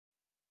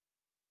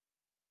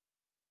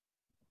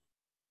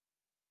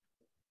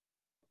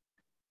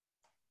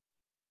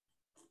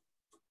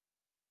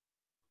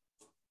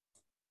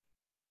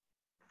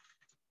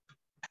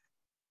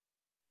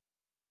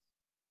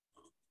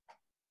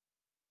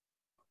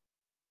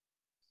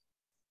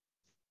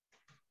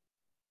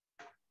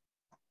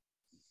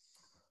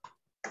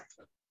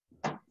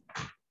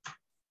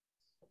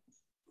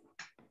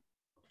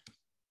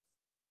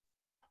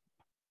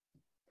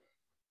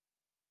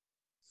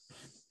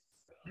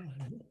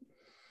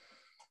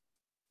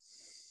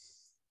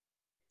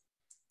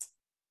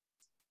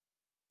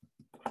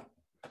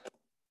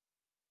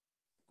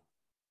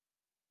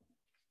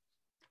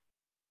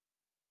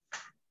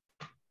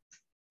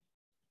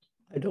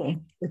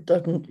It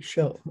doesn't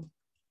show.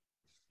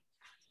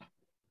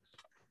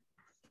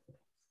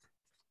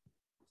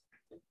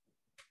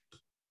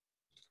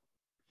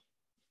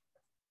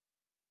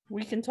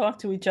 We can talk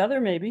to each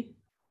other, maybe.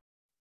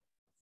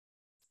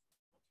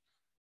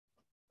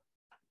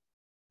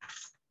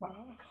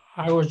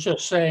 I was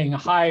just saying,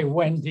 hi,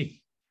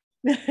 Wendy.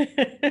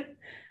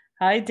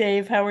 Hi,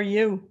 Dave. How are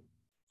you?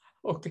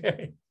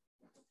 Okay.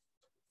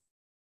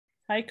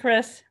 Hi,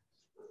 Chris.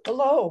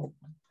 Hello.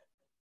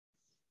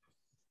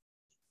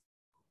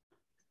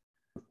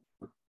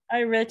 Hi,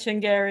 Rich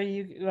and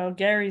Gary. Well,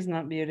 Gary's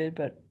not muted,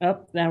 but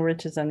now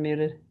Rich is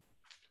unmuted.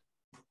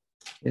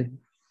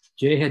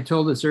 Jay had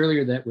told us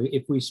earlier that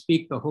if we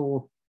speak,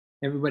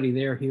 everybody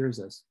there hears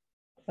us.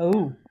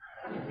 Oh.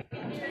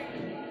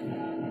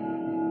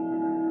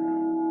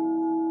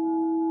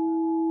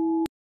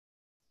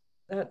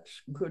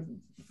 That's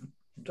good.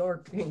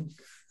 Dark ink.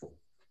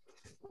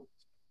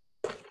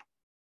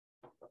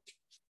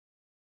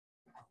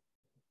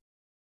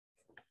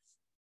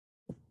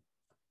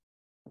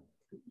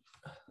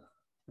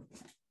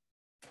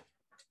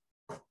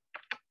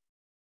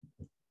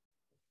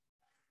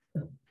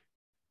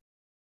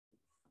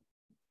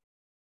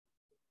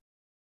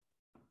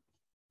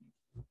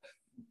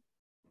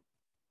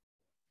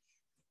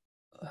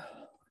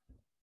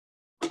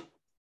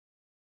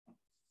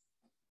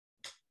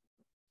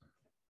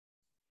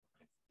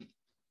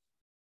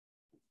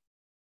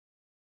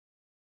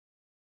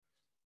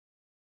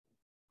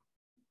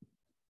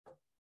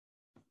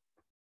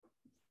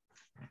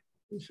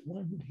 Who's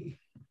Wendy?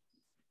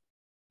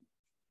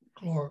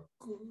 Clark.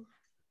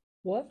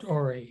 What?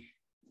 Dory.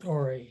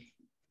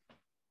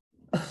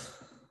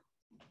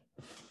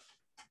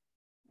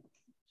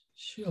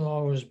 She'll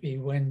always be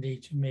Wendy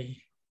to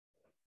me.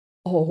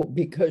 Oh,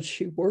 because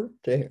she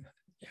worked there.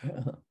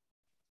 Yeah.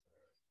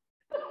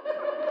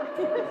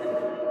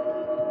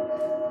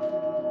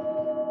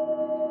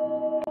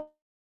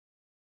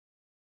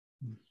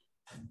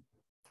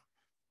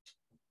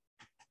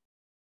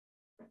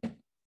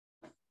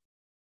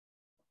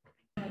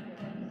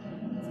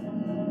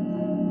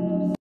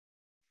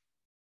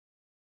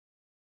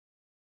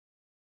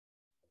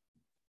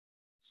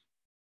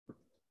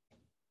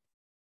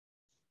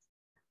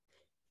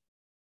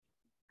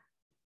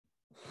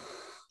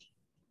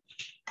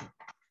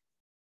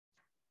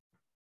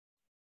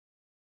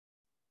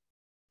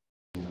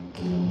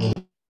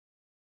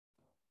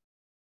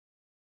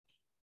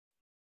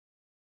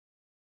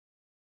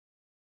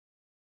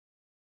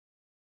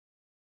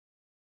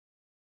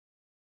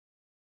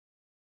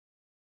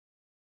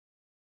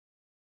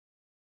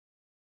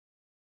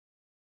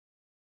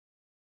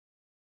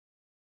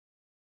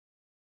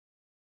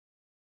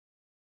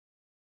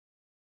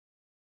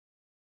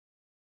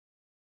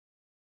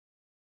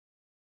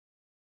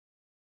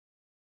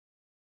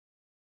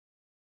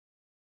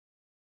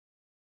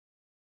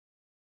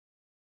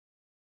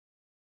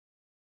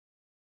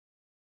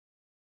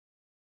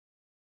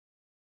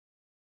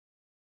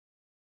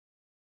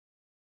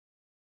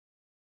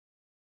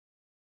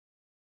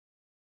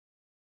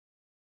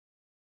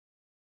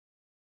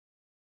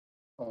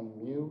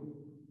 Unmute.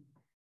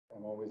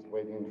 I'm always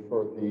waiting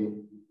for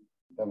then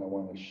I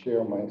want to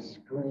share my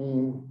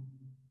screen.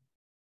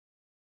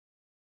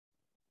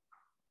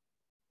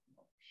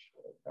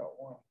 Share that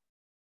one.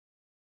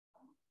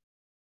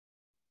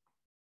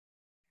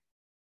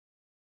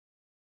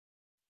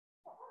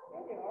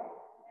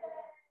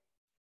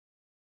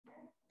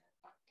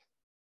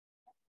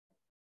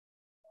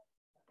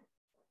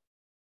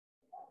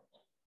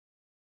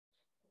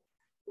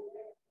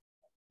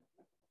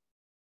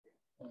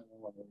 And I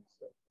want to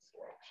set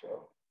the slideshow.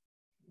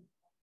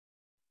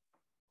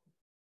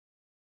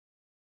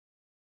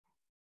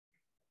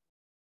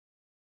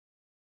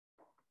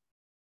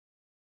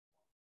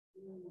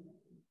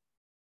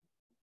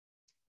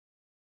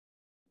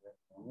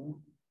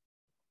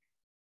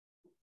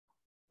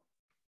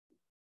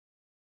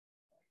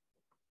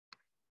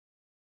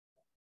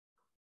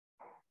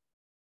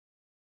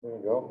 There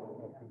we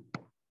go. I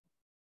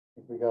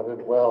think we got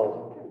it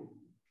well.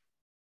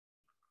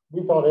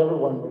 We thought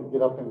everyone would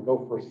get up and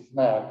go for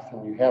snacks,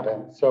 and you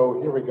haven't.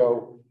 So here we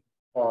go.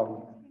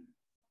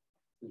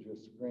 Your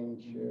screen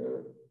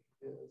share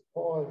is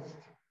paused,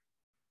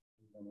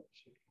 and then it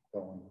should keep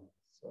going.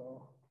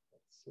 So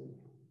let's see.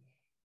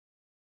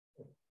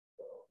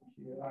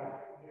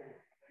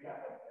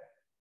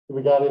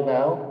 We got it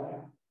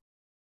now.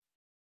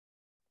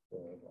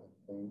 Good. I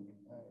think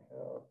I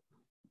have.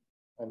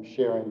 I'm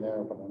sharing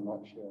there, but I'm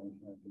not sharing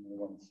here. Give me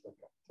 1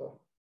 second to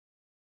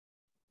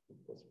get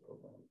this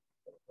program.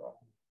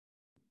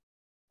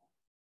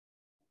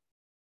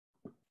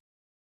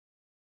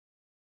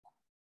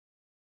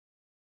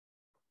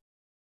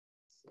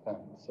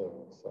 So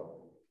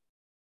sorry.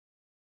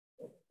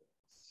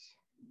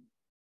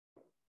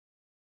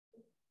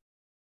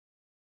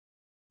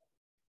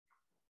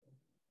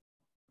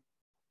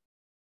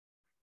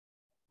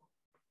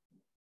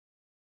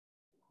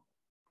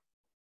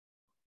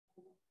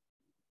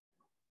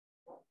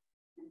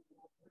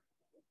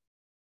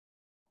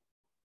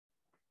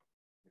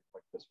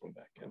 this one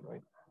back in,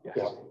 right? Yes.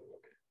 Yeah.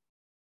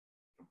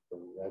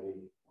 We're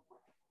ready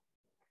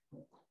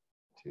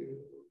to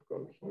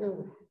go here.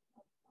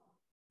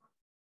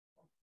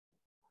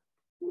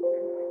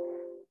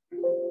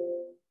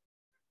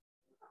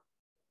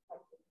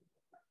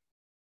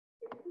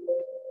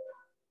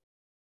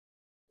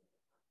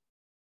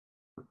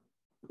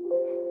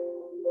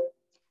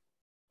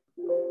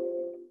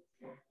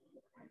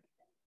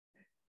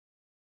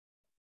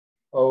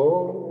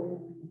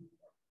 Oh,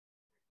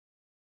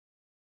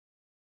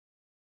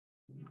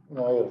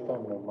 now I gotta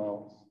find my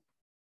mouse.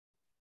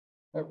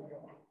 There we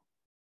go.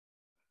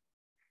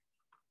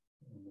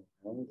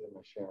 And am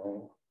I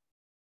sharing?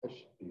 I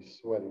should be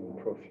sweating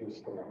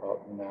profusely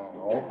about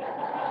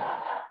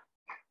now.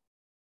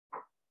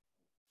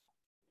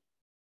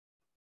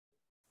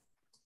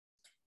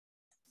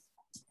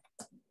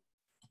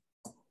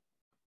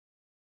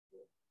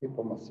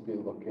 People must be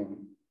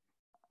looking.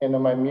 And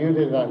am I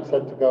muted and I'm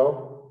set to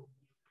go?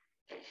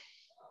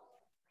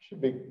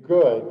 Should be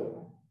good.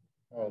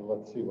 All right,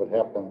 let's see what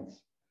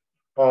happens.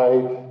 All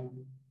right.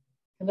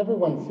 Can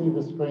everyone see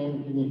the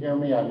screen? Can you hear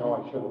me? I know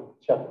I should have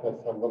checked this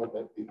a little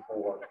bit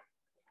before.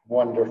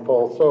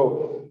 Wonderful.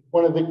 So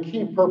one of the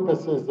key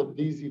purposes of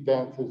these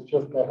events is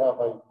just to have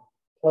a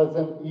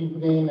pleasant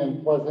evening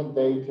and pleasant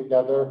day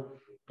together.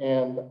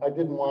 And I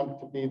didn't want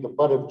to be the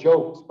butt of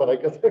jokes, but I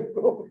guess I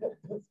will at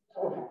this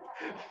point.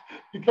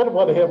 You kind of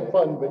want to have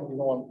fun, but you don't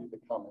want to be the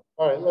comic.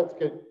 All right, let's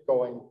get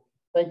going.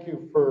 Thank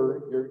you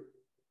for your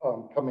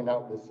coming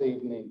out this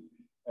evening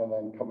and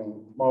then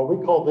coming tomorrow.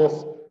 We call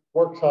this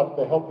workshop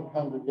the Healthy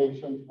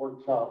Congregations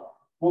Workshop.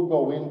 We'll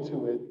go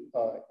into it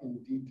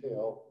in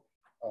detail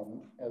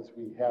as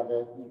we have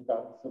it. We've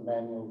got some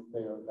manuals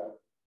there that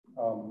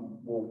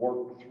we'll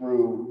work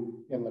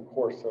through in the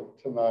course of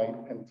tonight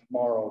and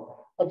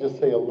tomorrow. I'll just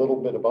say a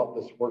little bit about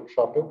this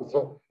workshop. It was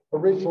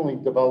originally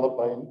developed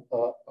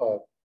by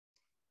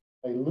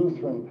a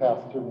Lutheran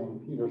pastor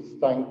named Peter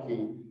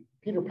Steinke.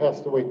 Peter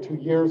passed away 2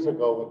 years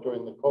ago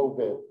during the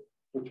COVID,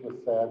 which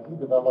was sad. He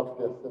developed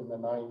this in the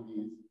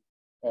 90s,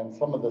 and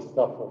some of the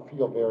stuff will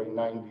feel very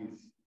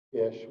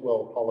 90s-ish.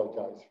 We'll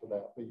apologize for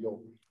that, but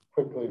you'll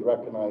quickly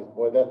recognize,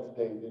 boy, that's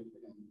dated,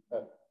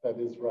 and that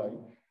is right.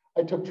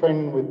 I took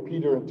training with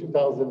Peter in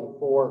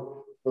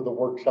 2004 for the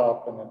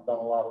workshop, and have done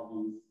a lot of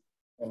these,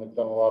 and have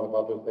done a lot of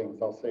other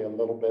things. I'll say a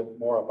little bit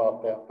more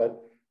about that,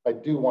 but I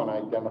do want to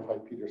identify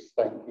Peter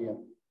Steinke, and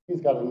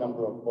he's got a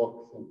number of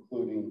books,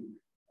 including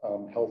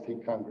Healthy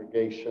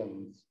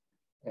Congregations,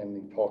 and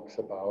he talks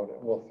about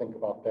it. We'll think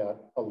about that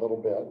a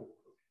little bit.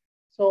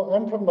 So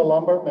I'm from the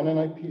Lombard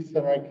Mennonite Peace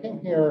Center. I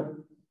came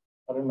here,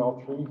 I don't know,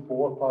 3,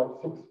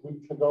 4, 5, 6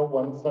 weeks ago,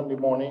 one Sunday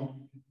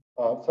morning.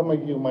 Some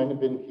of you might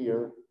have been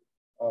here.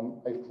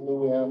 I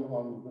flew in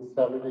on the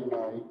Saturday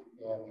night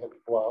and had to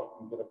go out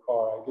and get a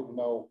car. I didn't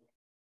know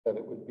that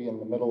it would be in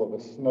the middle of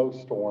a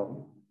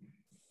snowstorm.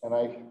 And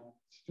I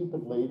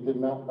stupidly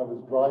I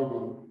was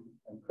driving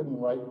and couldn't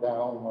write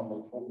down when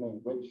they told me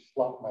which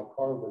slot my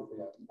car was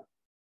in.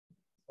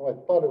 So I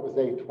thought it was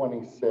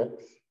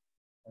A26.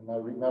 And I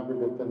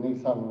remembered it's a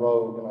Nissan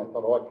Rogue, and I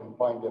thought, oh, I can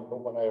find it.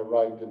 But when I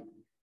arrived in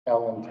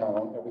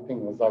Allentown,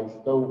 everything was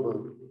iced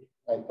over.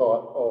 I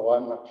thought, oh,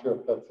 I'm not sure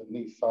if that's a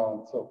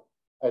Nissan. So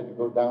I had to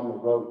go down the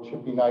road,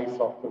 chipping ice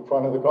off the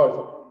front of the car.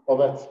 So, oh,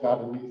 that's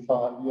not a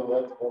Nissan.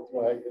 That's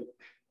Volkswagen.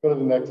 Go to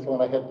the next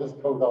one. I had this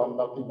coat on,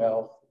 nothing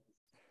else.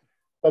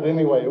 But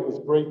anyway, it was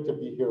great to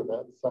be here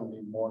that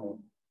Sunday morning.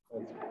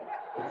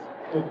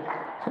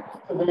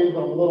 Today's a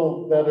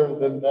little better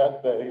than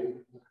that day.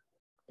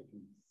 I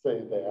can say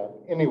that.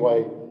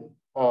 Anyway,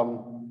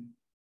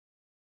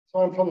 so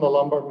I'm from the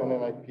Lombard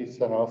Mennonite Peace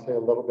Center. I'll say a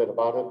little bit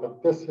about it,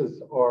 but this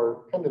is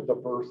our kind of the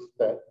verse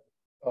that,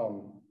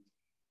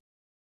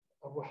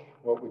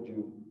 what would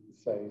you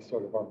say,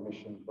 sort of our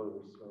mission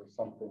verse or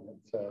something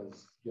that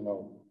says,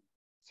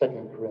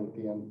 2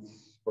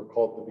 Corinthians, we're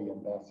called to be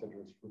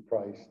ambassadors for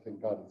Christ,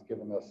 and God has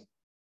given us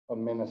a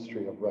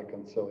ministry of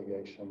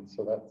reconciliation.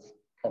 So that's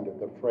kind of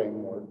the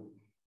framework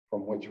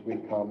from which we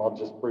come. I'll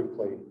just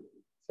briefly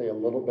say a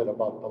little bit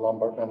about the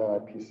Lombard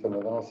Mennonite Peace Center,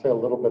 then I'll say a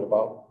little bit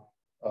about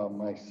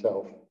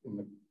myself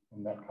in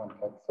that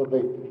context. So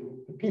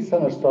the Peace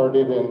Center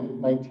started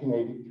in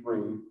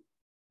 1983,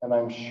 and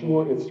I'm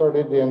sure it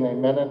started in a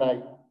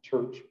Mennonite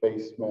church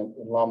basement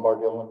in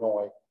Lombard,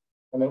 Illinois,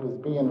 and it was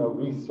being a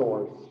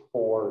resource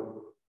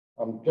for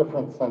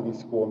different Sunday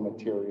school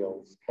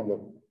materials, kind of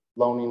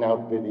loaning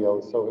out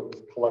videos. So it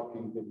was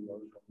collecting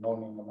videos and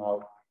loaning them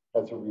out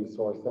as a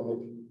resource.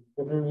 And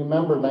if you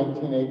remember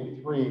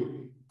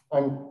 1983,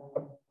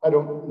 I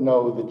don't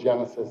know the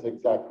genesis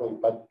exactly,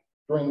 but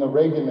during the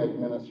Reagan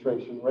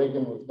administration,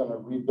 Reagan was going to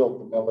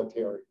rebuild the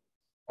military.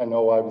 I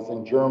know I was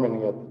in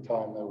Germany at the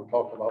time. They were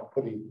talking about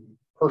putting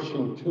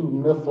Pershing II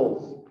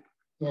missiles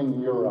in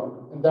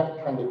Europe. And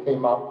that kind of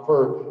came out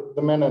for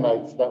the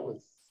Mennonites. That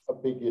was a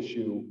big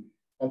issue.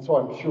 And so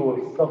I'm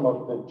sure some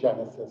of the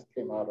genesis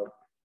came out of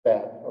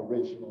that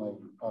originally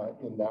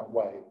in that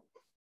way.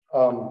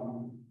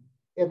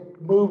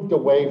 It moved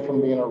away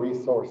from being a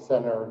resource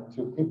center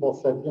to people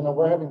said,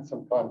 we're having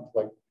some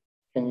conflict.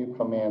 can you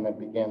come in, and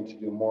began to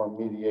do more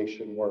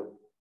mediation work.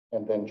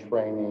 And then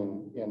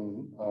training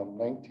in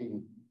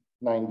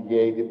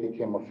 1998, it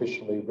became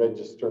officially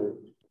registered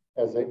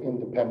as an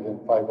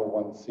independent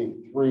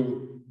 501c3,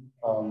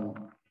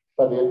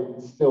 but it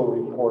still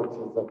reports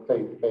as a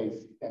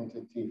faith-based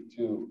entity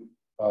to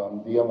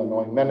the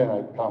Illinois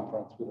Mennonite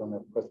Conference. We don't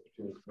have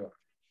Presbyterian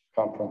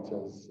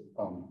conferences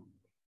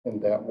in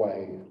that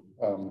way.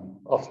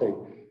 I'll say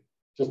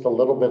just a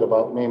little bit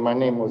about me. My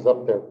name was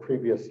up there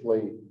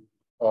previously.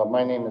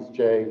 My name is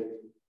Jay.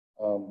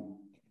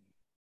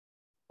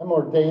 I'm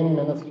ordained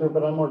minister,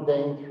 but I'm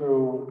ordained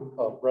through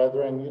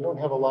brethren. You don't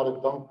have a lot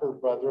of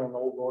Dunkard brethren,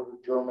 Old Order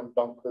German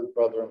Dunkard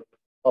brethren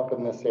up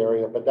in this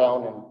area, but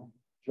down in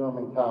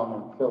Germantown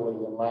and Philly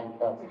and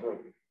Lancaster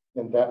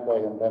in that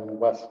way, and then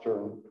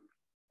Western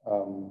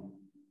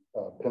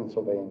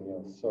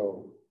Pennsylvania.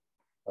 So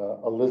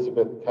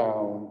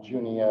Elizabethtown,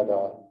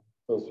 Juniata,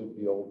 those would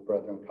be old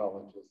brethren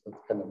colleges.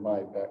 That's kind of my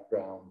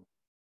background.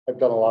 I've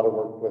done a lot of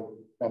work with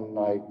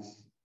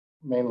Mennonites,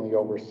 mainly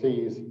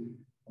overseas,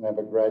 and I have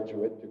a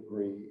graduate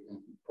degree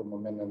from a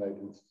Mennonite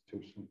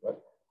institution.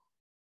 But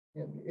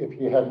if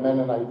you had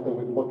Mennonites, they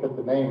would look at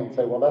the name and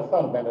say, well, that's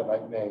not a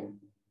Mennonite name.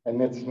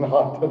 And it's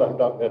not that I'm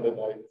not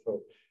Mennonite,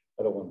 so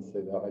I don't want to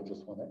say that. I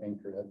just want to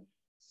anchor it.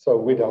 So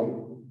we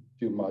don't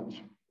do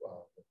much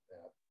with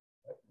that.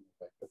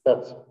 But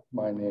that's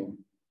my name.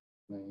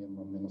 I am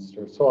a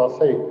minister. So I'll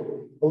say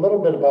a little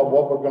bit about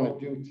what we're going to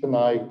do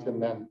tonight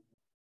and then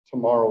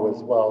tomorrow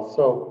as well.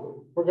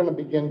 So we're going to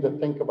begin to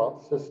think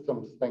about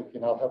systems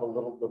thinking. I'll have a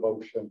little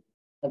devotion.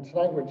 And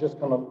tonight we're just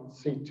going to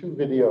see two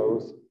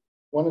videos.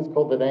 One is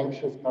called An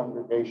Anxious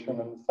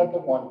Congregation, and the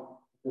second one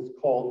is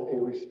called A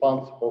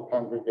Responsible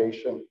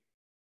Congregation.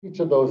 Each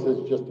of those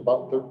is just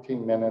about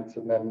 13 minutes,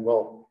 and then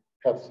we'll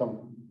have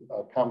some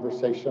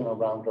conversation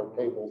around our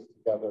tables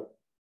together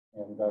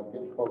and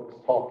get folks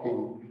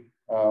talking,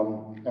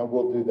 and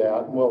we'll do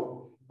that. And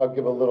I'll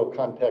give a little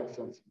context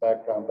and some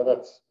background, but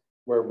that's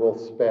where we'll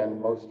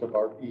spend most of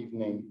our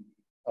evening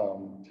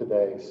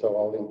today. So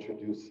I'll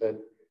introduce it,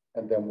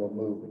 and then we'll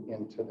move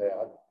into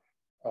that.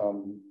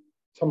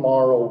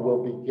 Tomorrow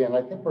we'll begin.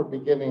 I think we're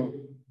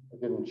beginning, I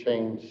didn't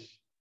change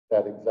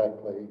that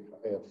exactly.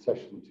 I have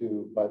session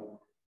 2, but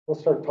we'll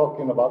start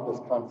talking about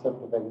this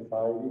concept of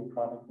anxiety,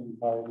 chronic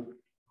anxiety,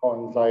 how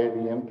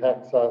anxiety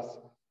impacts us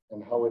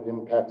and how it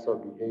impacts our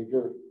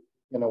behavior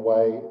in a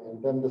way.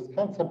 And then this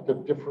concept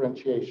of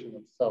differentiation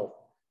itself.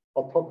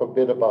 I'll talk a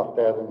bit about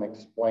that and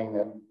explain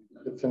it.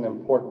 It's an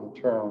important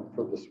term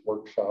for this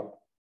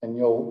workshop, and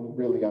you'll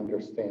really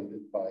understand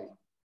it by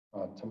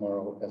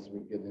tomorrow as we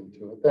get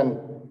into it. Then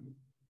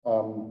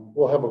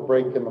we'll have a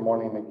break in the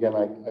morning. Again,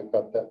 I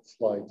got that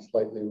slide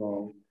slightly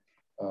wrong.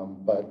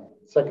 But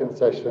second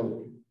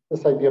session,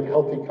 this idea of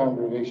healthy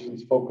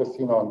congregations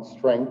focusing on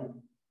strength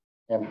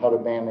and how to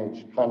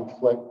manage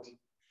conflict.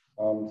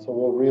 So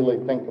we'll really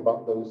think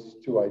about those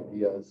two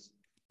ideas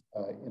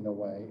in a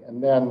way.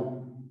 And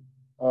then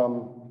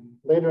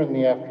later in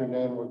the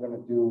afternoon, we're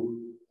going to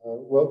do,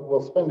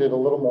 we'll spend it a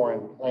little more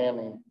in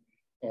planning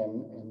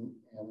and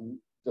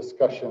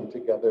discussion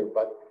together,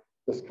 but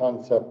this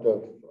concept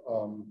of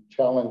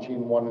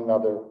challenging one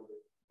another,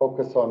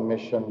 focus on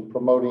mission,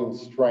 promoting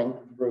strength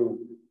through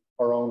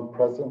our own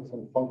presence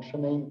and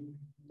functioning,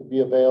 to be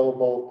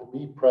available, to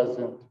be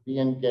present, to be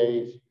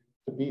engaged,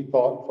 to be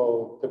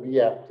thoughtful, to be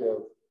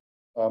active,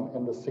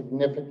 and the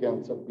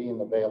significance of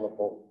being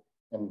available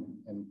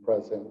and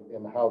present,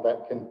 and how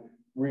that can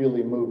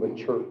really move a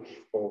church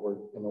forward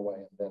in a way.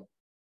 And then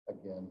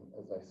again,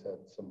 as I said,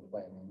 some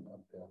planning of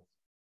this.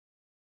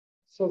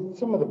 So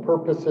some of the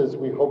purposes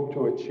we hope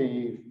to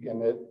achieve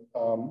in it,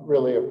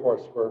 really, of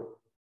course, we're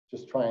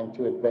just trying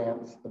to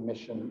advance the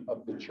mission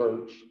of the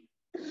church,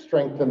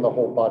 strengthen the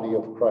whole body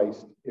of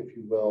Christ, if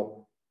you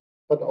will,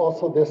 but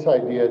also this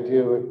idea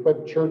to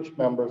equip church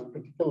members,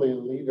 particularly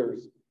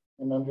leaders,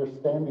 in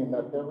understanding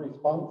that they're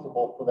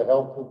responsible for the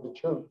health of the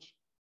church.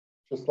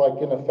 Just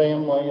like in a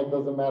family, it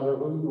doesn't matter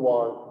who you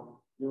are,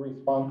 you're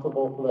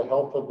responsible for the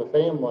health of the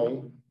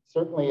family,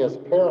 certainly as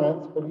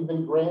parents, but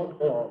even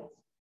grandparents.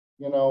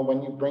 You know,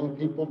 when you bring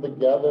people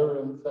together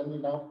and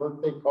sending out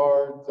birthday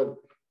cards and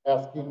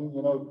asking,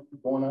 you know,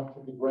 going out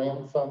to the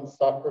grandson's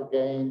soccer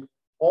game,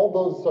 all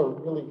those are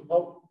really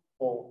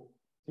helpful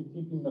to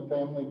keeping the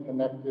family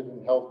connected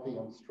and healthy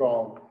and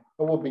strong.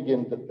 And we'll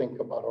begin to think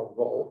about our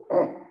role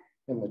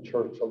in the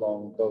church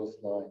along those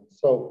lines.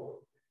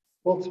 So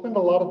we'll spend a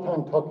lot of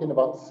time talking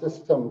about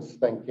systems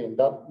thinking.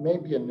 That may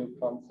be a new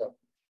concept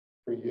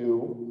for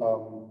you.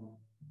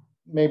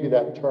 Maybe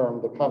that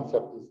term, the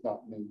concept is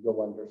not new.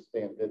 You'll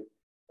understand it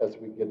as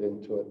we get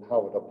into it,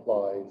 how it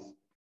applies.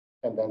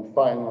 And then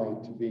finally,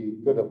 to be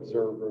good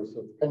observers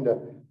of kind of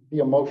the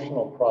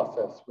emotional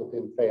process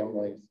within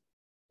families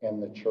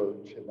and the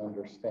church and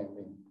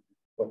understanding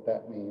what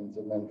that means.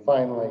 And then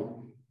finally,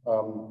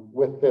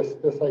 with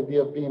this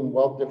idea of being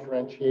well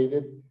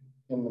differentiated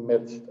in the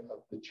midst of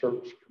the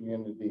church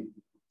community,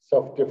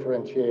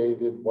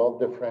 self-differentiated, well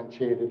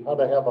differentiated, how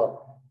to have a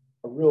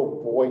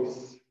real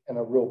voice and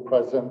a real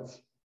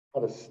presence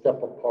how to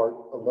step apart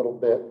a little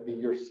bit, be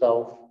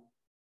yourself,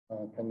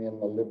 kind of in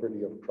the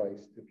liberty of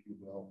Christ, if you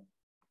will.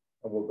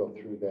 And we'll go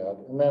through that.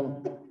 And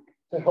then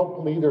to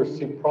help leaders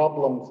see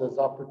problems as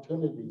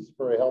opportunities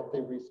for a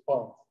healthy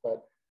response,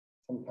 that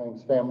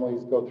sometimes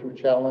families go through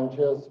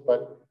challenges,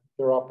 but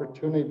there are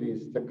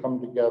opportunities to come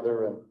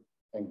together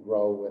and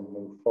grow and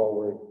move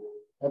forward.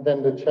 And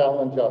then to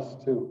challenge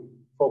us to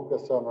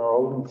focus on our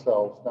own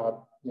selves,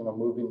 not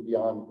moving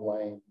beyond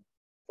blame,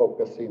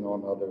 focusing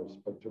on others,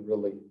 but to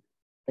really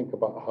think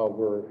about how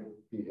we're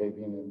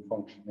behaving and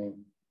functioning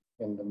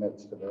in the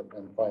midst of it.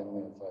 And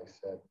finally, as I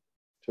said,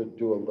 to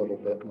do a little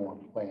bit more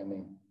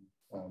planning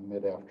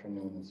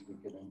mid-afternoon as we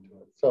get into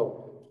it.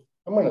 So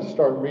I'm going to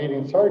start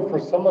reading. Sorry for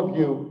some of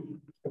you,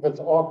 if it's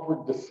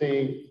awkward to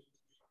see.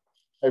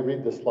 I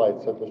read the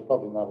slides, so there's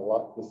probably not a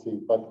lot to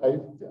see, but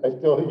I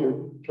feel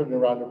you're turning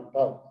around every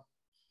time.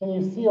 Can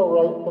you see all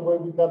right the way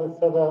we got it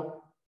set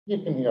up? You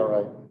can hear all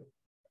right.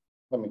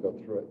 Let me go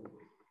through it.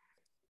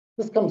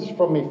 This comes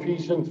from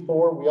Ephesians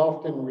 4. We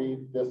often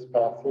read this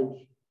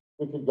passage.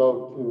 We could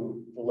go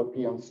to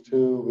Philippians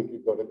 2. We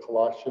could go to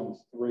Colossians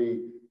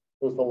 3.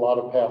 There's a lot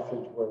of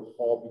passage where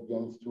Paul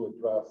begins to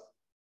address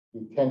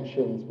the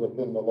tensions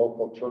within the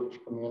local church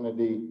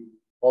community.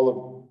 All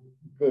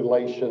of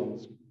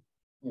Galatians,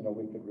 we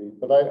could read.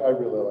 But I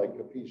really like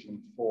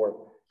Ephesians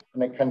 4.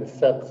 And it kind of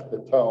sets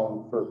the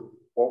tone for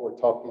what we're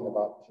talking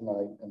about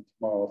tonight and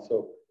tomorrow.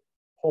 So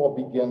Paul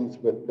begins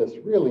with this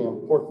really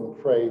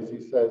important phrase.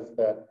 He says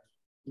that,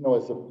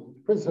 as a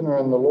prisoner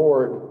in the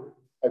Lord,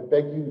 I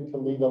beg you to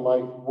lead a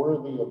life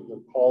worthy of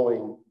your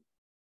calling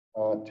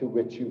to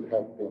which you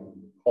have been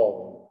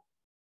called.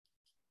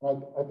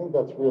 I think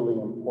that's really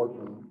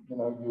important.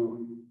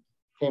 You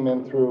came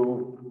in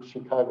through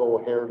Chicago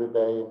O'Hare today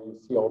and you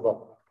see all the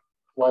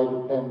flight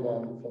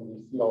attendants and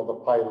you see all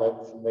the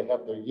pilots and they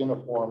have their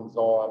uniforms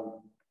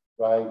on,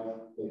 right?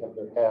 They have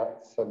their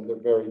hats and they're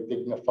very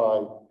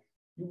dignified.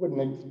 You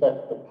wouldn't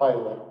expect the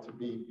pilot to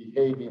be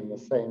behaving the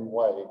same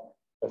way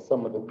as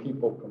some of the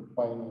people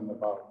complaining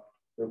about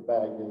their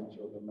baggage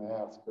or the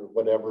mask or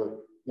whatever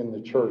in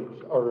the church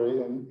or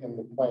in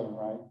the plane,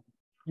 right?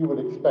 You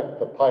would expect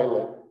the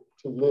pilot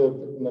to live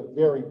in a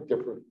very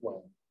different way.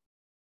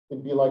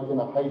 It'd be like in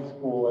a high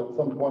school at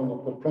some point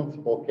if the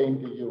principal came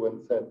to you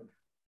and said,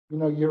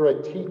 you're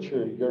a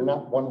teacher, you're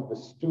not one of the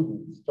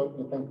students. Don't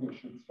you think you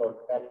should start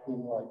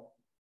acting like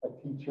a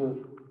teacher,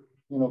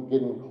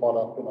 getting caught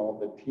up in all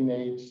the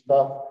teenage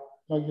stuff?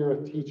 No, you're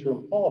a teacher.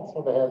 And Paul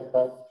sort of has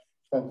that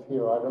sense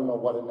here. I don't know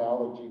what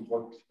analogy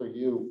works for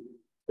you,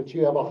 but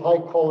you have a high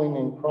calling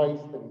in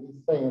Christ, and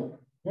he's saying,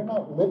 you're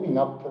not living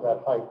up to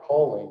that high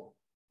calling.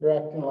 You're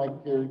acting like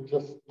you're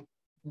just,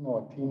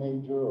 a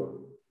teenager, or,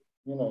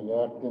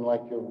 you're acting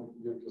like you're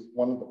just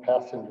one of the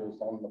passengers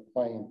on the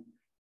plane.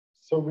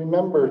 So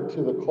remember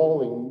to the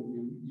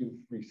calling you've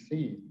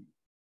received,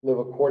 live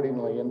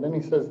accordingly. And then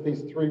he says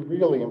these three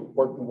really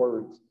important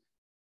words: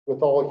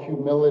 with all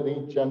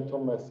humility,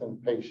 gentleness,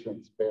 and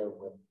patience, bear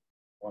with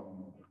one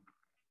another.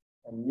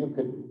 And you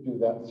could do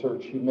that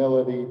search,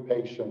 humility,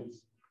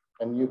 patience,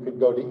 and you could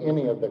go to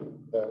any of the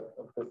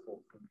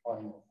epistles and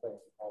find the same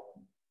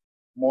calling.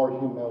 More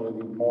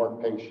humility,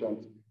 more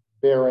patience,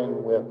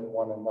 bearing with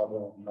one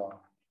another in love.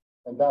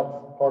 And that's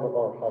part of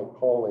our high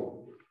calling.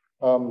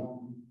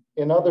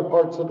 In other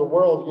parts of the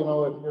world,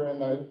 if you're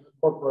in a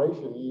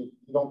corporation, you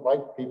don't like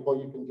people,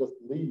 you can just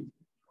leave,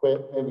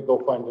 quit, maybe go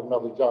find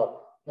another job.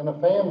 In a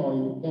family,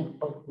 you can't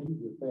quite leave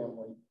your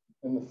family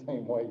in the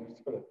same way. You're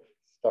sort of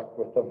stuck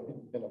with them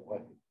in a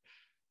way.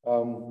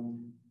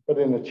 But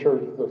in the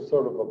church, there's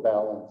sort of a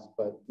balance.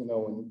 But, in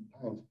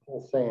times,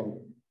 Paul's saying,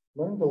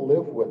 learn to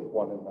live with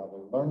one another,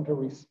 learn to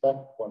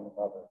respect one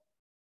another,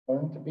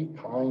 learn to be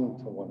kind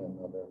to one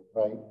another,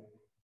 right?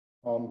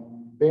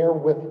 Bear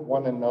with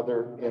one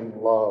another in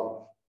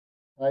love.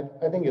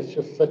 I think it's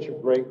just such a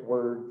great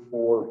word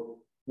for,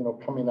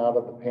 coming out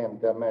of the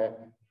pandemic.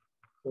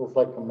 Feels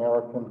like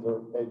Americans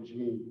are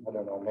edgy. I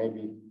don't know,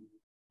 maybe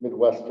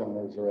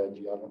Midwesterners are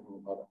edgy. I don't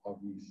know about out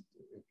east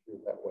if you're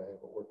that way,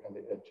 but we're kind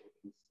of edgy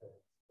these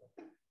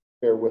days.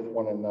 Bear with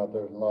one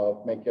another in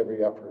love. Make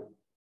every effort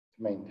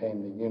to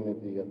maintain the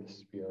unity of the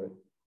Spirit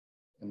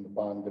and the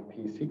bond of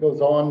peace. He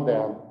goes on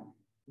down.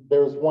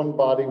 There's one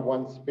body,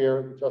 one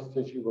Spirit, just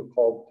as you were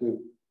called to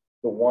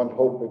the one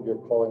hope of your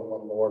calling,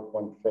 one Lord,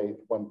 one faith,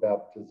 one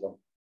baptism,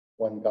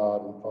 one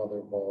God and Father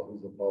of all,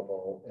 who's above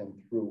all and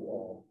through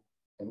all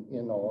and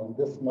in all. And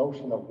this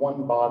notion of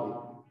one body,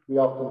 we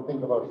often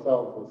think of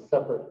ourselves as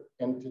separate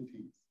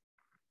entities.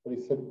 But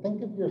he said,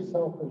 think of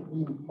yourself as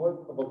being part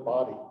of a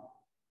body.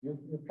 You're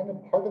kind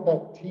of part of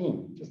that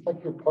team, just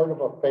like you're part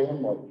of a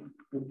family.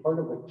 You're part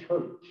of a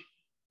church.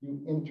 You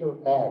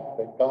interact,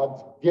 that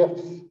God's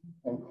gifts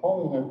and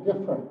calling are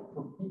different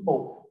for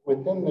people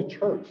within the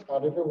church.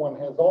 Not everyone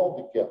has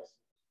all the gifts.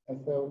 And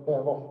so to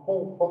have a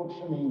whole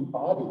functioning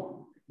body,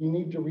 you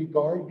need to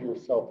regard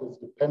yourself as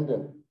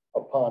dependent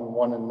upon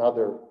one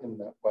another in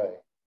that way,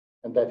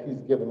 and that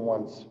he's given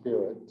one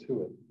Spirit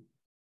to it.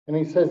 And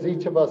he says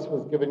each of us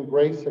was given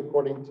grace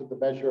according to the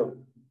measure of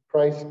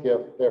Christ's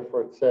gift.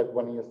 Therefore it said,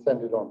 when he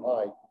ascended on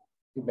high,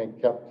 He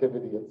made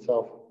captivity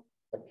itself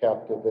a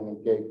captive, and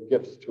he gave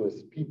gifts to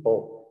his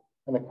people.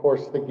 And of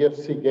course, the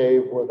gifts he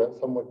gave were that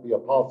some would be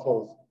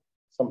apostles,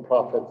 some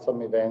prophets,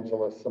 some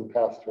evangelists, some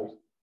pastors,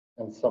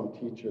 and some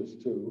teachers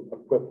to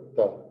equip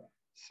the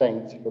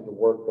saints for the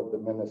work of the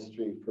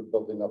ministry, for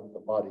building up the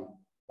body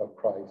of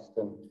Christ.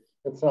 And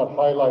it's not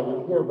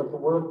highlighted here, but the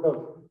work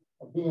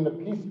of being a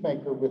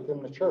peacemaker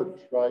within the church,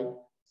 right?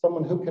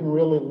 Someone who can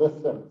really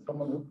listen,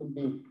 someone who can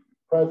be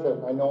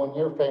present. I know in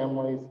your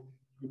families,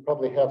 you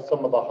probably have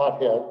some of the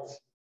hotheads,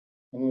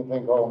 and you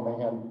think, oh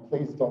man,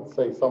 please don't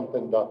say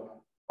something to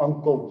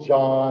Uncle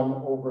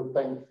John over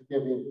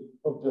Thanksgiving.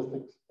 He'll just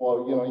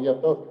explode. You know, you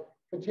have those,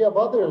 but you have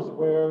others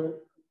where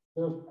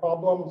there's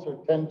problems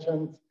or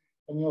tensions,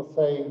 and you'll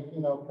say,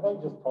 you know, can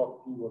I just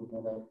talk to you a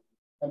minute?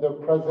 And they're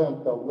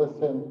present, they'll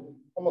listen.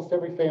 Almost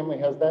every family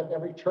has that.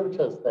 Every church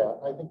has that.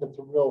 I think it's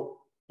a real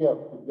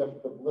gift, the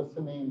gift of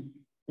listening,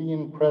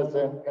 being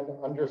present and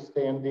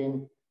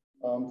understanding,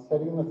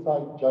 setting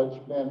aside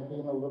judgment,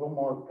 being a little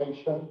more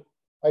patient.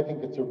 I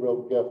think it's a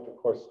real gift. Of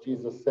course,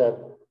 Jesus said,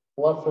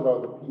 blessed are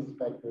the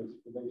peacemakers,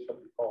 for they shall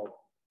be called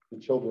the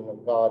children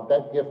of God.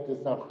 That gift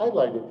is not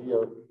highlighted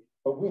here,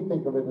 but we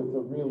think of it as a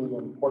really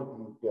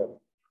important gift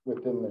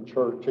within the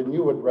church. And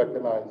you would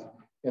recognize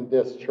in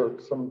this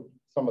church some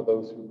of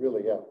those who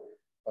really have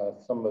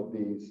some of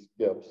these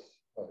gifts,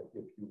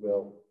 if you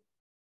will.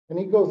 And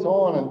he goes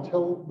on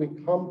until we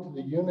come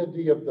to the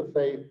unity of the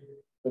faith,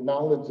 the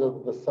knowledge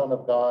of the Son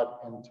of God,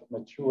 and to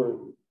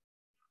maturity.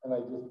 And I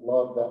just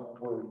love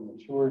that word,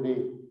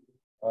 maturity.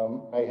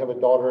 I have a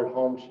daughter at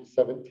home. She's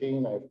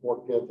 17. I have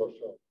 4 kids. I'll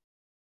show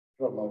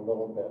them a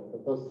little bit.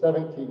 But those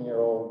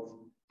 17-year-olds,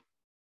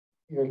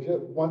 you know,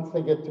 just once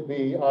they get to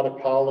be out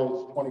of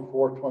college,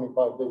 24,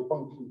 25, they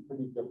function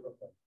pretty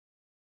differently.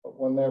 But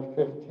when they're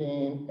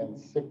 15 and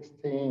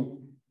 16,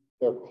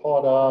 they're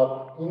caught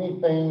up.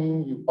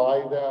 Anything you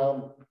buy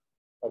them,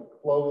 like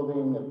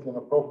clothing that's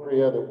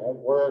inappropriate, it won't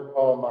work.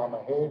 Oh, mom,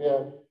 I hate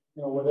it.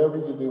 You know, whatever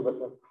you do, but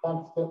they're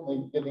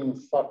constantly getting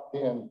sucked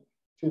in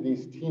to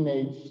these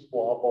teenage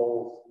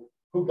squabbles.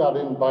 Who got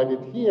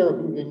invited here?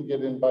 Who didn't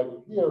get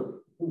invited here?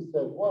 Who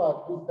said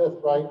what? Who says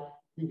right?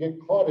 You get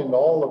caught in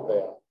all of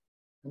that.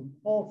 And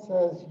Paul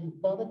says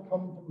you've got to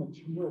come to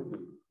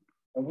maturity.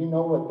 And we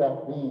know what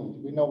that means.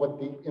 We know what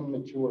the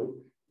immature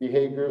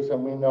behaviors,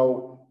 and we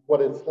know what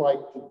it's like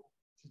to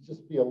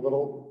just be a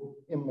little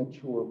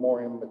immature,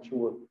 more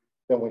immature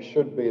than we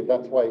should be.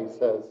 That's why he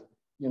says,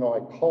 you know, I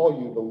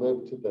call you to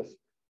live to this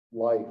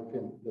life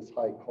in this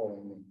high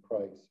calling in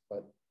Christ,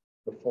 but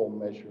the full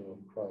measure of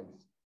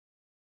Christ.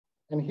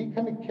 And he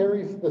kind of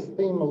carries this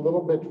theme a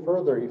little bit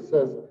further. He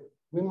says,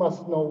 we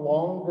must no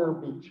longer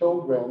be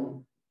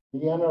children. The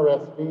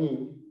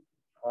NRSV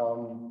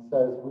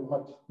says we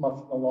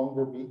must no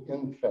longer be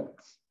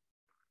infants,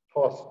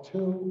 tossed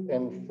to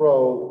and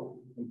fro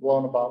and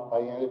blown about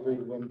by every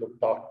wind of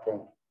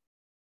doctrine.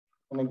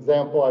 An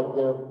example I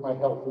give, my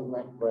health is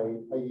not great.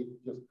 I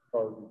eat just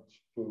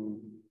garbage food,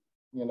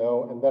 you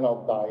know, and then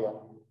I'll diet.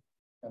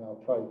 And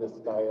I'll try this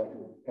diet,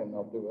 and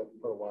I'll do it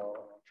for a while,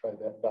 and I'll try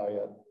that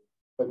diet.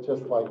 But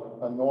just like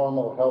a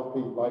normal,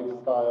 healthy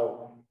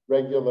lifestyle,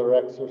 regular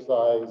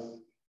exercise,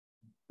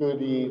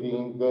 good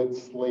eating, good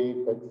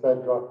sleep,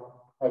 etc.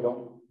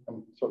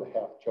 I'm sort of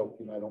half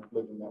joking, I don't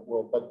live in that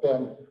world. But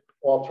then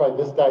I'll try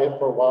this diet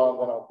for a while,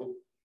 and then I'll get,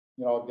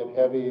 you know, I'll get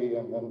heavy,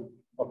 and then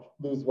I'll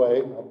lose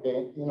weight, and I'll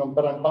gain, you know,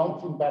 but I'm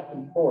bouncing back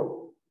and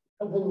forth.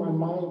 Because in my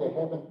mind, I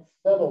haven't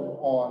settled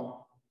on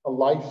a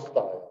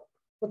lifestyle.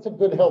 What's a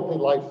good, healthy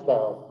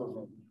lifestyle for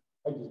me?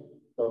 I just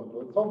don't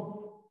do it.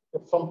 So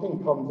if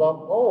something comes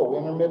up, oh,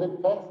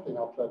 intermittent fasting,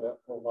 I'll try that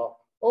for a while.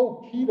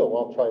 Oh, keto,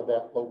 I'll try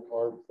that, low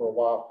carb for a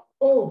while.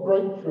 Oh,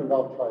 grapefruit,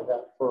 I'll try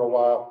that for a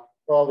while.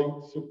 Or I'll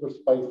eat super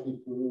spicy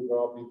food, or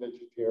I'll be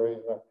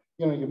vegetarian. Or,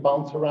 you know, you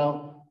bounce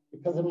around.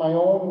 Because in my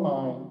own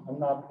mind, I'm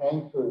not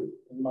anchored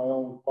in my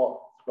own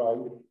thoughts, right?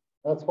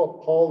 That's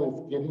what Paul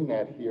is getting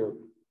at here.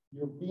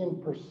 You're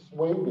being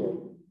persuaded,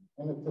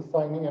 and it's a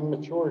sign of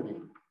immaturity.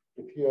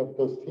 If you have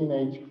those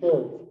teenage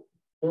kids,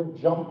 they're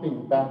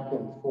jumping back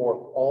and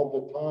forth all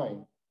the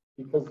time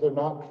because they're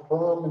not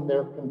firm in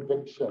their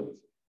convictions,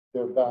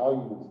 their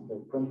values, their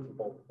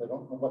principles. They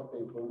don't know what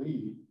they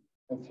believe.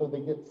 And so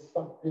they get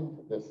sucked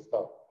into this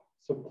stuff.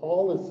 So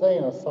Paul is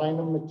saying a sign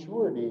of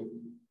maturity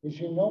is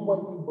you know what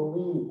you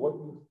believe, what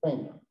you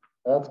think.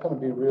 And that's going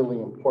to be really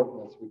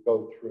important as we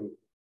go through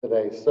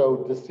today.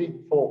 So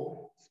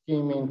deceitful,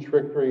 scheming,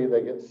 trickery,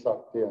 they get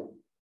sucked in.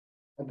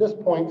 At this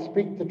point,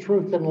 speak the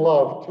truth in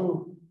love,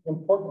 2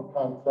 important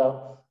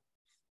concepts.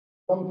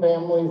 Some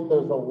families,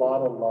 there's a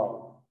lot of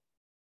love.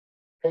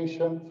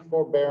 Patience,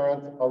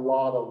 forbearance, a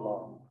lot of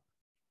love.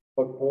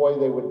 But boy,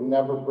 they would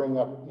never bring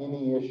up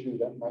any issue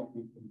that might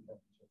be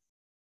contentious.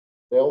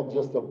 They'll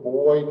just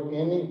avoid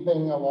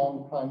anything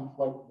along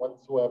conflict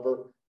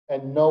whatsoever,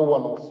 and no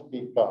one will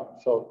speak up.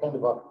 So kind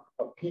of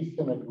a peace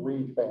and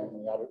agree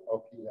family. I don't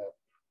know if you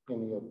have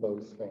any of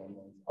those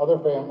families. Other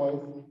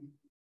families,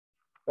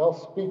 they'll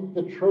speak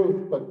the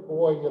truth, but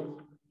boy,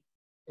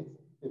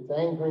 it's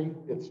angry,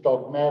 it's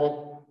dogmatic,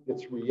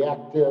 it's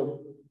reactive.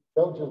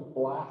 they'll just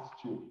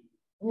blast you.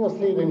 And you'll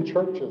see it in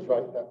churches,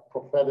 right? That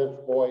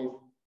prophetic voice,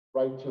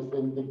 righteous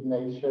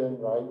indignation,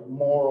 right?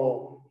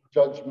 Moral,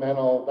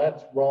 judgmental,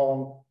 that's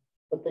wrong.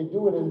 But they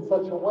do it in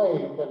such a way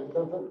that it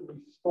doesn't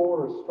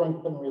restore or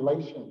strengthen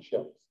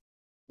relationships.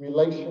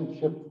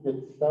 Relationships get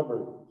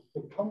severed.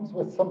 It comes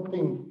with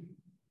something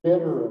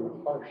bitter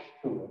and harsh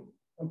to it.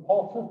 And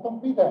Paul says,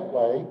 don't be that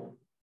way.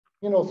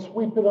 You know,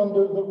 sweep it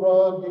under the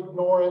rug,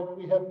 ignore it.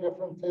 We have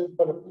differences,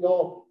 but if we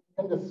all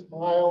kind of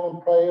smile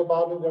and pray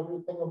about it,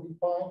 everything will be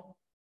fine.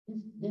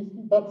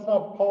 That's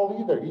not Paul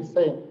either. He's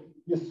saying,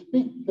 you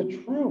speak the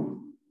truth,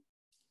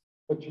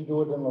 but you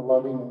do it in a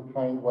loving and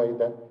kind way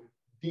that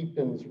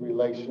deepens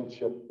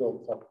relationship,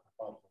 builds up the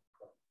body of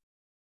Christ.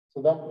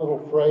 So that little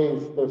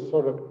phrase, there's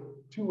sort of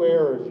two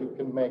errors you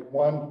can make.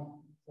 One,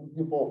 some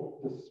people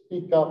to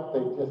speak up,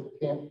 they just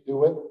can't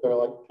do it. They're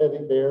like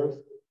teddy bears.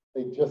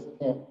 They just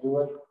can't do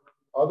it.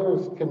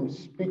 Others can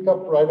speak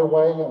up right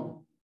away and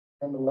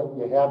kind of let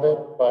you have it,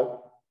 but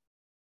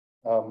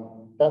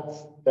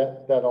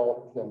that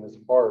often is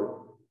hard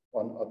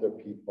on other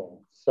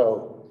people.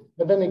 So,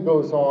 and then he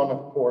goes on,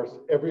 of course,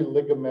 every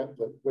ligament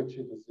with which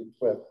it is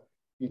equipped,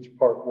 each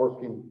part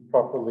working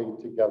properly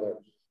together,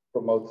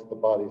 promotes the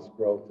body's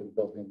growth and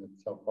building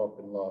itself up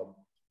in love.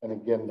 And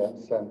again, that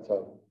sense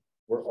of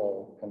we're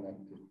all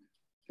connected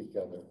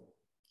together.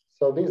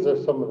 So these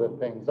are some of the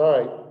things. All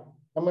right,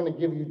 I'm going to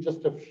give you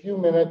just a few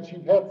minutes.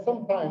 You've had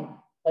some time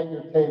at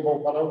your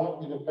table, but I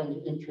want you to kind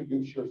of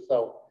introduce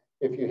yourself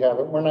if you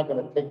haven't. We're not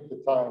going to take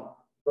the time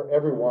for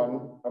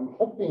everyone. I'm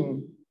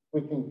hoping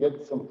we can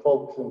get some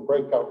folks in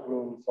breakout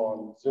rooms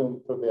on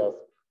Zoom for this.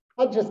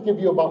 I'll just give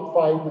you about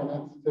 5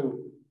 minutes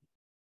to,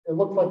 it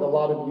looks like a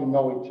lot of you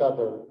know each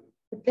other.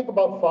 It take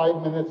about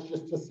 5 minutes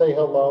just to say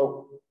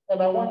hello.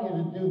 And I want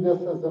you to do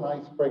this as an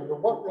icebreaker.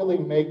 What really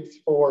makes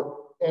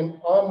for an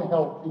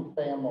unhealthy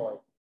family?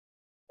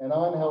 An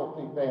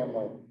unhealthy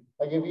family.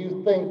 Like if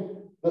you think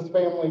this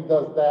family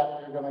does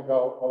that, you're gonna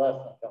go, well,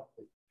 that's not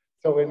healthy.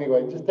 So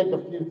anyway, just take a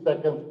few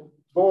seconds,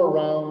 go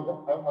around.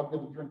 I'll get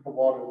a drink of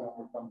water and then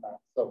we'll come back.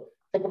 So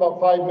take about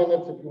 5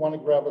 minutes if you want to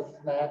grab a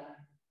snack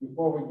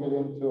before we get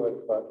into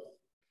it. But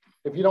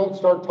if you don't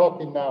start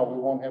talking now, we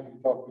won't have you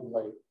talking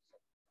later.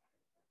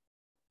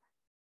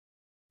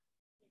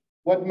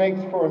 What makes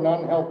for an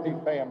unhealthy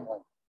family?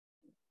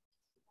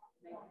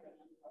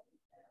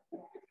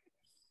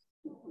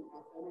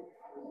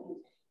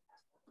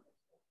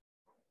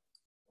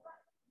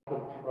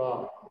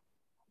 Trust.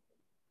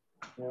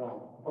 Yeah.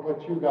 How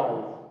about you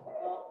guys?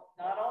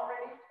 Not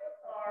already too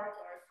far.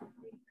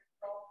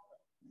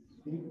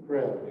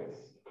 Secrets.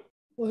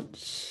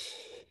 What's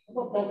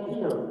How about back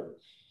here?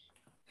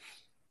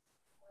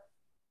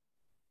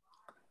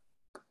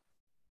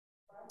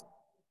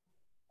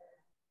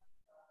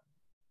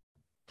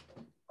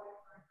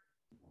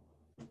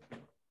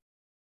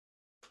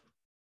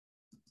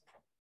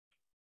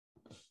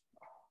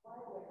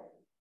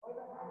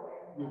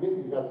 You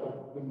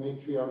got the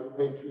matriarch,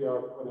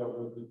 patriarch,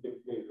 whatever, the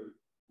dictator,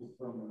 the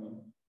permanent.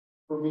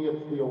 For me,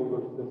 it's the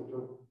older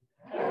sister.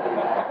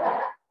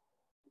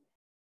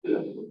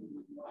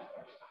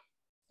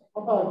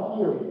 How about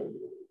here?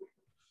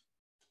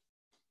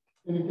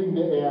 Anything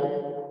to add?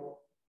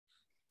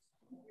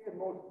 We have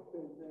most of the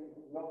same things.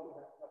 Nothing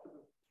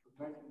was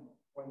mentioned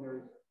when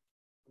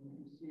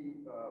you see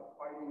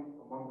fighting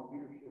among the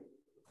leadership,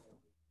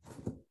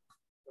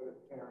 whether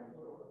it's parents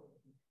or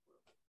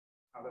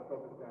how that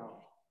filters down.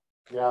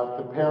 Yeah, if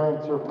the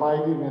parents are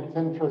fighting, it's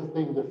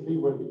interesting to see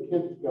where the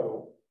kids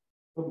go.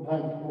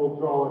 Sometimes we'll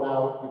draw it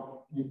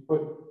out. You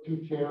put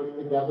two chairs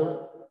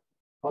together,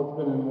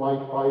 husband and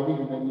wife fighting,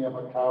 and then you have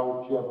a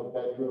couch, you have a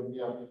bedroom,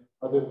 you have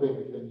other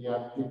things, and you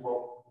have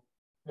people.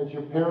 As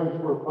your parents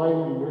were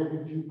fighting, where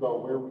did you go?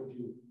 Where would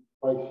you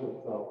place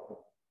yourself?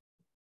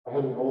 I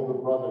had an older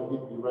brother,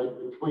 he'd be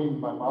right between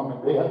my mom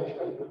and dad.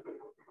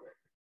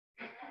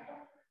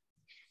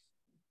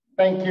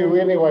 Thank you.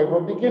 Anyway,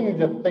 we're beginning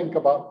to think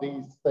about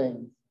these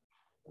things.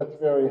 That's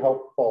very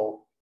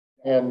helpful.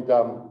 And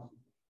all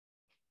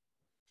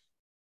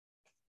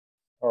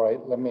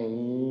right,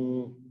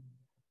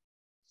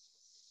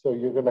 so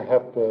you're going to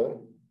have to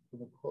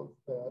close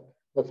that.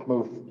 Let's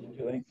move.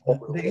 doing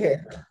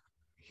there?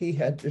 He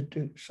had to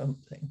do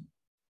something.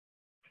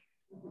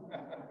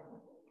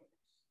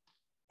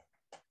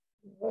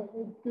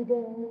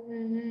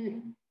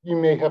 You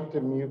may have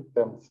to mute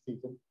them,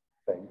 Stephen.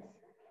 Thanks.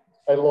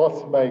 I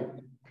lost my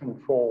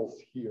controls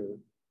here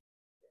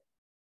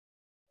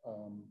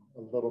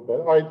a little bit.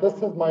 All right, this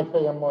is my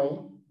family.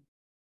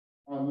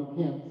 You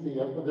can't see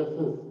it, but this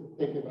is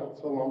taken up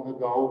so long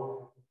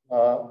ago.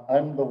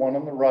 I'm the one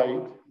on the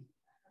right.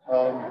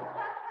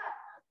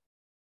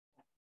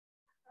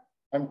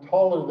 I'm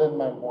taller than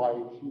my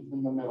wife. She's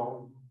in the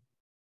middle.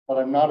 But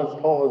I'm not as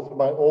tall as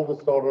my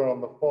oldest daughter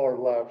on the far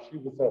left. She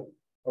was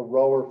a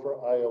rower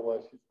for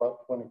Iowa. She's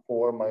about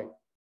 24. My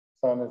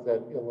son is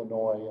at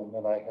Illinois. And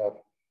then I have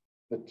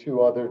the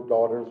two other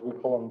daughters. We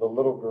call them the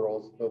little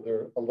girls, though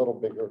they're a little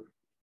bigger.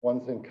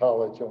 One's in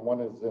college and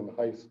one is in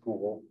high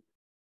school.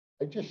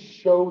 I just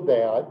show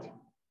that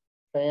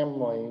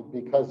family,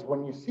 because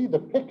when you see the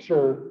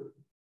picture,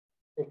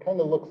 it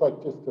kind of looks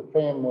like just a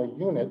family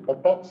unit,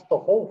 but that's the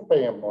whole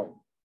family,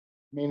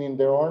 meaning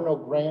there are no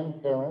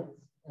grandparents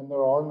and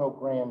there are no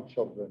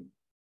grandchildren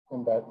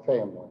in that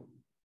family.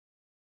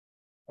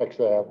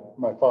 Actually,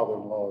 my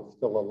father-in-law is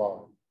still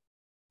alive,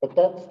 but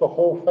that's the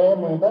whole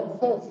family. And that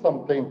says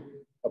something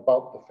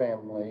about the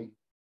family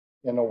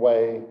in a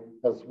way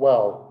as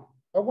well.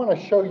 I want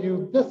to show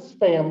you this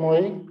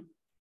family.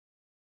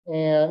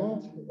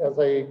 And as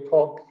I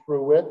talk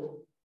through it,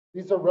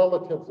 these are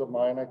relatives of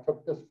mine. I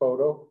took this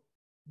photo.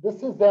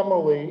 This is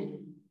Emily.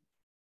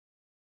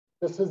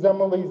 This is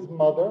Emily's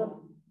mother.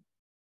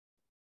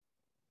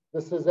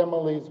 This is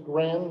Emily's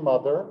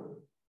grandmother.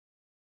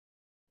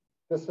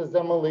 This is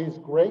Emily's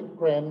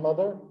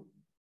great-grandmother.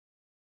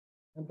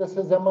 And this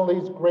is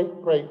Emily's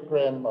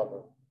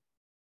great-great-grandmother.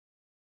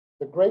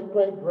 The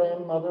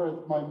great-great-grandmother is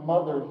my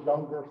mother's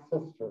younger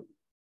sister,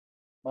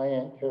 my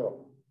Aunt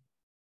Carol.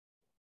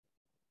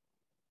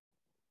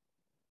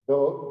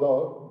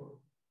 The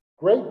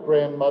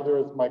great-grandmother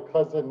is my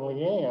cousin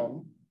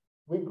Leanne.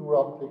 We grew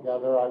up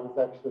together. I was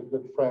actually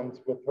good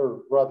friends with her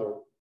brother,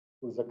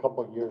 who was a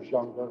couple of years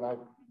younger. And I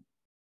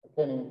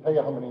can't even tell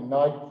you how many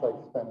nights I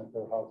spent at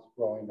their house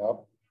growing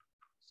up.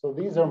 So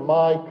these are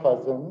my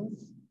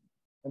cousins,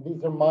 and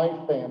these are my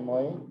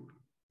family.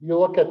 You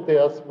look at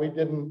this, we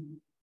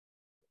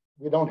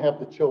don't have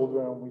the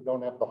children, we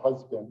don't have the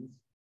husbands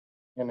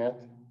in it.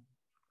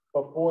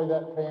 But boy,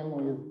 that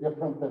family is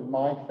different than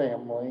my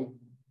family.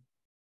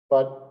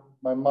 But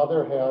my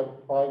mother had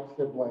 5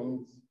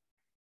 siblings,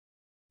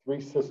 3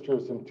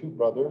 sisters and 2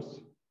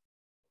 brothers.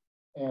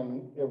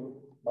 And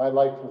my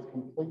life was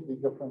completely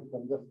different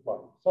than this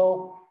life.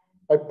 So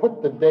I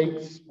put the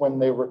dates when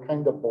they were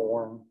kind of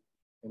born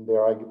in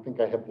there. I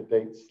think I have the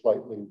dates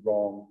slightly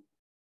wrong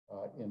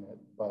in it.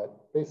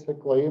 But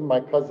basically, my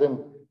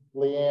cousin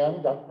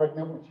Leanne got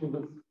pregnant when she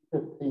was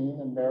 15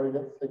 and married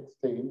at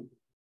 16.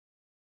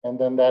 And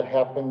then that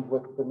happened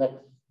with the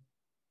next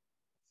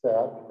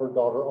set, her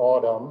daughter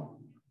Autumn,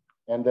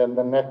 and then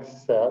the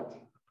next set,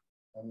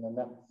 and the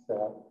next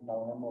set.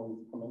 Now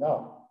Emily's coming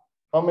up.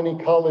 How many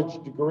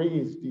college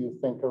degrees do you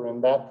think are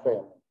in that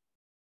family?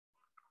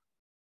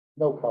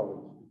 No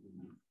college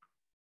degrees.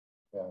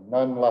 Yeah,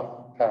 none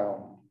left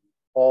town.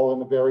 All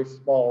in a very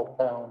small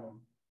town,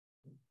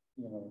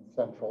 in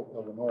central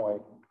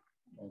Illinois.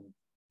 And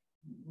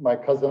my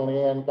cousin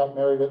Leanne got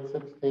married at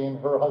 16.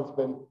 Her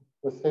husband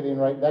was sitting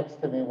right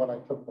next to me when I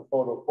took the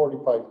photo,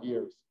 45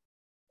 years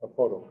of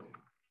photo.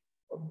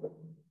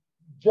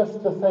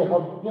 Just to say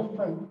how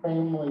different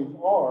families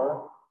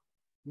are,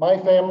 my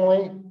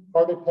family,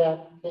 heart attack,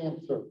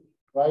 cancer,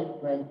 right?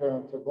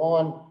 Grandparents are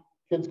gone,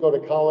 kids go to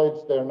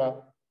college, they're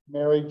not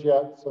married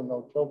yet, so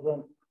no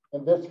children.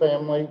 In this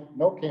family,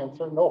 no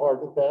cancer, no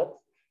heart attacks,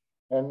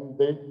 and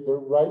they're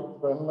right,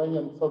 friendly,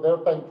 and so their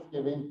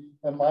Thanksgiving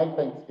and my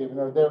Thanksgiving,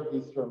 or their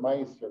Easter and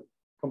my Easter,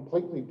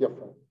 completely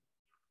different,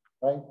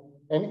 right?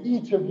 And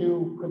each of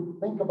you could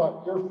think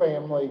about your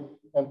family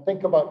and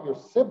think about your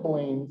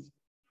siblings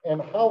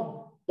and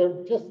how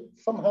they're just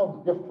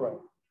somehow different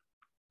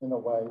in a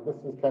way.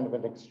 This is kind of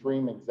an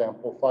extreme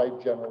example,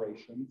 5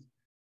 generations.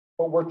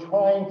 But we're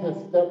trying to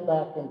step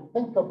back and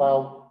think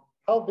about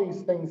how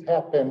these things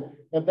happen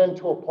and then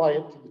to apply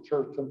it to the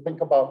church and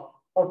think about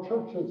how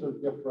churches are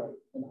different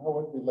and how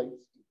it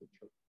relates to the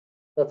church.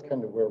 That's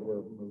kind of where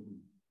we're moving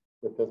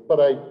with this. But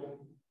I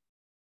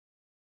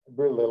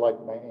really like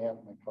my aunt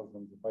and my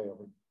cousins.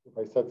 If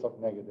I said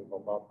something negative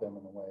about them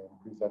in a way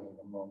and presented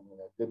them wrongly,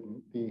 I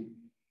didn't.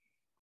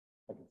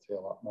 I could say a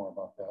lot more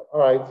about that. All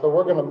right, so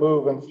we're going to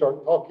move and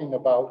start talking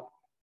about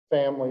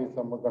families,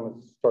 and we're going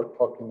to start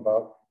talking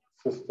about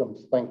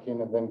systems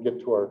thinking and then get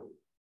to our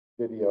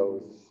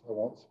videos. I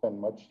won't spend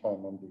much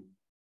time on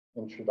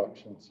the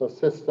introduction. So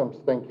systems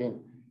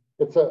thinking,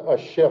 it's a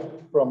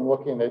shift from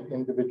looking at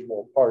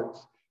individual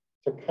parts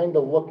to kind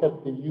of look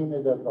at the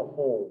unit as a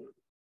whole.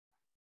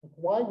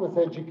 Why was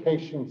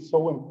education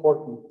so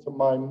important to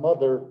my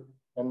mother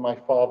and my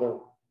father,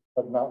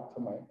 but not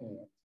to my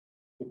aunt?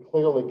 It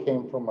clearly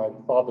came from my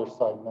father's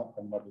side, not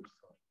my mother's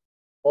side.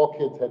 All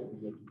kids had to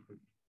be educated.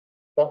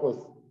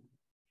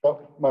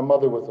 My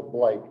mother was a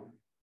Blake.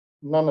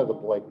 None of the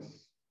Blakes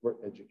were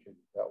educated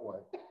that way.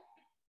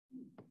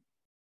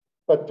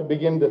 But to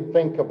begin to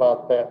think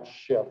about that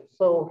shift.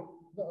 So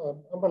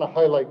I'm going to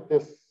highlight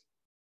this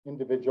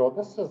individual.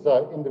 This is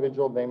an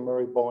individual named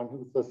Murray Bowen, who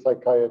was a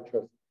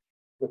psychiatrist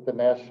with the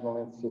National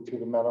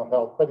Institute of Mental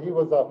Health. But he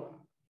was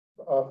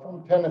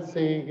from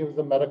Tennessee. He was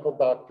a medical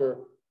doctor.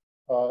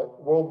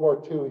 World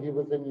War II, he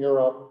was in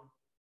Europe.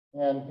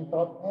 And he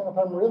thought, man, if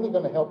I'm really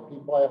going to help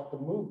people, I have to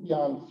move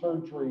beyond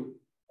surgery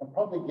and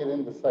probably get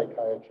into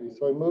psychiatry.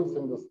 So he moves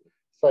into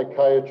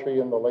psychiatry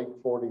in the late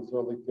 40s,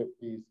 early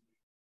 50s.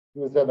 He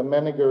was at a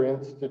Menninger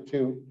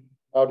Institute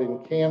out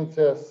in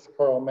Kansas.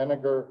 Carl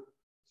Menninger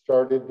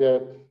started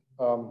it.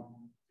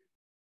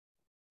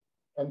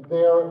 And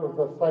there it was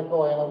a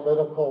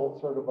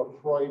psychoanalytical, sort of a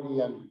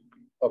Freudian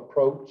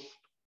approach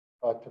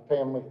to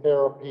family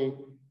therapy,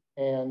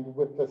 and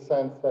with the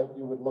sense that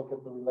you would look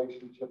at the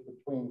relationship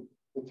between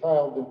the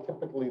child and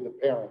typically the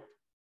parent.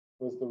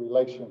 It was the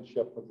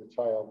relationship with the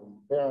child and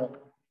the parent,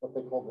 what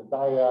they call the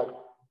dyad.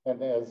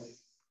 And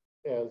as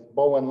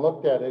Bowen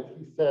looked at it,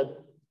 he said,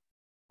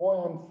 boy,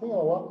 I'm seeing a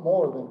lot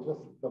more than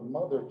just the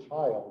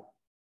mother-child.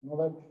 You know,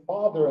 that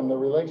father and the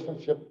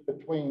relationship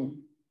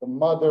between the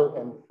mother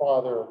and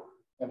father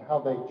and how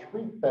they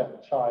treat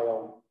that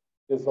child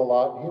is a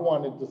lot. He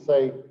wanted to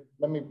say,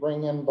 let me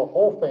bring in the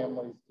whole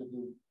families to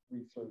do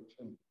research.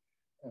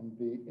 And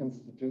the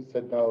Institute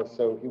said no.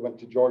 So he went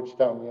to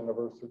Georgetown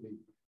University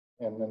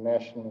and the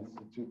National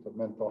Institute of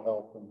Mental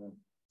Health and then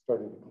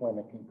started a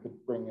clinic and could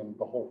bring in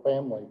the whole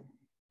family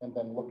and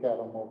then look at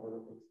them over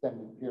an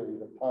extended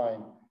period of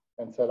time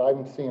and said,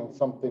 I'm seeing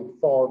something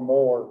far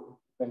more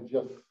than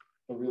just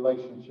the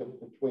relationship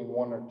between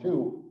one or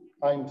two.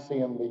 I'm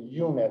seeing the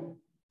unit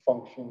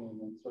functioning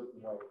in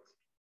certain ways,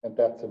 and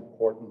that's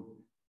important.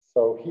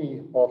 So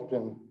he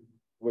often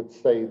would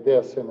say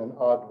this in an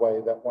odd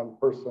way, that one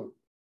person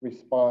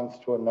responds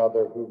to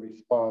another, who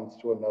responds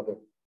to another,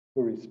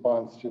 who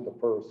responds to the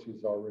first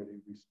who's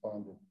already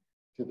responded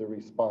to the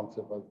response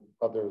of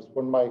others.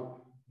 When my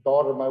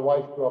daughter, my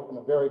wife, grew up in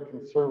a very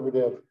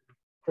conservative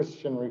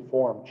Christian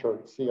Reformed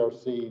church,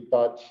 CRC,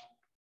 Dutch,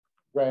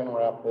 Grand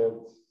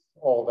Rapids,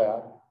 all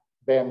that,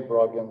 Van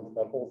Bruggen,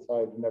 that whole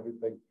side and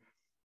everything.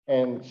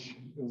 And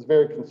it was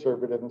very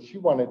conservative, and she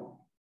wanted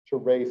to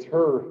raise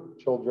her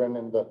children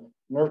in the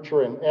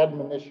nurture and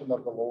admonition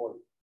of the Lord,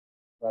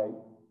 right?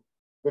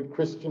 Good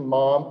Christian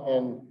mom,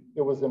 and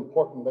it was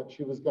important that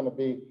she was going to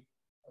be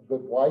a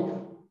good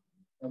wife.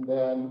 And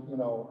then, you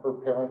know, her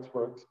parents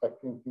were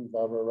expecting things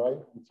out of her, right?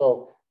 And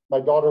so my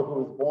daughter,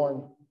 who was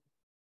born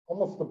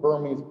almost the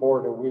Burmese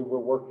border, we were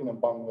working in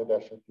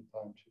Bangladesh at the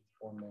time, she was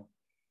born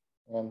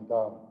there. And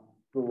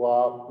grew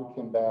up, we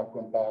came back,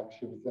 went back.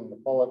 She was in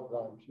Nepal at the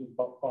time, she was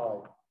about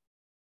 5.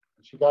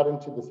 And she got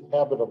into this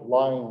habit of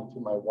lying to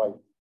my wife.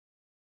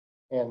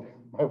 And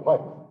my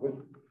wife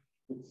would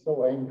get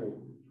so angry.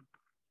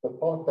 The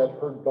thought that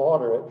her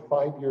daughter at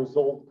 5 years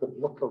old could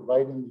look her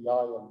right in the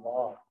eye and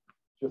lie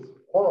just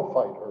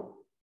horrified her.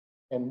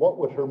 And what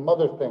would her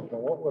mother think?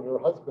 And what would her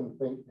husband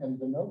think? And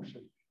the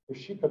notion, if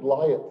she could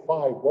lie at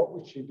 5, what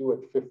would she do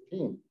at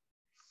 15?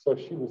 So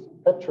she was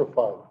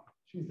petrified.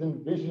 She's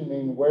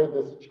envisioning where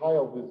this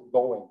child is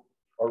going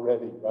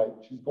already, right?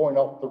 She's going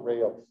off the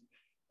rails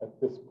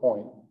at this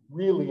point,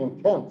 really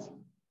intense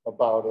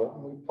about it.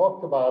 And we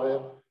talked about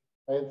it.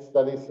 I had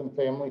studied some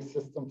family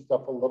system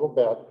stuff a little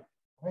bit.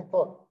 And I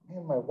thought,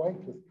 man, my wife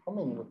is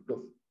coming with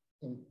this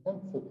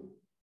intensity.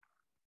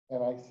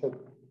 And I said,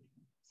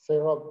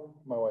 Sarah,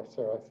 my wife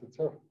Sarah, I said,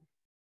 Sarah,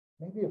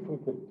 maybe if we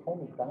could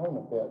tone it down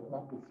a bit,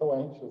 not be so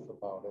anxious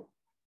about it,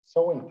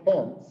 so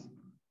intense,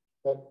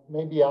 that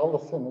maybe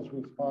Allison is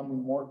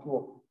responding more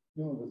to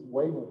this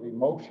wave of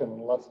emotion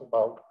and less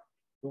about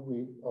who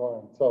we are.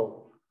 And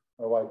so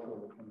my wife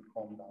really kind of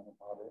calmed down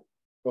about it,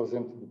 goes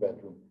into the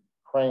bedroom,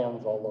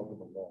 crayons all over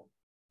the wall.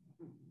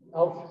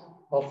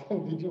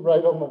 Allison, did you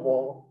write on the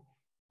wall?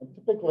 And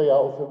typically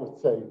Allison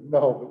would say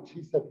no, but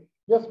she said,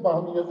 yes,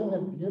 Mommy, isn't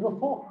it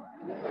beautiful?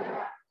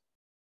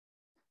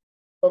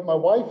 But my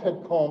wife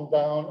had calmed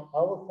down,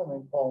 Allison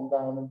had calmed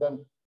down, and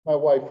then my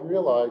wife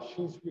realized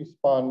she's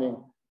responding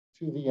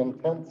to the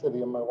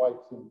intensity, and my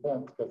wife's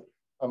intense because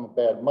I'm a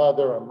bad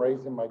mother, I'm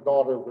raising my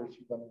daughter, where's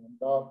she going to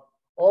end up?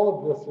 All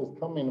of this is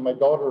coming, and my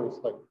daughter is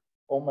like,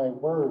 oh my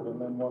word.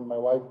 And then when my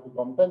wife would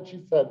come, then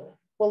she said,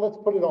 well, let's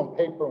put it on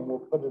paper and we'll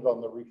put it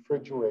on the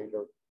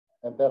refrigerator.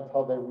 And that's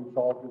how they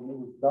resolved it, and it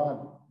was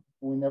done.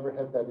 We never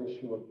had that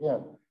issue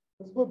again.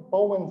 This is what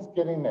Bowen's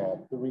getting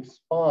at, the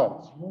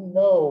response. You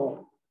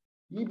know,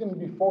 even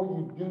before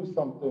you do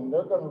something,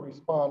 they're going to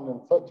respond in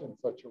such and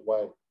such a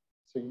way.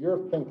 So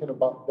you're thinking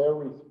about their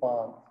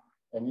response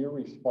and you're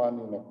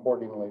responding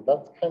accordingly.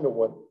 That's kind of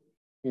what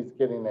he's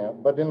getting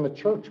at. But in the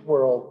church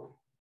world,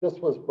 this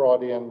was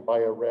brought in by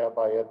a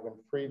rabbi, Edwin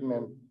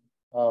Friedman.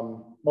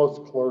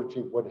 Most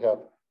clergy would have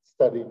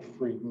studied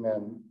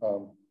Friedman,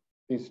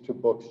 these 2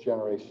 books,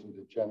 Generation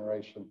to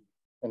Generation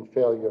and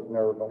Failure of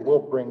Nerve. And we'll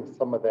bring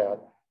some of that.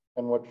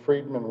 And what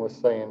Friedman was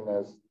saying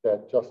is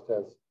that just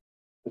as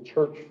the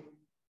church,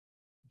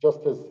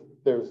 just as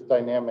there's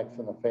dynamics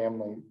in a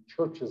family,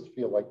 churches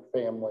feel like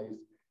families,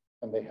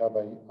 and they have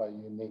a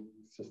unique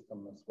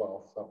system as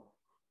well. So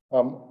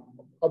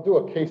I'll do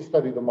a case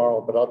study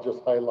tomorrow, but I'll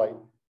just highlight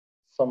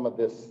some of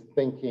this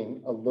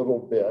thinking a little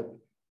bit,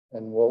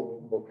 and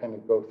we'll kind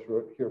of go through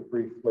it here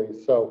briefly.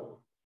 So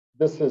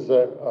this is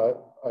a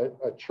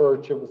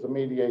church. It was a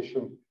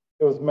mediation.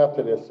 It was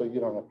Methodist, so you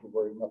don't have to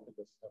worry.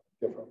 Methodists have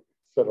a different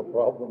set of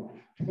problems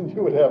than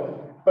you would have.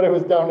 But it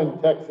was down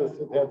in Texas.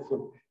 It had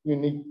some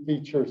unique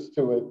features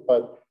to it.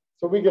 But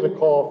so we get a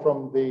call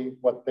from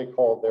what they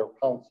call their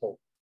council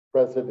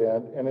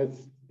president, and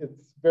it's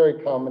very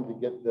common to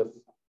get this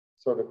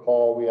sort of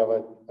call. We have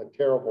a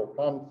terrible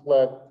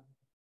conflict.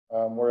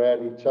 We're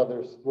at each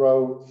other's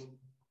throats.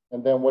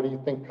 And then what do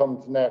you think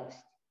comes next?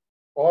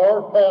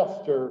 Our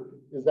pastor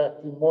is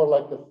acting more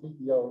like a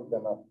CEO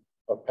than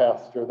a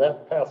pastor.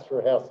 That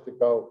pastor has to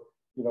go,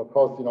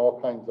 causing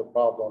all kinds of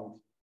problems.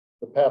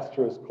 The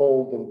pastor is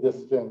cold and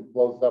distant,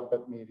 blows up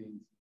at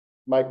meetings,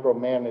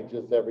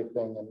 micromanages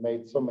everything, and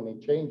made so many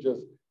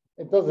changes.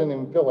 It doesn't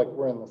even feel like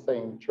we're in the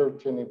same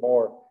church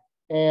anymore.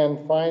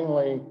 And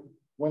finally,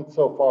 went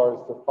so far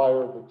as to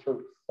fire the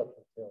church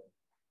secretary.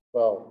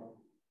 Well,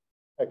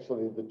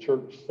 actually, the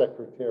church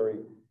secretary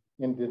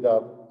ended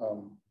up,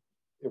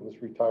 it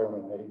was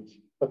retirement age,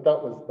 but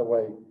that was the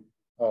way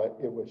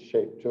it was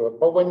shaped to it.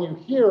 But when you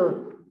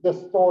hear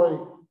this story,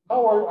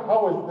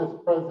 how is this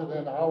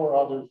president, how are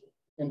others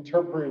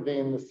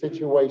interpreting the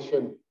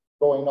situation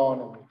going on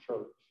in the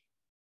church?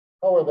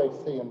 How are they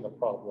seeing the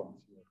problems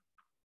here?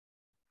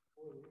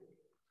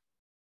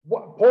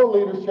 Poor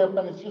leadership,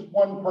 and it's just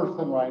one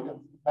person, right?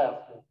 It's the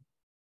pastor.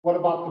 What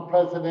about the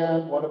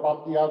president? What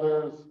about the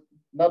others?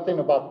 Nothing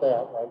about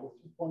that, right?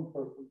 It's just one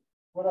person.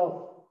 What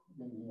else?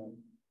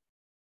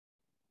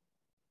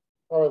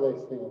 How are they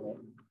seeing it?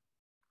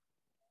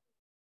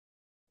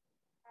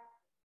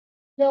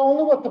 Yeah,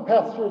 only what the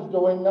pastor is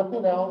doing,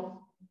 nothing else.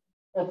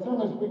 As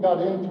soon as we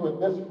got into it,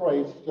 this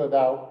phrase stood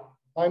out.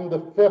 I'm the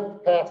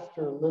 5th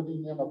pastor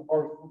living in a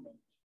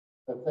parsonage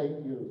that's 8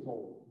 years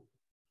old.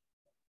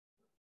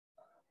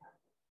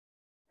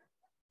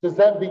 Does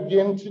that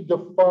begin to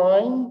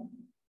define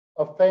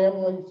a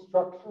family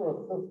structure,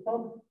 a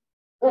system?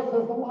 That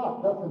says a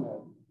lot, doesn't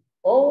it?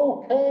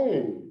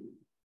 Okay,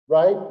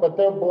 right? But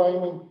they're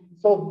blaming.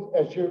 So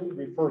as you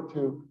refer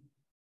to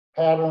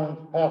patterns,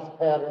 past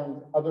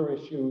patterns, other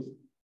issues,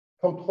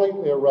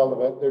 completely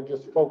irrelevant. They're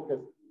just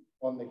focused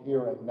on the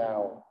here and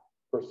now,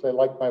 per se,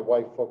 like my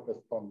wife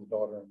focused on the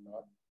daughter and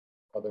not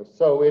others.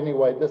 So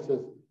anyway, this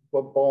is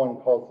what Bowen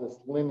calls this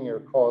linear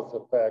cause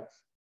effects.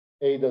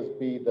 A does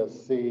B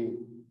does C.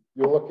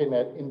 You're looking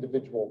at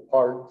individual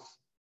parts.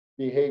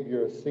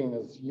 Behavior is seen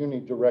as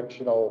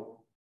unidirectional.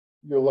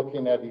 You're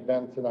looking at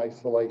events in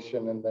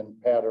isolation, and then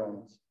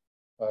patterns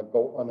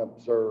go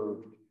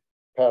unobserved,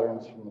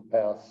 patterns from the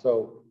past.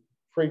 So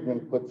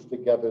Friedman puts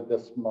together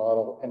this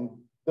model, and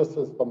this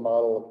is the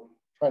model of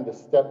trying to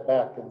step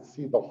back and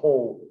see the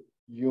whole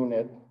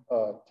unit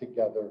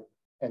together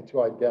and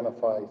to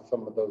identify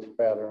some of those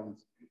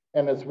patterns.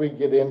 And as we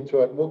get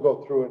into it, we'll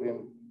go through it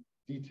in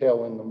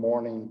detail in the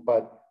morning,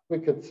 but we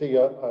could see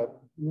a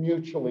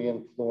mutually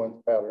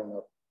influenced pattern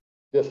of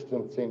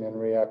distancing and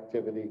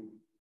reactivity.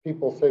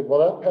 People say,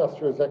 well, that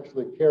pastor is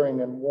actually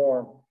caring and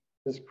warm.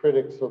 His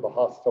critics are the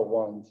hostile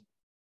ones.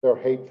 They're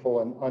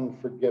hateful and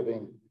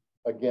unforgiving.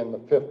 Again, the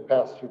 5th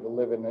pastor to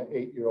live in an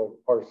 8-year-old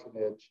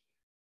parsonage.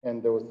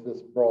 And there was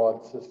this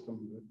broad system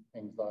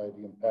of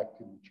anxiety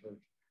impacting the church.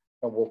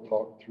 And we'll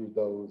talk through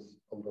those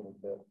a little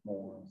bit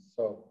more.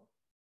 So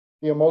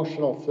the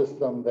emotional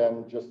system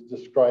then just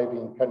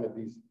describing kind of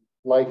these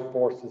life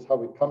forces, how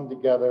we come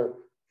together,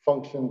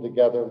 function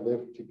together,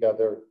 live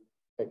together,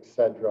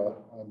 etc.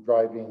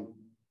 Driving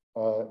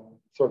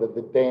sort of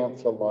the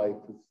dance of life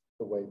is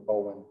the way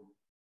Bowen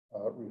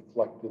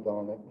reflected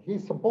on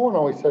it. Bowen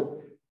always said,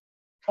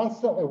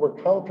 constantly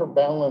we're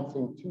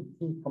counterbalancing 2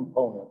 key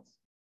components.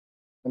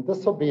 And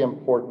this will be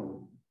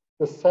important.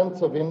 The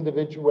sense of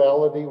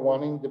individuality,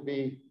 wanting to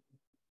be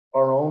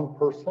our own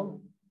person,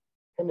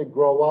 kind of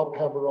grow up,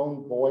 have our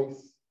own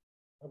voice,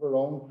 have our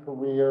own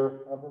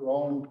career, have our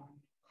own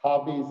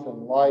hobbies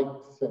and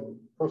likes and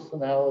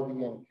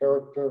personality and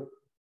character,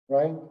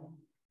 right?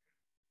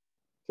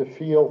 To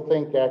feel,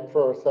 think, act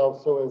for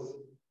ourselves. So as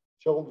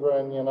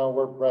children,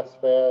 we're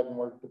breastfed and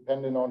we're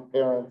dependent on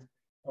parents,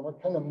 and we're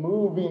kind of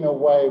moving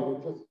away.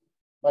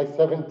 My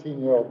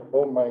 17-year-old,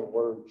 oh my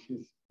word,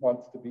 she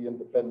wants to be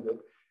independent.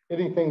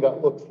 Anything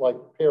that looks like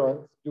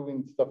parents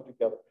doing stuff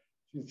together,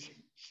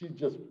 she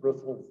just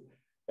bristles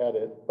at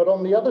it. But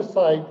on the other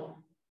side,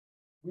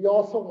 we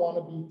also want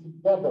to be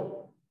together.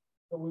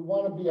 So we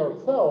want to be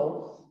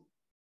ourselves,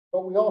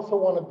 but we also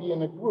want to be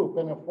in a group.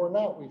 And if we're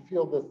not, we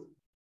feel this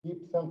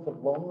deep sense of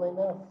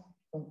loneliness,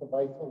 sense of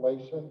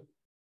isolation,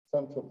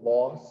 sense of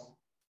loss.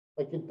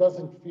 Like it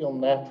doesn't feel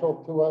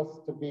natural to us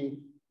to be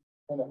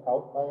kind of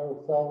out by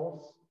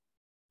ourselves.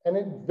 And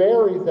it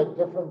varies at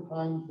different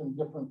times in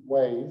different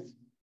ways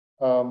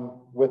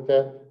with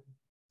it.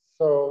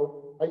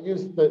 So I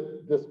used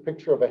this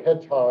picture of a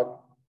hedgehog.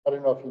 I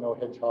don't know if you know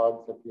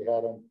hedgehogs, if you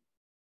had them,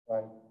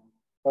 right?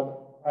 But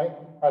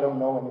I don't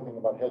know anything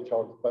about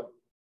hedgehogs, but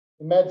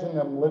imagine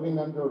them living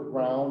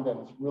underground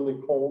and it's really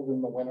cold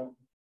in the winter.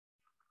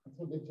 And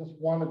so they just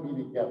want to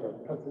be together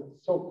because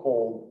it's so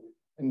cold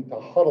and to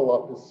huddle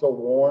up is so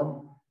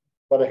warm.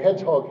 But a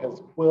hedgehog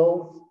has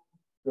quills,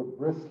 they're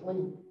bristly,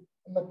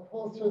 and the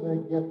closer they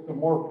get, the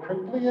more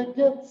prickly it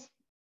gets.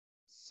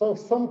 So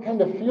some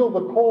kind of feel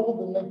the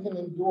cold and they can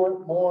endure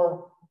it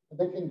more.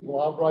 They can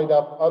glob right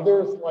up.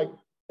 Others, like,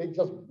 they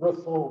just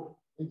bristle,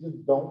 they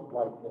just don't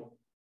like it.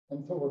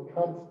 And so we're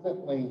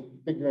constantly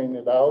figuring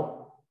it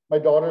out. My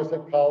daughter's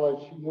at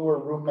college. She knew her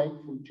roommate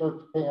from church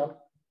camp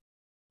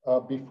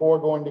before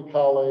going to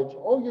college.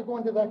 Oh, you're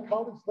going to that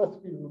college? Let's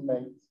be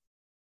roommates.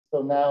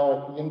 So now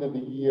at the end of the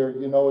year,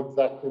 you know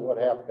exactly what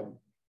happened.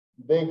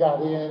 They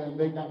got in and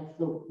they got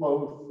so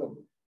close and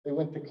they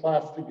went to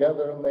class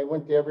together and they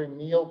went to every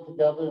meal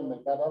together and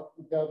they got up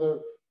together.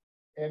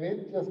 And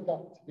it just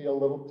got to be a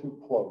little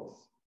too close,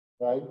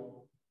 right?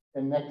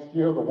 And next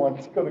year, the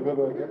one's going to go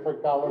to a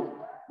different college.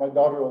 My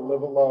daughter will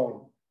live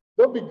alone.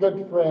 They'll be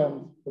good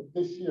friends, but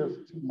this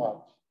year's too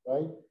much,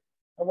 right?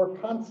 And we're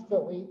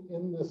constantly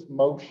in this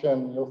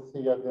motion. You'll see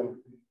it in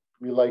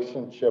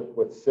relationship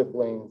with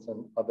siblings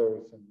and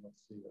others, and you'll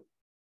see it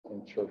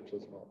in church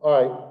as well.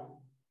 All right.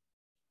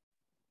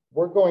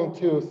 We're going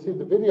to see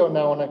the video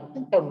now, and I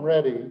think I'm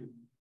ready.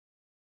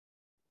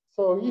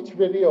 So each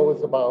video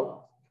is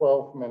about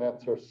 12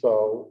 minutes or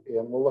so,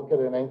 and we'll look at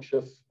an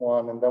anxious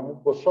one, and then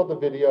we'll show the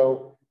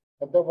video,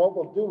 and then what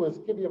we'll do is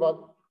give you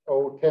about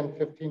 10,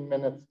 15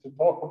 minutes to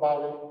talk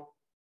about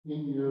it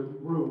in your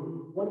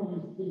group. What are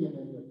you seeing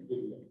in this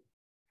video?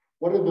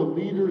 What are the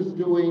leaders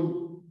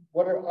doing?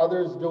 What are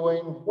others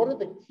doing? What are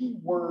the key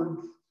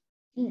words,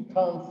 key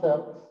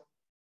concepts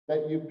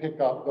that you pick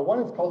up? The one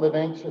is called an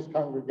anxious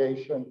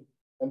congregation,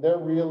 and they're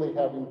really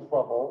having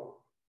trouble.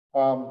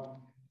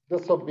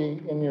 This will be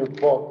in your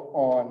book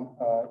on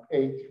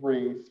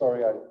A3.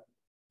 Sorry, I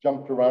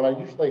jumped around. I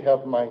usually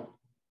have my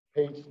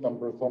page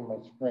numbers on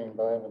my screen,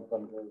 but I haven't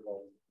done very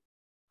well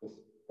this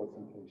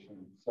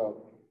presentation.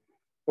 So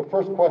the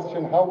first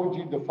question, how would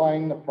you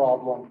define the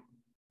problem?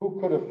 Who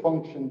could have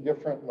functioned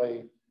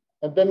differently?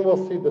 And then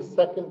we'll see the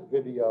second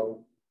video,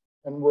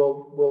 and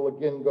we'll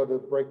again go to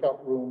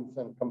breakout rooms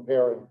and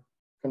compare and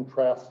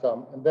contrast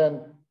them. And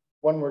then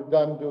when we're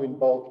done doing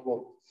both,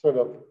 we'll sort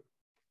of,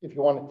 if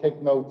you want to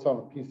take notes on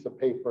a piece of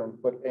paper and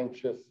put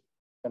anxious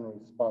and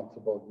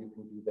responsible, you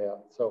can do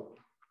that. So,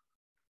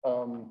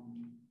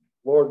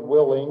 Lord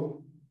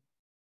willing,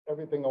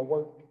 everything will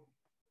work.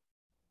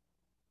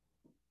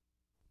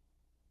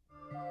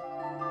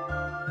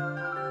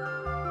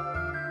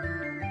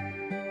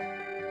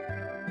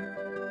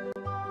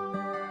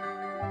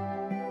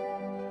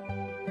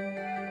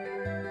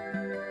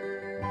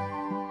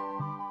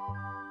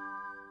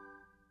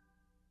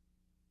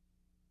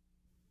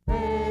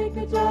 Make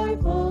a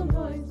joyful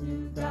noise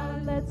to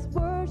God. Let's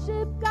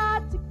worship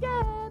God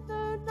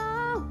together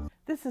now.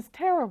 This is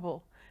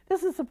terrible.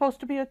 This is supposed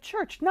to be a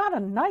church, not a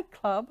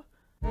nightclub.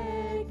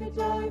 Make a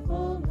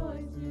joyful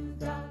noise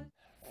to God.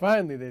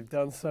 Finally, they've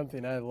done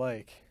something I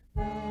like.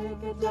 Make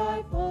a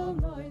joyful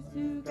noise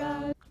to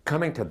God.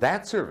 Coming to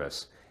that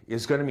service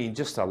is going to mean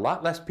just a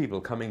lot less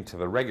people coming to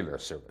the regular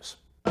service.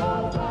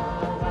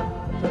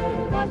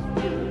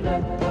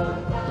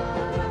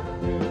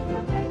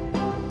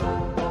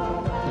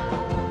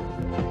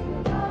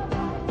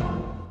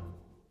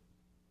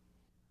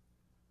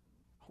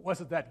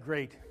 Wasn't that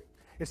great?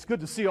 It's good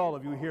to see all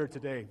of you here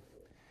today.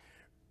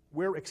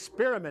 We're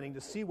experimenting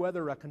to see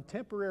whether a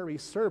contemporary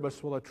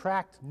service will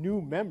attract new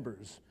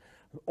members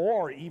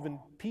or even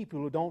people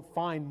who don't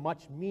find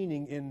much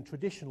meaning in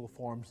traditional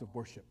forms of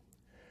worship.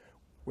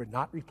 We're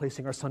not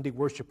replacing our Sunday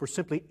worship. We're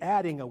simply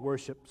adding a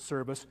worship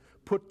service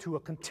put to a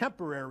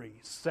contemporary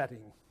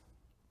setting.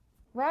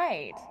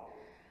 Right.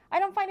 I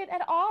don't find it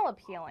at all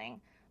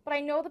appealing, but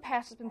I know the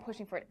pastor's been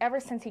pushing for it ever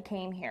since he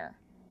came here.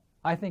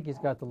 I think he's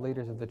got the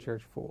leaders of the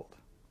church fooled.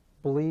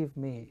 Believe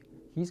me,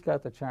 he's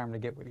got the charm to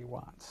get what he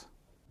wants.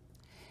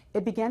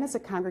 It began as a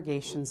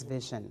congregation's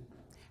vision.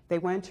 They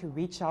wanted to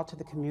reach out to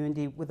the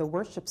community with a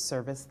worship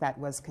service that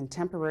was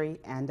contemporary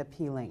and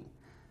appealing.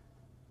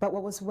 But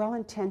what was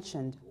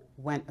well-intentioned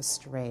went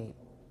astray.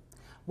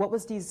 What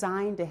was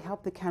designed to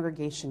help the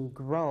congregation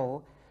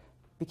grow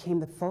became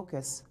the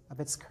focus of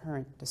its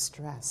current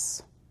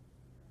distress.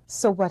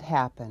 So what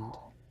happened?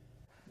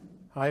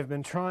 I've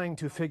been trying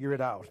to figure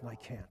it out, and I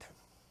can't.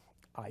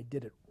 I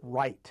did it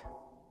right,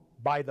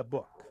 by the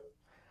book.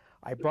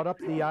 I brought up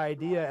the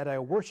idea at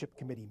a worship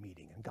committee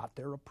meeting and got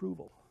their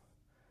approval.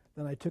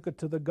 Then I took it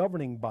to the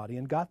governing body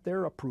and got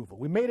their approval.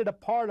 We made it a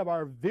part of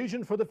our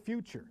vision for the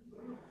future.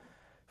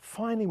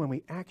 Finally, when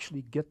we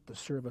actually get the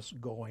service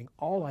going,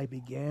 all I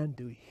began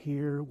to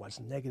hear was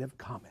negative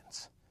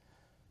comments.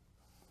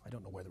 I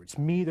don't know whether it's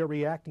me they're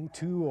reacting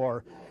to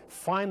or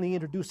finally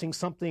introducing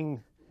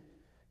something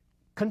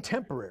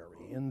contemporary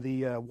in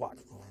the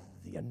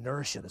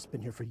inertia that's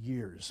been here for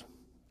years.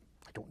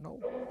 I don't know.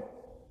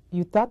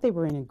 You thought they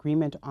were in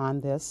agreement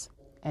on this,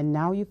 and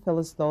now you feel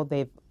as though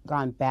they've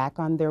gone back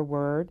on their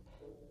word,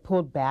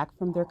 pulled back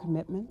from their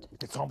commitment?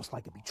 It's almost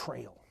like a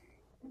betrayal.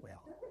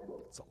 Well,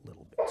 it's a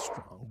little bit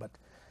strong, but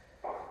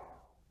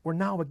we're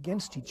now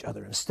against each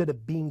other instead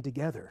of being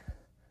together.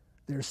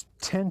 There's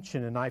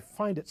tension, and I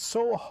find it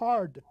so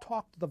hard to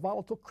talk to the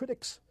volatile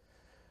critics.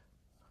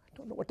 I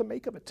don't know what to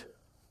make of it.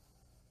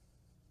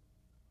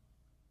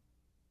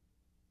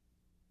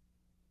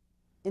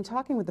 In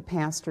talking with the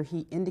pastor,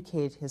 he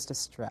indicated his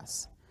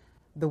distress.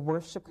 The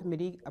worship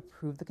committee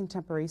approved the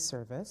contemporary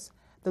service.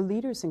 The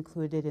leaders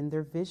included in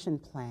their vision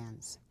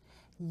plans.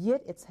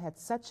 Yet it's had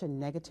such a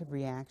negative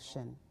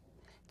reaction.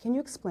 Can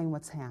you explain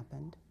what's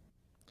happened?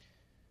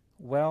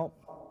 Well,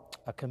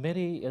 a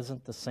committee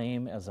isn't the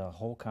same as a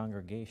whole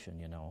congregation,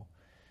 you know.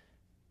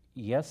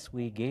 Yes,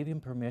 we gave him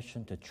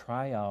permission to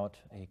try out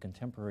a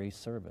contemporary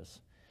service,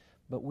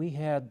 but we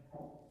had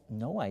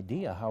no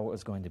idea how it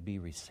was going to be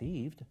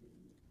received.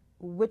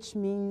 Which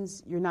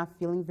means you're not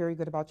feeling very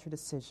good about your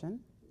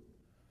decision?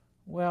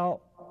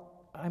 Well,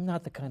 I'm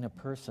not the kind of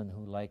person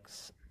who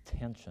likes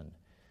tension.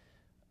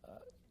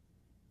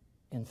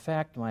 In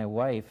fact, my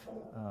wife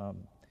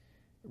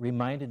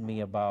reminded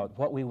me about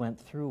what we went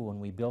through when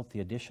we built the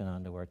addition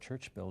onto our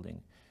church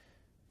building.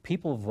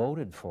 People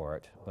voted for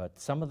it, but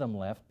some of them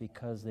left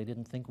because they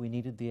didn't think we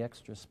needed the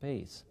extra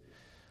space.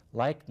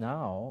 Like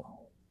now,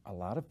 a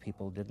lot of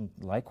people didn't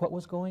like what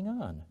was going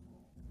on.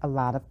 A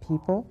lot of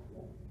people?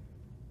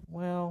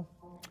 Well,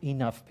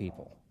 enough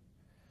people.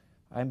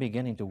 I'm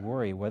beginning to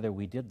worry whether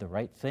we did the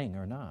right thing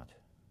or not.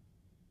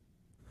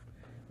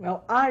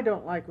 Well, I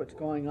don't like what's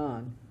going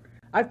on.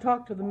 I've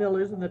talked to the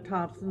Millers and the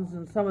Thompsons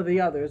and some of the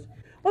others.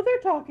 Well, they're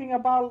talking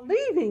about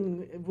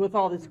leaving with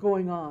all this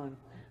going on.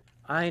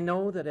 I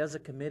know that as a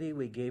committee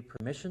we gave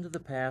permission to the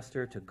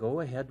pastor to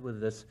go ahead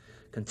with this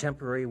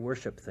contemporary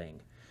worship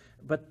thing.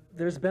 But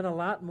there's been a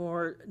lot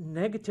more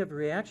negative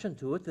reaction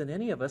to it than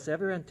any of us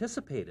ever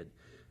anticipated.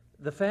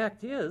 The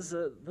fact is,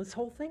 this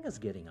whole thing is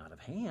getting out of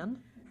hand.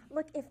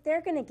 Look, if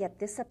they're going to get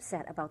this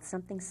upset about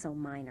something so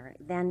minor,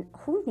 then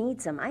who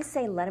needs them? I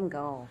say let them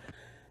go.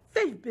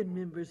 They've been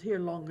members here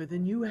longer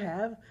than you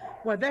have.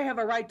 Why, they have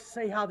a right to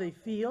say how they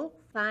feel.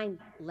 Fine,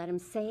 let them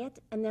say it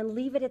and then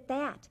leave it at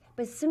that.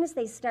 But as soon as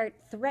they start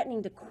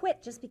threatening to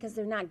quit just because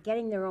they're not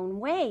getting their own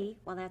way,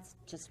 well, that's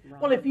just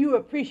wrong. Well, if you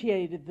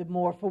appreciated them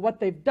more for what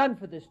they've done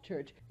for this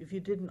church, if you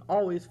didn't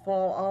always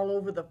fall all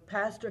over the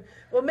pastor,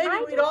 well, maybe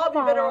we'd all be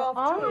better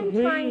off too.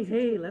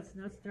 Hey, let's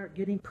not start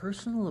getting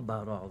personal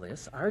about all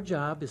this. Our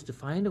job is to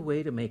find a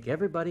way to make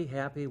everybody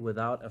happy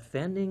without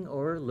offending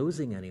or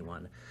losing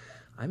anyone.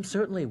 I'm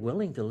certainly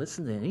willing to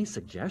listen to any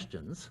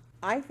suggestions.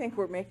 I think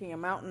we're making a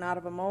mountain out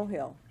of a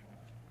molehill.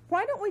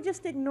 Why don't we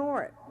just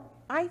ignore it?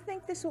 I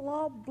think this will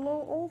all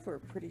blow over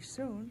pretty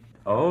soon.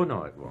 Oh,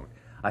 no, it won't.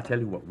 I tell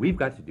you what we've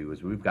got to do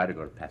is we've got to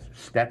go to Pastor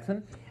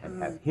Stetson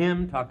and have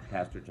him talk to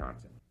Pastor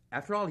Johnson.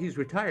 After all, he's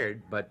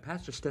retired, but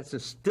Pastor Stetson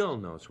still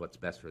knows what's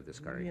best for this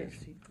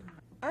congregation.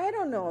 I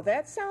don't know.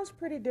 That sounds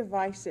pretty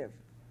divisive.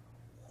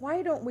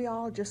 Why don't we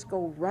all just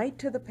go right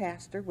to the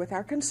pastor with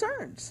our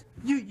concerns?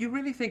 You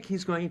really think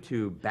he's going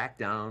to back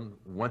down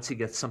once he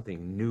gets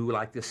something new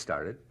like this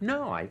started?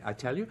 No, I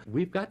tell you,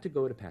 we've got to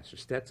go to Pastor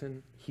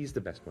Stetson. He's the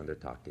best one to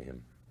talk to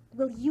him.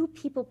 Will you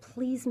people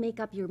please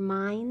make up your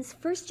minds?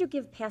 First you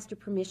give Pastor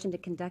permission to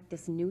conduct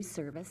this new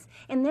service,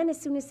 and then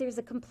as soon as there's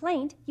a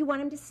complaint, you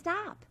want him to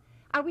stop.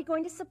 Are we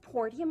going to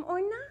support him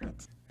or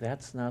not?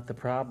 That's not the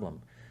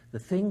problem. The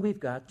thing we've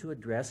got to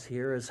address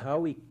here is how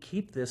we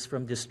keep this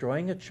from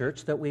destroying a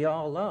church that we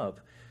all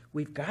love.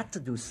 We've got to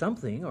do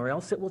something, or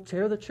else it will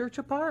tear the church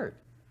apart.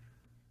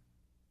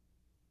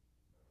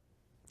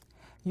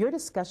 Your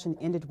discussion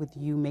ended with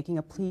you making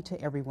a plea to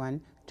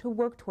everyone to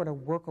work toward a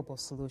workable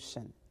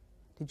solution.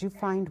 Did you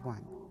find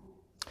one?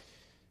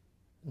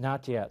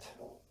 Not yet.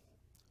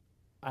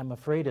 I'm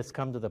afraid it's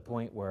come to the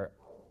point where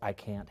I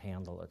can't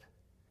handle it.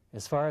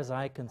 As far as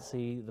I can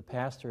see, the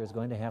pastor is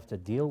going to have to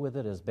deal with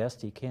it as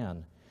best he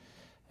can.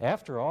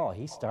 After all,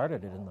 he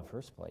started it in the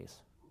first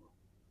place.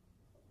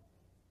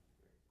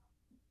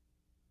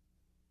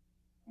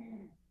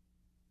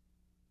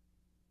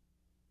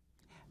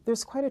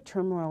 There's quite a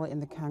turmoil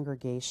in the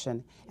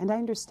congregation, and I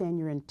understand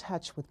you're in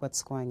touch with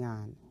what's going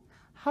on.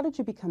 How did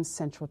you become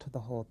central to the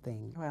whole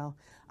thing? Well,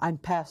 I'm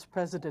past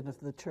president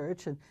of the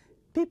church, and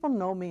people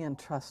know me and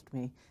trust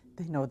me.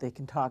 They know they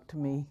can talk to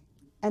me.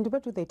 And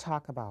what do they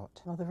talk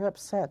about? Well, they're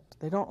upset.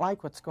 They don't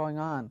like what's going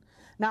on.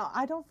 Now,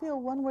 I don't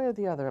feel one way or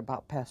the other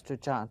about Pastor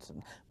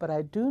Johnson, but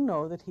I do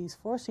know that he's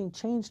forcing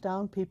change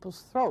down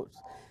people's throats.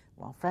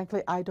 Well,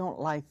 frankly, I don't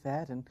like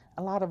that, and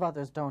a lot of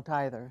others don't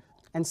either.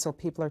 And so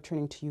people are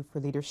turning to you for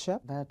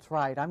leadership? That's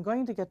right. I'm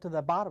going to get to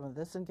the bottom of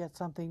this and get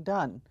something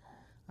done.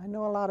 I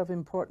know a lot of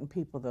important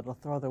people that'll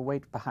throw their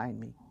weight behind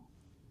me.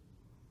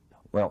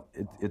 Well,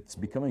 it's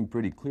becoming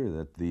pretty clear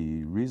that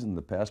the reason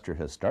the pastor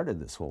has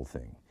started this whole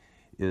thing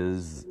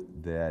is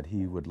that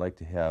he would like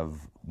to have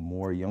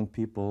more young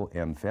people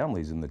and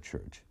families in the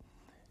church.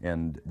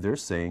 And they're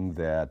saying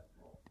that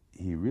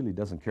he really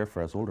doesn't care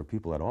for us older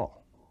people at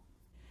all.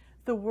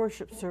 The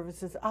worship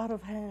service is out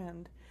of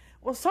hand.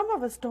 Well, some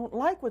of us don't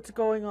like what's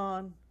going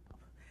on.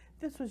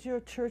 This was your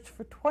church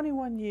for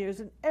 21 years,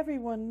 and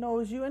everyone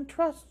knows you and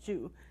trusts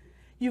you.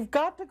 You've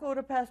got to go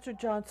to Pastor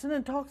Johnson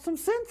and talk some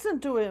sense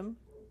into him.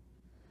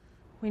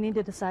 We need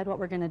to decide what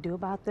we're going to do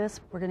about this.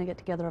 We're going to get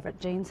together over at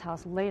Jane's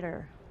house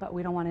later, but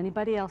we don't want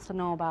anybody else to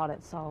know about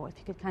it. So if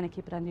you could kind of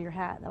keep it under your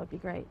hat, that would be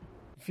great.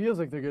 It feels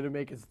like they're going to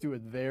make us do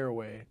it their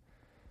way.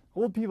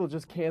 Old people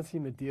just can't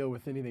seem to deal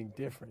with anything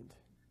different.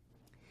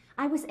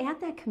 I was at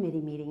that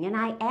committee meeting, and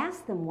I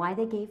asked them why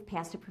they gave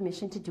Pastor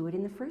permission to do it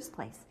in the first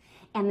place.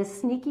 And the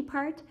sneaky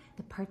part,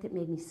 the part that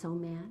made me so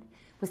mad,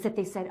 was that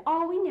they said,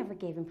 oh, we never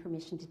gave him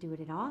permission to do it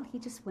at all. He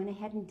just went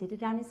ahead and did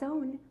it on his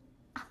own.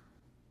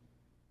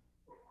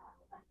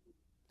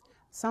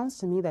 Sounds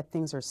to me that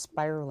things are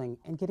spiraling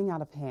and getting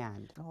out of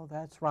hand. Oh,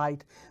 that's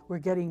right. We're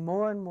getting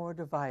more and more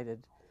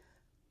divided.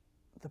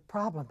 The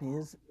problem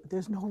is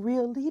there's no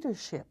real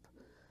leadership.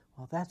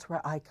 Well, that's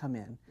where I come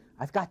in.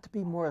 I've got to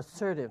be more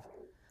assertive.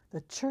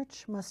 The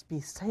church must be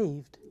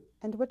saved.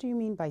 And what do you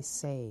mean by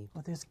save?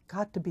 Well, there's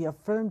got to be a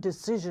firm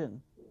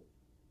decision.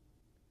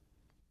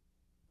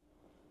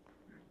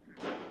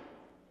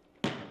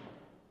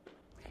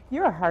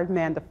 You're a hard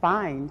man to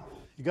find.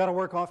 You got to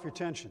work off your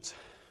tensions.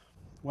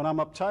 When I'm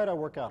uptight, I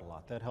work out a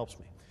lot. That helps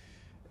me.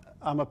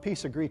 I'm a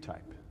peace-agree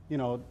type. You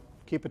know,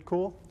 keep it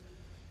cool.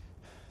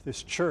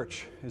 This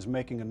church is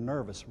making a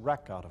nervous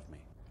wreck out of me.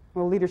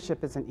 Well,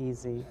 leadership isn't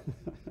easy.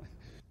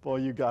 Boy,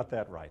 you got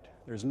that right.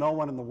 There's no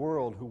one in the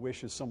world who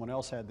wishes someone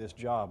else had this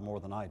job more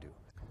than I do.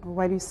 Well,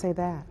 why do you say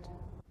that?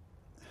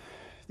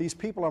 These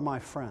people are my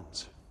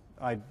friends.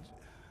 I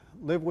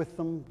live with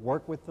them,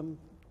 work with them,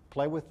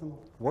 play with them,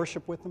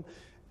 worship with them,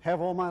 have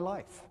all my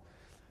life.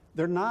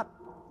 They're not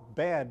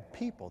bad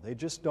people. They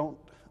just don't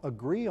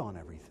agree on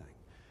everything.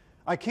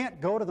 I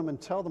can't go to them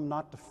and tell them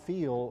not to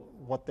feel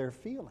what they're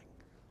feeling.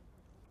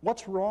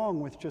 What's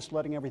wrong with just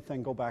letting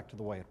everything go back to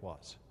the way it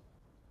was?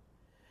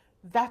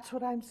 That's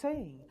what I'm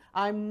saying.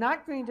 I'm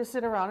not going to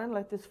sit around and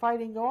let this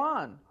fighting go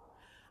on.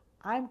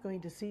 I'm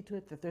going to see to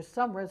it that there's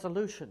some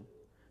resolution.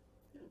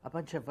 A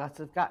bunch of us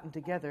have gotten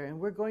together and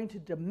we're going to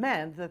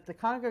demand that the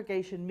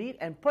congregation meet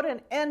and put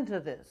an end to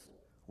this.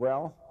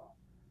 Well,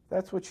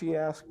 that's what she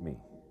asked me.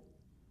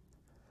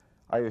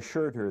 I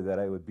assured her that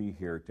I would be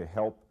here to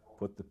help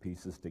put the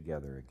pieces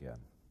together again.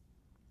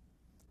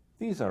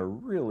 These are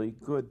really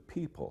good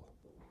people.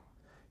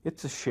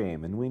 It's a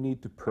shame, and we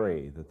need to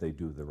pray that they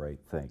do the right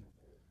thing.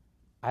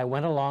 I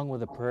went along with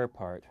the prayer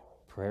part.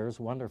 Prayer's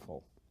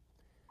wonderful.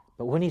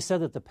 But when he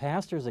said that the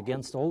pastor's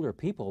against older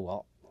people,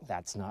 well,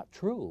 that's not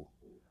true.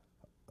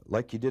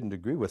 Like you didn't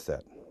agree with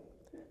that.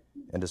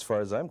 And as far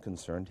as I'm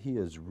concerned, he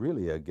is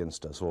really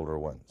against us older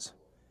ones.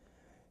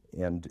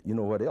 And you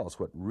know what else?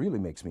 What really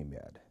makes me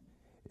mad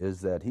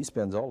is that he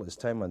spends all his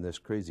time on this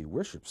crazy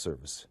worship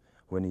service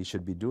when he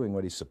should be doing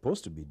what he's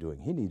supposed to be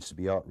doing. He needs to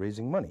be out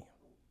raising money.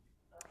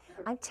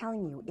 I'm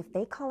telling you, if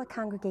they call a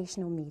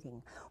congregational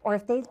meeting, or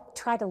if they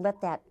try to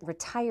let that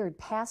retired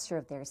pastor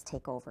of theirs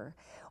take over,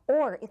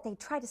 or if they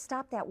try to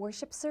stop that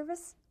worship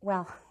service,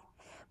 well,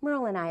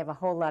 Merle and I have a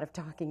whole lot of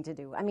talking to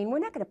do. I mean, we're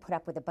not going to put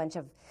up with a bunch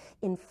of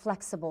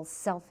inflexible,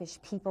 selfish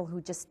people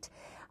who just,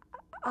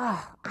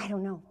 I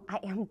don't know. I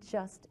am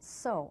just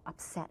so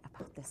upset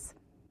about this.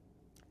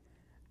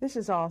 This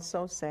is all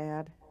so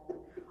sad.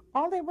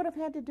 All they would have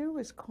had to do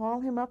was call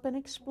him up and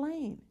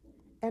explain,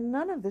 and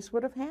none of this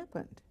would have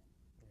happened.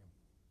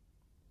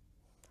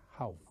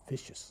 How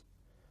vicious.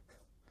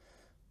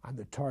 I'm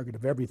the target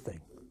of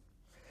everything.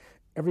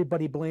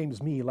 Everybody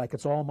blames me like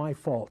it's all my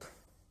fault.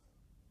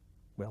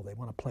 Well, they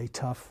want to play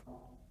tough.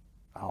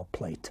 I'll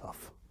play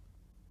tough.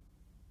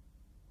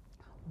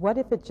 What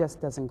if it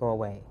just doesn't go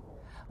away?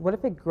 What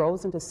if it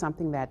grows into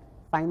something that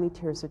finally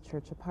tears the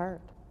church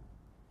apart?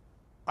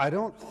 I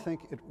don't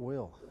think it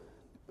will.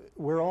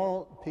 We're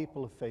all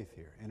people of faith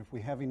here, and if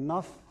we have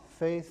enough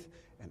faith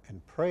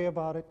and pray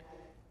about it,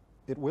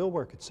 it will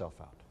work itself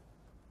out.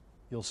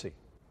 You'll see.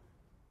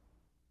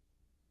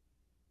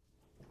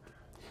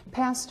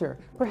 Pastor,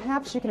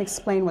 perhaps you can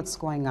explain what's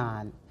going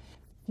on.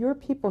 Fewer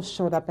people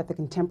showed up at the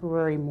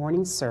contemporary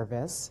morning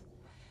service.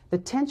 The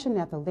tension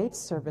at the late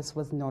service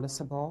was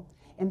noticeable,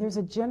 and there's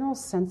a general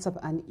sense of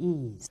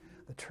unease.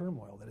 The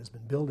turmoil that has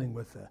been building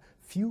with a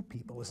few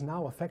people is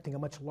now affecting a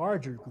much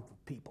larger group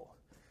of people.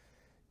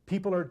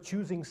 People are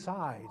choosing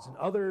sides, and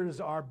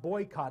others are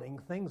boycotting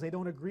things they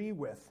don't agree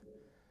with.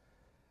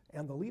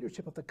 And the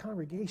leadership of the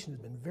congregation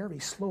has been very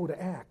slow to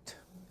act.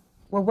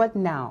 Well, what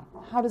now?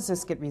 How does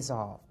this get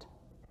resolved?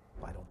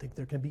 I don't think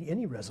there can be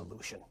any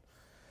resolution.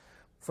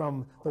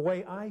 From the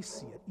way I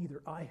see it,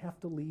 either I have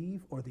to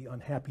leave or the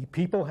unhappy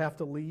people have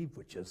to leave,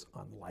 which is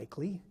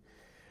unlikely,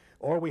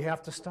 or we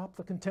have to stop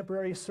the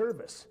contemporary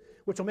service,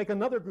 which will make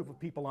another group of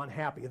people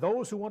unhappy,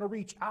 those who want to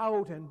reach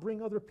out and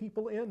bring other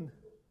people in.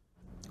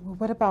 Well,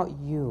 what about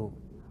you?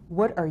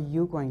 What are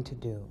you going to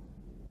do?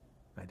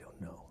 I don't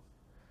know.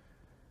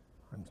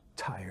 I'm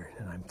tired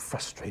and I'm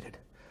frustrated.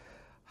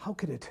 How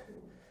could it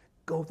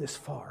go this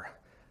far?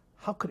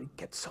 How could it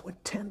get so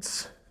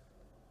intense?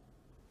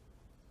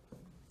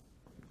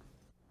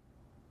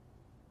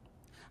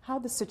 How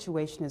the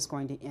situation is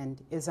going to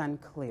end is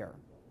unclear.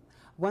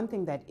 One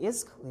thing that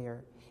is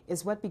clear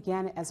is what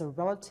began as a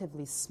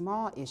relatively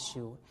small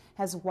issue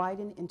has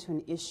widened into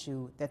an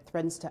issue that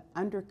threatens to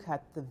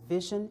undercut the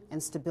vision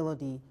and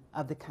stability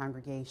of the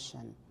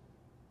congregation.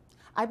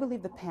 I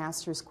believe the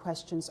pastor's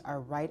questions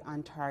are right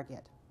on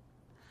target.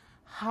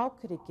 How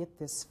could it get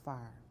this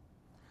far?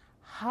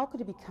 How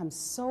could it become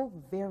so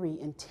very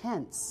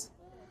intense?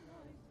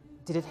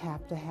 Did it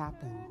have to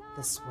happen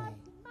this way?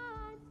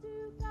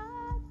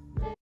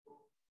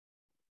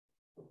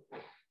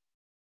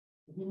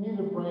 If you need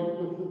a break,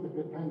 this is a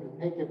good time to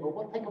take it, but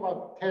we'll take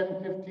about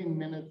 10, 15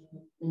 minutes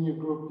in your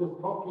group just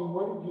talking.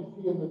 What did you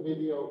see in the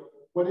video?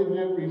 What did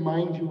it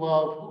remind you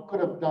of? Who could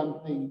have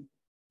done things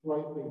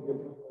slightly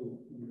differently?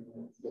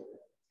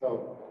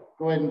 So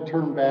go ahead and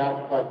turn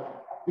back,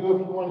 but if you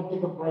want to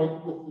take a break,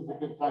 this is a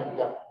good time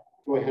to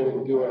go ahead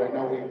and do it. I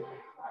know we've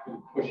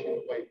been pushing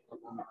away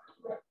from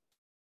it.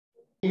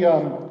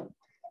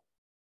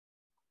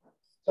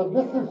 So So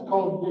this is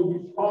called the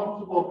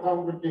responsible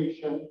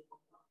congregation.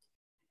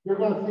 You're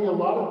going to see a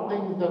lot of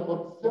things that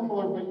look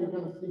similar, but you're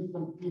going to see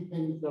some key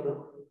things that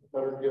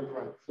are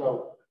different.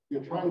 So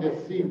you're trying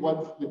to see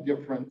what's the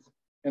difference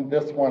in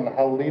this one,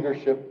 how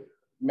leadership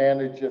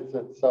manages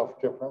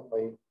itself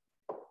differently.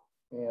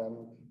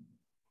 And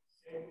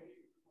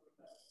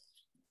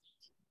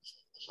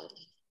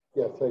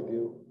yes, I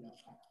do.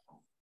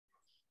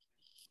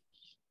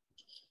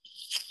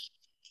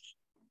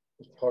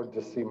 It's hard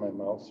to see my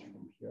mouse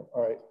from here.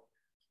 All right.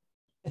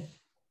 I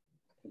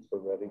think we're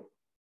ready.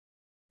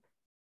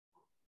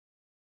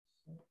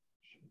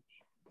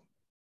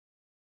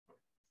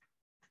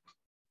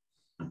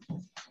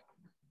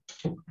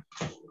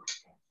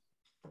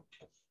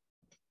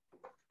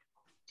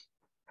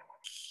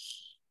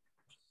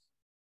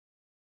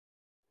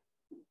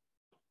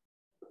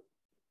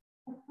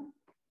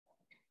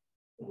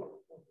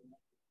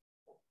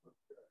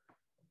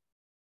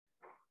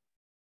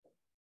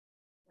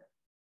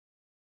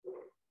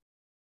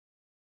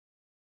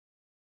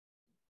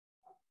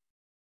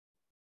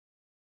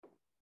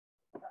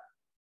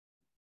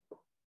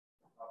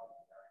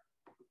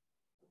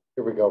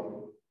 Here we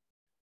go.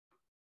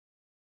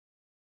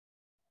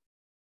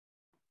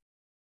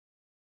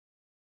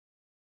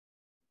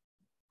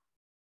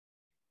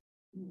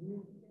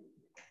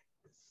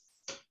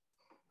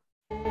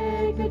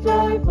 Make a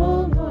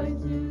joyful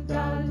noise to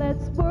God.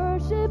 Let's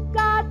worship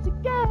God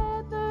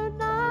together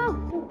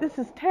now. This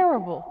is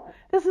terrible.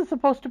 This is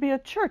supposed to be a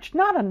church,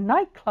 not a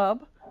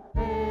nightclub.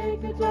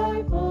 Make a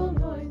joyful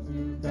noise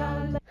to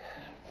God.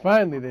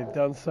 Finally, they've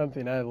done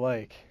something I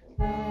like.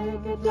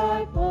 Make a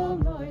joyful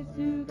noise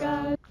to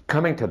God.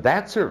 Coming to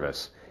that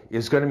service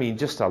is going to mean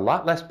just a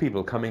lot less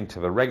people coming to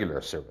the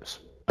regular service.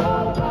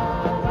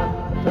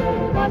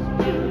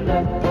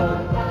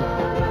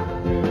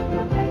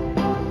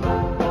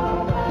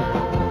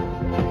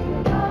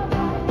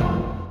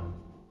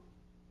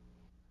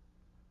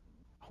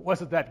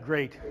 Wasn't that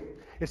great?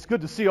 It's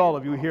good to see all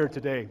of you here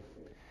today.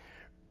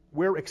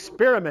 We're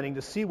experimenting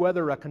to see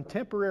whether a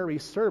contemporary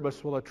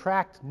service will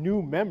attract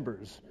new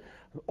members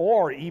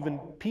or even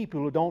people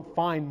who don't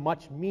find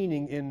much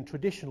meaning in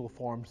traditional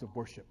forms of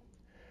worship.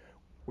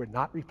 We're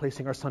not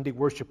replacing our Sunday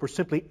worship. We're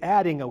simply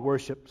adding a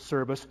worship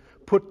service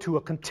put to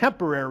a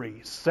contemporary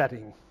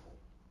setting.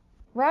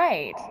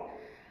 Right.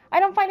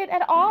 I don't find it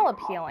at all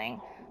appealing,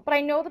 but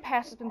I know the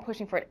pastor's been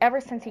pushing for it ever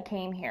since he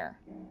came here.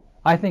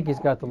 I think he's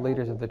got the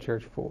leaders of the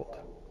church fooled.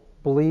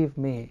 Believe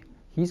me,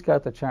 he's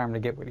got the charm to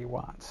get what he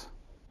wants.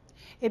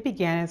 It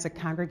began as a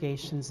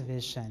congregation's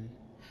vision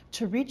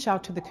to reach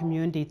out to the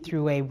community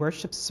through a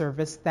worship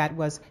service that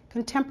was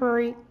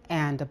contemporary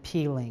and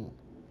appealing.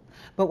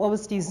 But what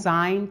was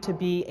designed to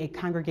be a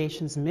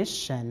congregation's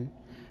mission,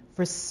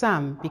 for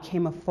some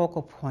became a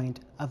focal point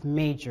of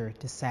major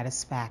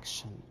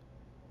dissatisfaction.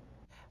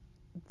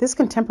 This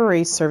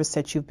contemporary service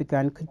that you've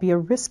begun could be a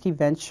risky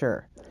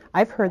venture.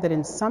 I've heard that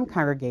in some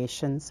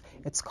congregations,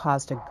 it's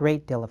caused a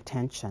great deal of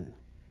tension.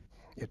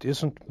 It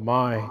isn't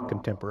my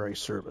contemporary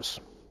service.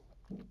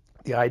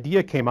 The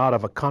idea came out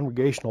of a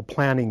congregational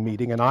planning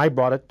meeting, and I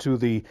brought it to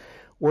the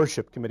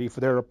worship committee for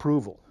their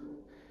approval.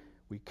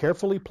 We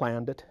carefully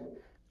planned it,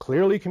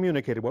 clearly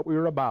communicated what we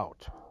were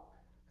about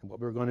and what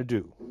we were going to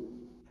do.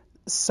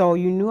 So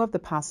you knew of the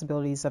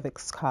possibilities of it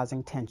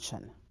causing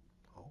tension?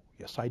 Oh,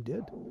 yes, I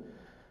did.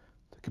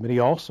 The committee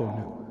also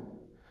knew.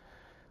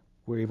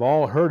 We've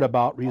all heard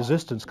about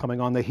resistance coming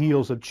on the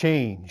heels of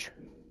change.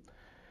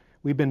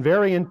 We've been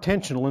very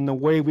intentional in the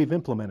way we've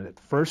implemented it.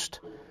 First,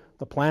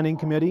 the planning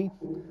committee,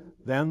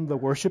 then the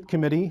worship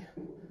committee,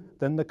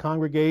 then the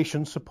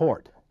congregation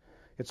support.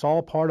 It's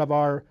all part of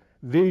our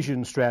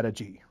vision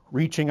strategy,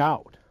 reaching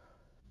out.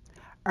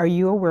 Are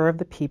you aware of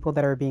the people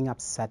that are being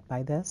upset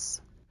by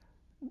this?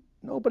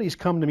 Nobody's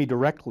come to me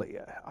directly.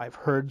 I've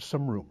heard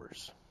some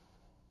rumors.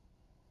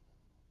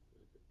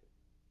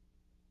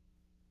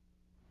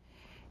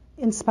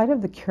 In spite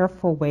of the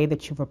careful way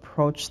that you've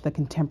approached the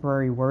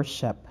contemporary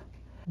worship,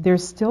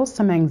 there's still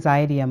some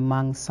anxiety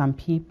among some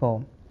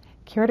people.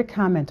 Care to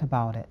comment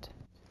about it?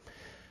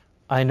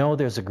 I know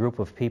there's a group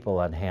of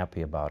people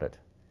unhappy about it,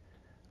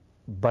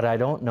 but I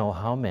don't know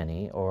how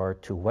many or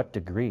to what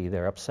degree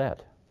they're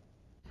upset.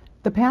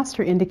 The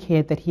pastor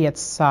indicated that he had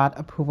sought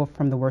approval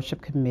from the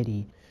worship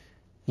committee.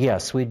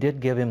 Yes, we did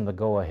give him the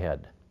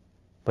go-ahead,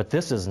 but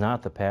this is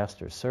not the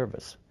pastor's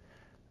service.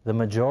 The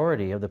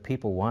majority of the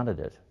people wanted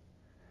it.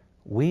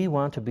 We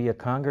want to be a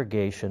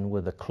congregation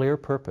with a clear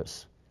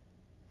purpose,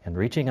 and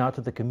reaching out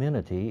to the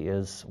community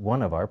is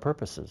one of our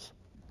purposes.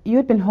 You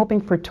had been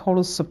hoping for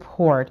total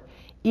support,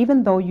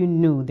 even though you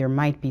knew there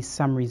might be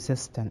some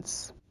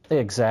resistance.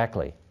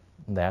 Exactly.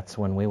 That's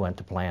when we went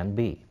to Plan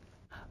B.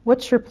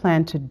 What's your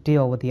plan to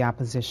deal with the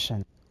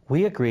opposition?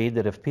 We agreed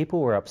that if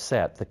people were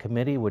upset, the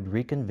committee would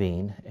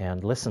reconvene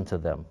and listen to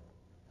them.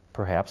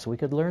 Perhaps we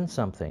could learn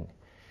something,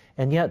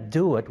 and yet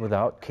do it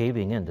without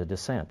caving into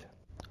dissent.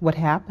 What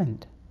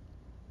happened?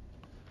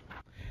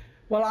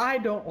 Well, I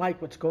don't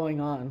like what's going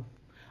on.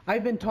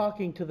 I've been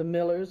talking to the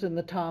Millers and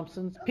the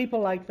Thompsons, people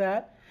like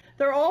that.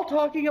 They're all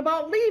talking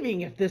about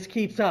leaving if this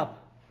keeps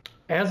up.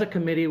 As a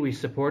committee, we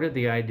supported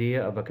the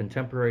idea of a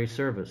contemporary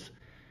service.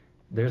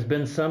 There's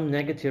been some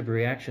negative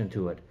reaction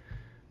to it.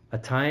 A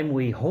time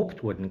we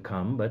hoped wouldn't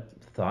come, but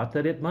thought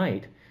that it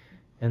might.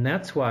 And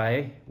that's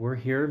why we're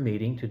here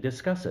meeting to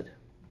discuss it.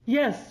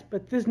 Yes,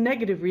 but this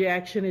negative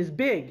reaction is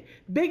big,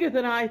 bigger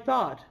than I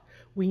thought.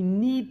 We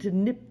need to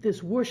nip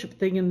this worship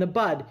thing in the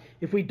bud.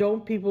 If we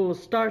don't, people will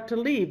start to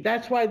leave.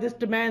 That's why this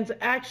demands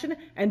action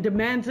and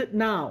demands it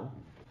now.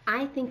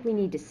 I think we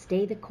need to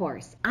stay the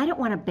course. I don't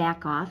want to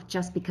back off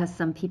just because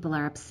some people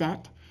are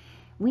upset.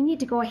 We need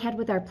to go ahead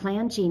with our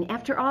plan, Jean.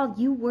 After all,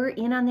 you were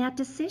in on that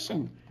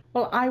decision.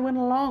 Well, I went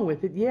along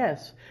with it,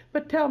 yes.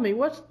 But tell me,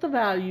 what's the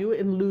value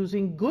in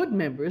losing good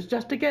members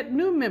just to get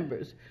new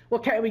members? Well,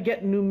 can't we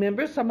get new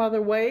members some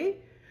other way?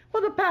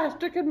 Well, the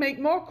pastor could make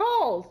more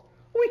calls.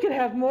 We could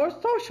have more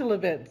social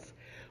events.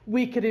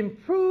 We could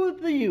improve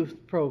the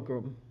youth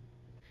program.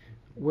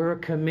 We're a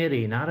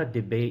committee, not a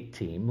debate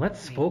team.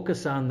 Let's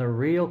focus on the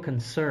real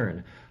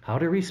concern, how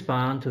to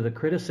respond to the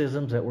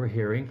criticisms that we're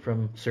hearing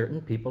from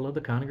certain people of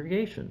the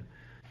congregation.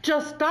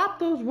 Just stop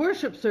those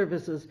worship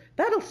services.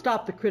 That'll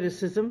stop the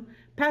criticism.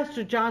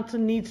 Pastor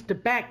Johnson needs to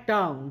back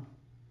down.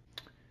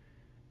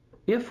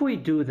 If we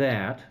do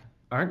that,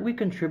 aren't we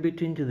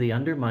contributing to the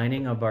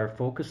undermining of our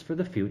focus for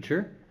the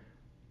future?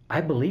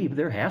 I believe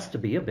there has to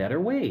be a better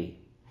way.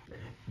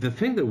 The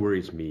thing that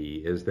worries me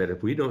is that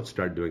if we don't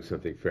start doing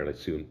something fairly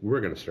soon, we're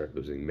going to start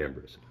losing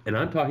members. And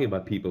I'm talking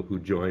about people who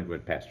joined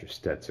when Pastor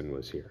Stetson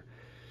was here.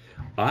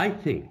 I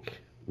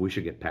think we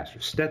should get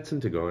Pastor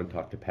Stetson to go and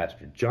talk to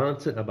Pastor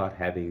Johnson about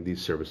having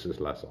these services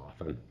less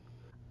often.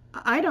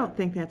 I don't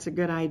think that's a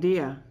good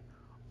idea.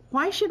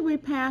 Why should we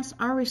pass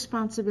our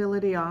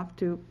responsibility off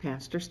to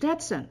Pastor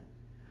Stetson?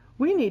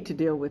 We need to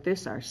deal with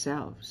this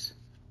ourselves.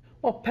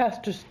 Well,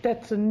 Pastor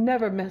Stetson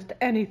never messed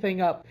anything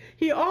up.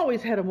 He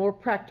always had a more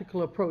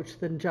practical approach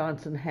than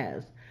Johnson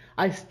has.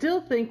 I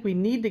still think we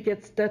need to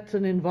get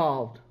Stetson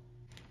involved.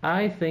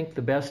 I think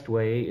the best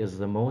way is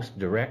the most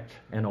direct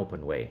and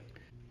open way.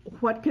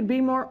 What could be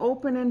more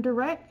open and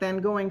direct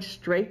than going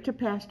straight to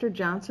Pastor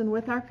Johnson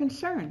with our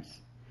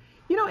concerns?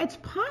 You know, it's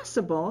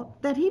possible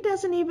that he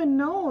doesn't even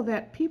know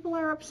that people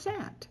are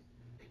upset.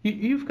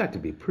 You've got to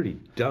be pretty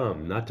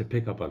dumb not to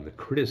pick up on the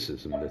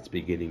criticism that's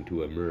beginning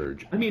to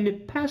emerge. I mean,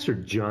 if Pastor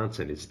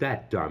Johnson is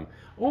that dumb,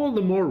 all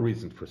the more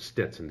reason for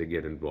Stetson to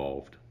get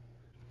involved.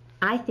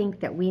 I think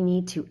that we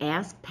need to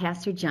ask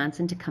Pastor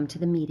Johnson to come to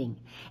the meeting,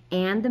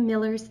 and the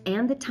Millers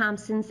and the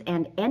Thompsons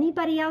and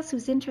anybody else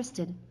who's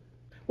interested.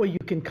 Well, you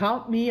can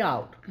count me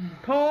out.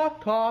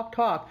 Talk, talk,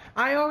 talk.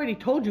 I already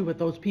told you what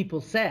those people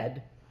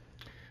said.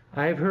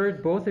 I've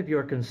heard both of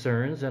your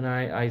concerns, and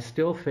I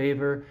still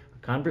favor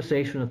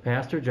conversation with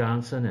Pastor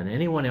Johnson and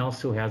anyone else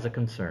who has a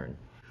concern.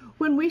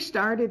 When we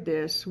started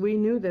this, we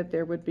knew that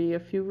there would be a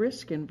few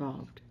risks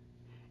involved.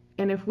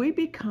 And if we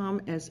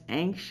become as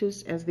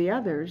anxious as the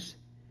others,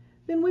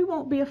 then we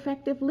won't be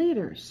effective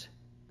leaders.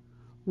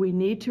 We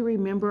need to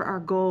remember our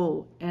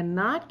goal and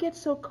not get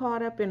so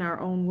caught up in our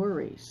own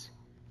worries.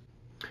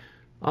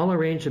 I'll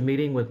arrange a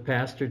meeting with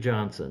Pastor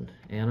Johnson,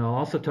 and I'll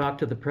also talk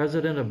to the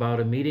president about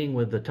a meeting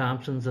with the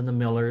Thompsons and the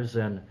Millers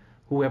and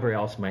whoever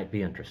else might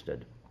be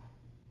interested.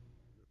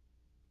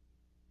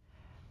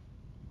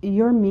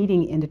 Your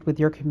meeting ended with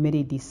your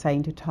committee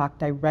deciding to talk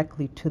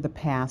directly to the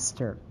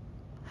pastor.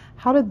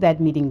 How did that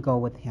meeting go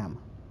with him?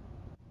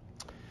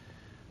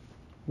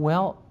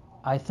 Well,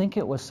 I think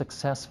it was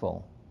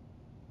successful.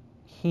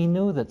 He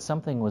knew that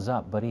something was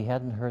up, but he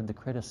hadn't heard the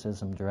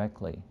criticism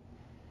directly.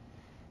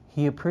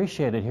 He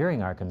appreciated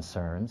hearing our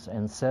concerns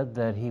and said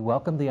that he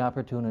welcomed the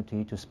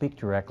opportunity to speak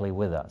directly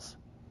with us.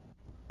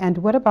 And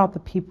what about the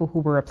people who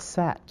were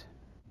upset?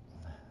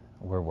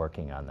 We're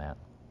working on that.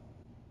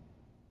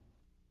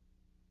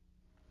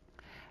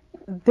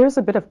 There's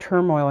a bit of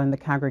turmoil in the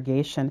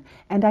congregation,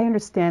 and I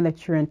understand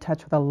that you're in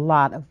touch with a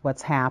lot of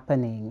what's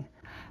happening.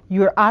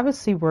 You're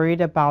obviously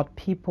worried about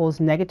people's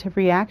negative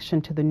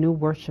reaction to the new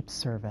worship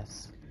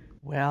service.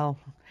 Well,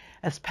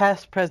 as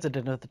past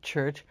president of the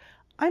church,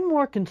 I'm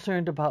more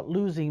concerned about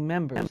losing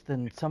members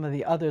than some of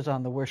the others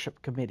on the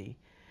worship committee.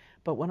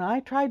 But when I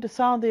tried to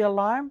sound the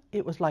alarm,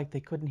 it was like they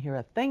couldn't hear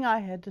a thing I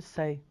had to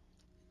say.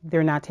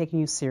 They're not taking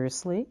you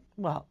seriously?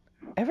 Well,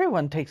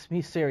 everyone takes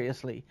me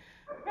seriously.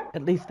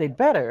 At least they'd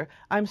better.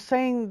 I'm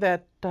saying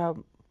that,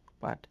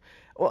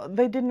 Well,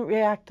 they didn't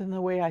react in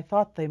the way I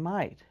thought they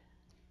might.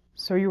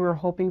 So you were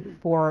hoping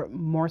for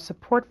more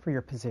support for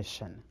your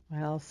position?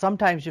 Well,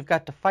 sometimes you've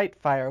got to fight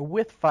fire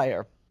with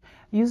fire.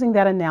 Using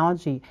that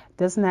analogy,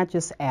 doesn't that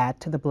just add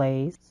to the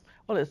blaze?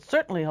 Well, it's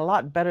certainly a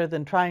lot better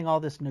than trying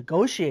all this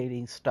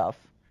negotiating stuff.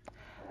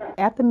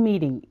 At the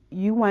meeting,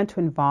 you wanted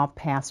to involve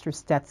Pastor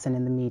Stetson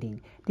in the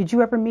meeting. Did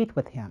you ever meet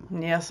with him?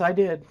 Yes, I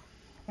did.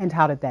 And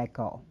how did that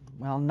go?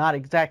 Well, not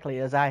exactly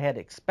as I had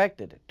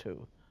expected it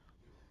to.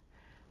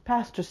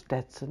 Pastor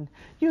Stetson,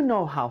 you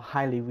know how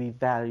highly we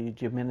valued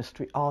your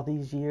ministry all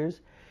these years.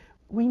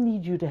 We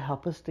need you to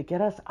help us to get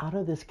us out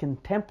of this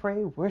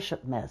contemporary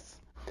worship mess.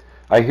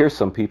 I hear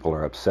some people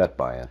are upset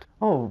by it.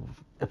 Oh,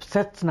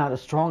 Upset's not a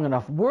strong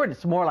enough word.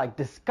 It's more like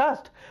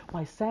disgust.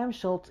 Why, Sam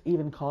Schultz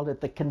even called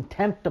it the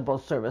contemptible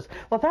service.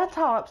 Well, that's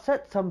how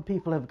upset some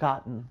people have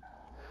gotten.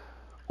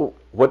 Well,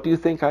 what do you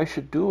think I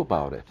should do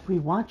about it? We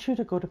want you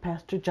to go to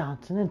Pastor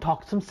Johnson and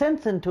talk some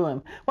sense into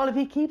him. Well, if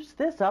he keeps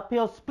this up,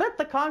 he'll split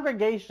the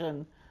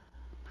congregation.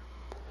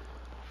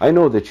 I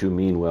know that you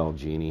mean well,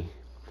 Jeannie,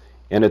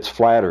 and it's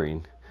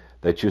flattering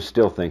that you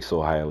still think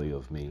so highly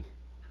of me.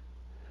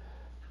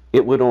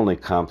 It would only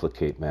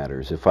complicate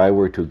matters if I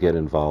were to get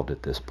involved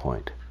at this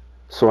point,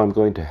 so I'm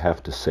going to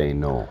have to say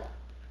no.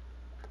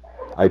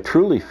 I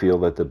truly feel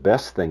that the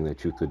best thing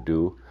that you could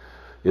do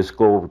is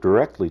go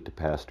directly to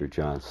Pastor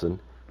Johnson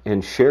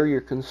and share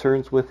your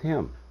concerns with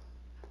him.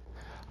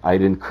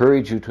 I'd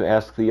encourage you to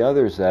ask the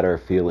others that are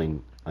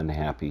feeling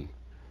unhappy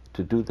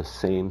to do the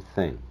same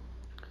thing.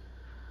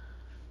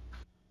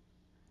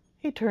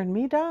 He turned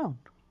me down.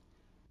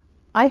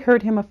 I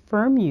heard him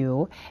affirm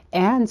you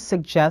and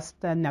suggest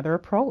another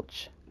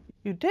approach.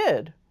 You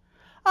did?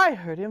 I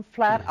heard him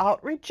flat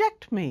out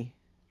reject me.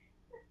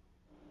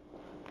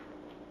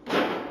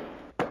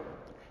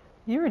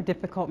 You're a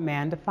difficult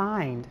man to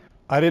find.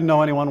 I didn't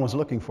know anyone was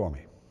looking for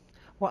me.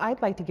 Well,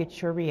 I'd like to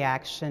get your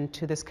reaction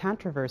to this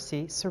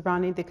controversy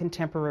surrounding the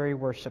contemporary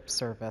worship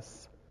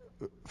service.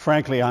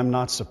 Frankly, I'm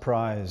not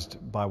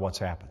surprised by what's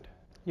happened.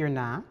 You're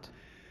not?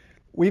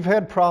 We've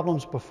had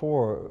problems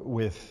before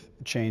with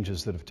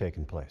changes that have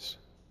taken place.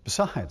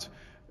 Besides,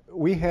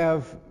 we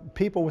have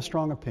people with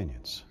strong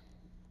opinions.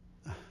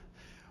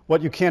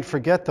 What you can't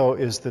forget, though,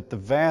 is that the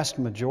vast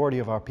majority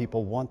of our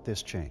people want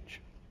this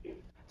change.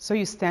 So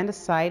you stand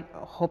aside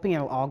hoping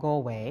it'll all go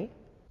away?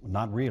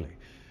 Not really.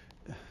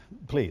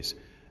 Please,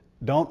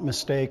 don't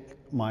mistake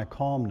my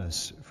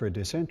calmness for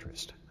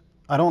disinterest.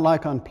 I don't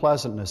like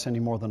unpleasantness any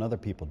more than other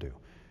people do.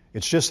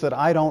 It's just that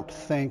I don't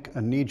think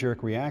a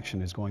knee-jerk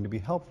reaction is going to be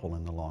helpful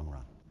in the long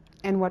run.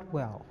 And what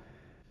will?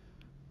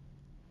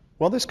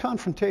 Well, this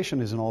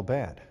confrontation isn't all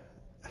bad.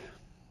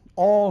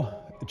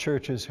 All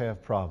churches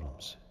have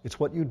problems. It's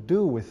what you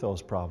do with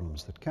those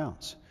problems that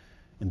counts.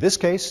 In this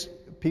case,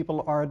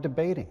 people are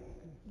debating,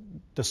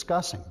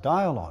 discussing,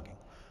 dialoguing,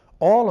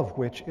 all of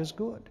which is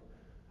good.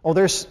 Oh,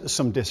 there's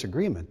some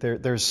disagreement.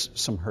 There's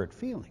some hurt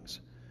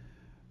feelings.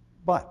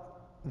 But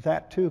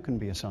that too can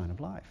be a sign of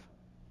life.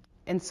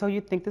 And so you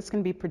think this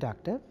can be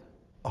productive?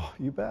 Oh,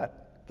 you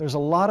bet. There's a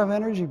lot of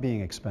energy being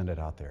expended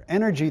out there,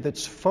 energy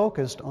that's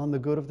focused on the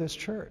good of this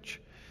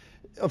church.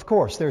 Of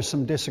course, there's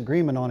some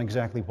disagreement on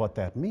exactly what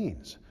that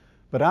means,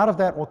 but out of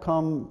that will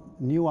come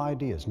new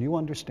ideas, new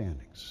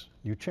understandings,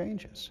 new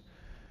changes.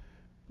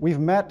 We've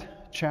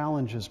met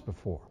challenges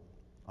before.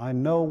 I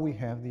know we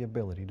have the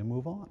ability to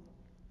move on.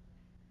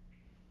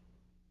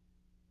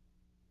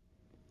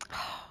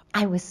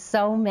 I was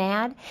so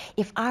mad.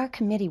 If our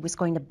committee was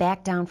going to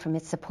back down from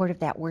its support of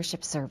that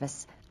worship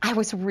service, I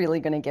was really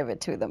going to give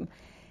it to them.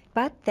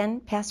 But then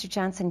Pastor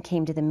Johnson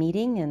came to the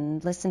meeting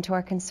and listened to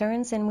our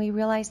concerns, and we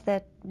realized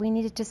that we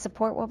needed to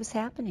support what was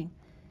happening.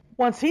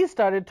 Once he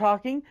started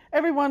talking,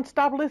 everyone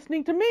stopped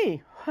listening to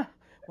me.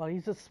 Well,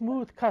 he's a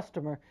smooth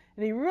customer,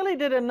 and he really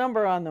did a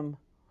number on them.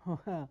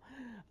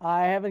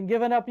 I haven't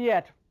given up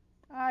yet.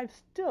 I've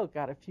still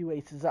got a few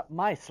aces up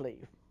my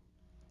sleeve.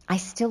 I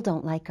still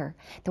don't like her,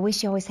 the way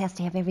she always has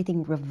to have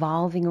everything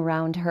revolving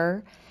around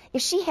her.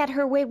 If she had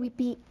her way, we'd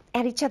be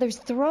at each other's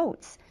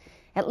throats.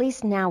 At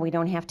least now we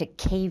don't have to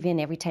cave in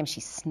every time she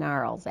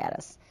snarls at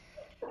us.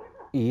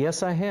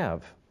 Yes, I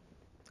have.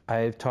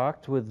 I've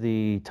talked with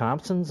the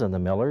Thompsons and the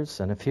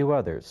Millers and a few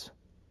others.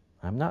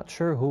 I'm not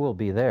sure who will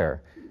be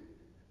there.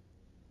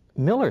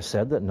 Miller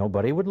said that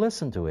nobody would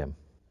listen to him.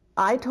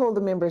 I told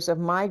the members of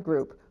my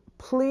group,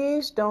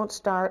 please don't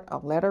start a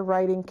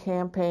letter-writing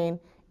campaign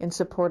in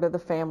support of the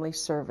family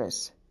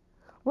service.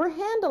 We're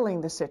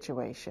handling the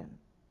situation.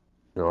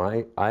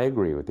 No, I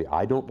agree with you.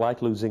 I don't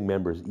like losing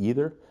members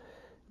either,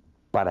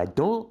 but I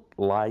don't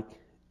like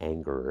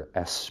anger,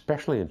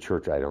 especially in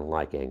church. I don't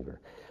like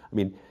anger. I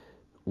mean,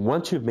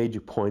 once you've made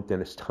your point, then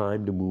it's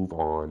time to move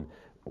on.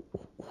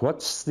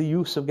 What's the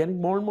use of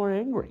getting more and more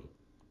angry?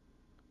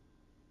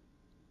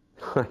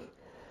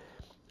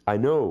 I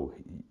know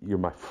you're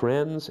my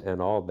friends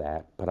and all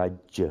that, but I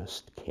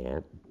just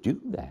can't do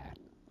that.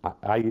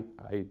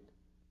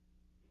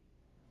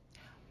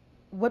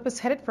 What was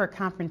headed for a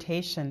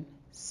confrontation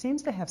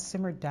seems to have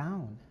simmered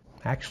down.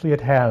 Actually, it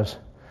has.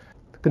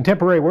 The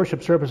contemporary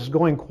worship service is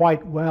going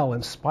quite well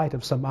in spite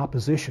of some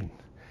opposition.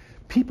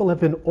 People have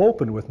been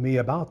open with me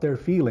about their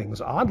feelings.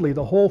 Oddly,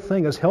 the whole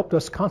thing has helped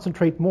us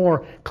concentrate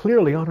more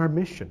clearly on our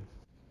mission.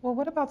 Well,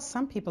 what about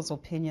some people's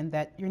opinion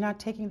that you're not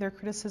taking their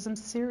criticism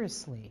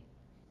seriously?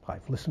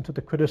 I've listened to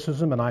the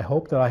criticism, and I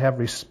hope that I have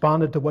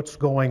responded to what's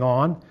going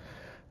on.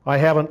 I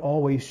haven't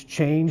always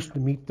changed to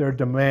meet their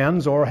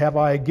demands, or have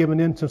I given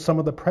in to some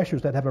of the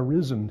pressures that have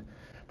arisen.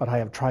 But I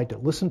have tried to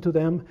listen to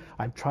them,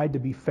 I've tried to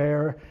be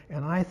fair,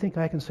 and I think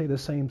I can say the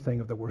same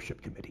thing of the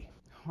worship committee.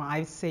 Well,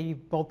 I say you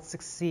both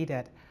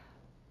succeeded.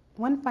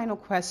 One final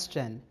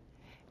question.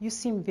 You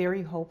seem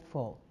very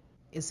hopeful.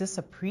 Is this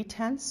a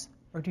pretense,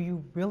 or do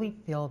you really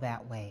feel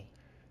that way?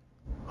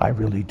 I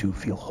really do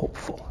feel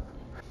hopeful.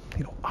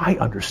 I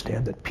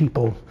understand that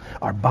people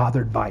are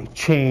bothered by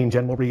change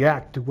and will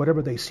react to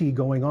whatever they see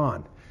going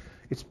on.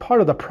 It's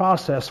part of the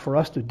process for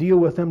us to deal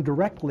with them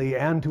directly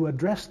and to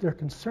address their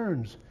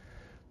concerns.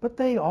 But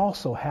they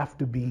also have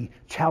to be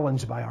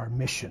challenged by our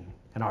mission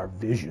and our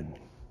vision.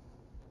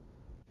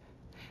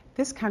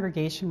 This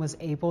congregation was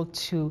able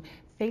to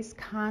face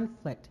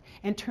conflict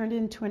and turned it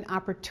into an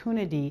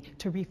opportunity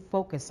to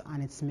refocus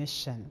on its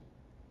mission.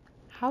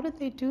 How did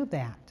they do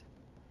that?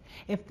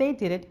 If they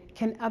did it,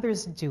 can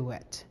others do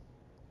it?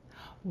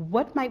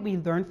 What might we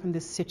learn from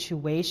this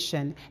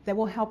situation that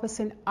will help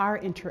us in our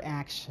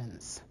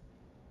interactions?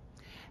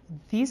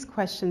 These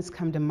questions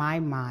come to my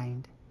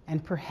mind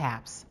and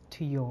perhaps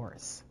to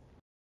yours.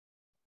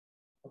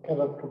 Okay,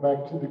 let's go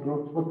back to the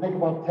groups. We'll take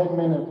about 10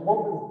 minutes.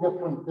 What was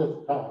different this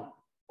time?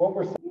 What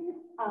were some...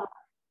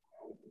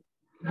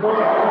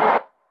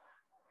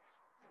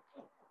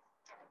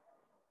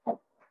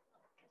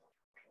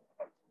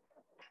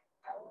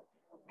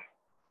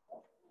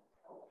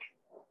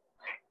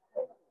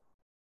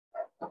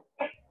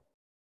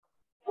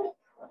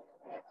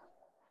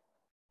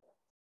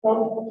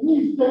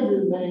 Please say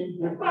your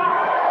name. All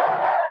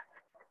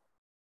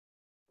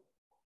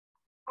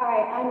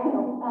right, I'm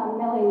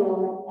Millie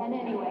Lewis. And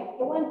anyway,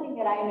 the one thing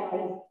that I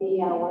noticed, the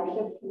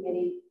worship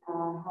committee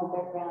held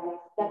their ground. They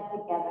stuck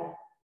together.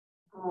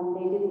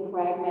 They didn't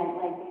fragment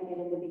like they did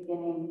in the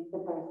beginning, the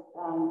first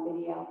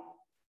video.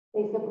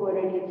 They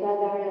supported each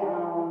other.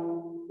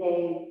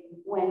 They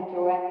went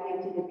directly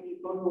to the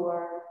people who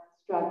were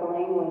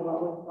struggling with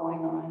what was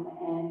going on.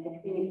 And the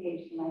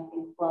communication, I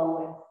think,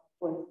 flow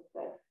was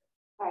good.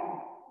 All right.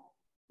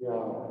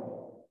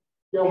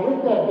 Yeah,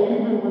 with that, they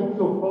even went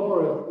so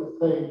far as to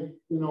say,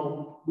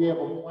 we have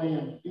a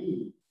plan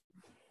B.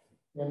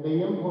 And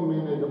they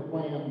implemented a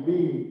plan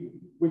B,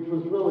 which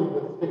was really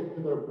to stick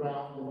to their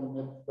ground in the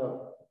midst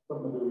of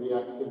some of the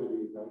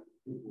reactivity that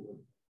people would.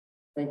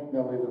 Thanks,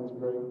 Nellie, that's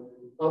great.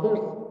 Others?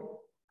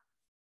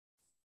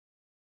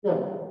 Yeah.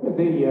 The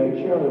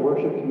chair of the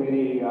worship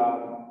committee,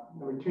 there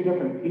were two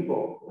different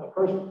people. The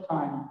first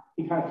time,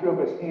 he kind of threw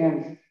up his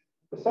hands.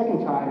 The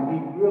second time, he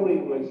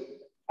really was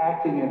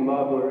acting in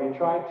love, where he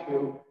tried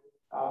to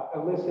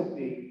elicit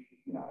the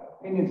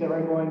opinions of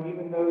everyone,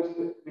 even those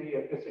that may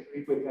have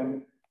disagreed with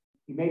him.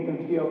 He made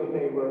them feel that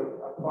they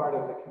were a part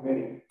of the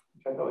committee,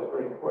 which I thought was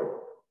very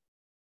important.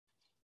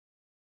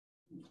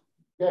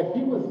 Yeah,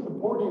 he was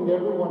supporting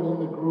everyone in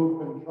the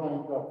group and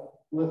trying to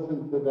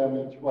listen to them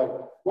each way.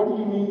 What do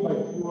you mean by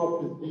threw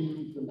up his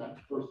hands in that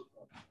first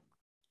one?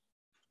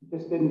 He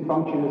just didn't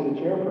function as a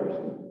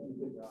chairperson.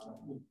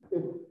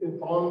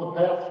 It's on the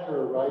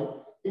pastor, right?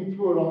 He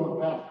threw it on the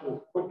pastor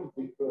as quick as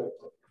he could.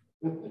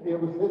 It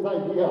was his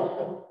idea.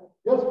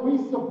 Yes, we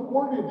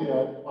supported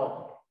it, but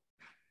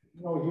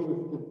he was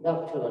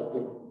detested, I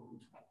think.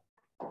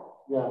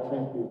 Yeah,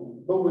 thank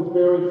you. But was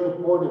very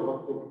supportive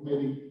of the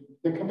committee.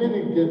 The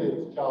committee did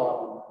its job.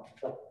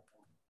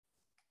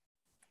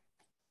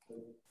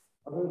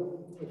 Others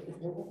at the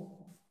table?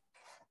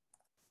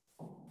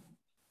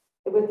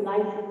 It was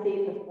nice to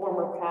see the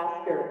former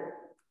pastor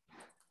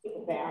take a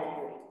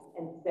boundary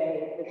and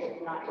say, this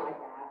is not my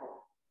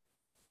battle.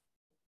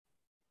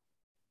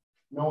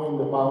 Knowing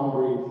the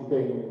boundaries,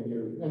 staying in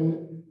here.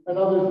 And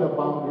others have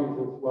boundaries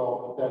as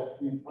well, but that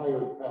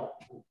retired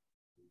pastor.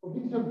 Well,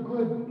 these are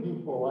good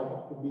people. I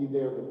have to be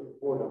there to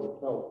support them.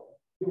 So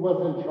he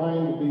wasn't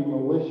trying to be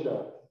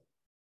malicious,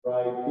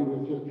 right? He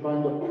was just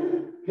trying to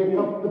pick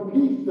up the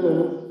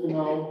pieces,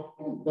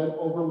 that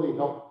overly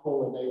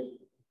helpful and aid.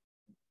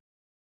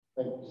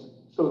 Thanks.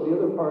 So the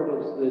other part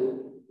is that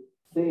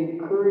they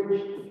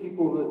encouraged the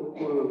people that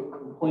were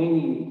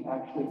complaining to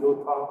actually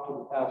go talk to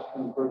the pastor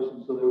in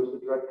person. So there was a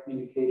direct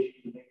communication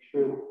to make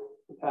sure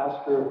the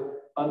pastor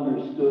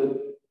understood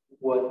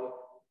what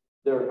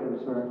their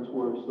concerns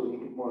were so he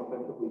could more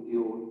effectively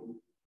deal with them.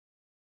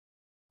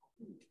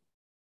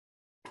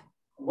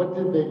 What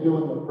did they do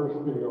in the first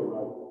video,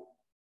 right?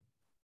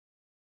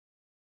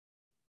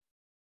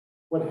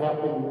 What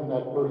happened in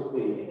that first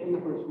video? In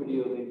the first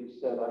video, they just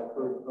said, I've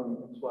heard from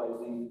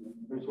XYZ, and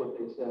here's what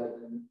they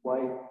said. And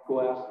why go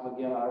ask them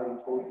again? I already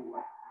told you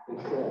what they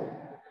said.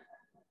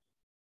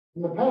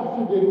 And the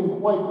pastor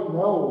didn't quite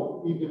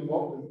know even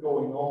what was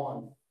going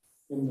on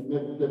in the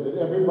midst of it.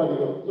 Everybody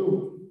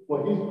assumed,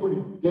 well, he's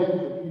pretty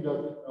dense if he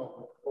doesn't know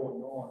what's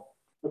going on.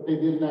 But they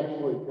didn't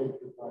actually take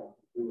the time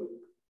to do it.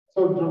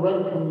 So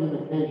direct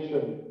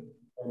communication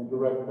and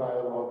direct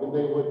dialogue, and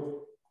they were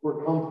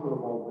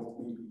comfortable with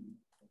me.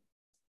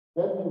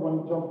 Ben, you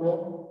want to jump in?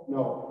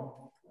 No.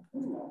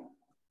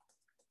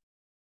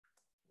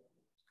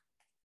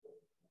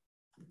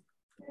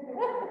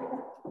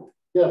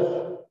 Yes.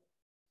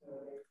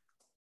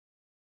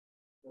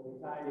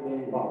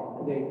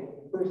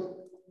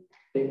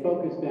 They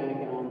focused back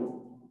on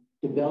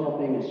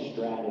developing a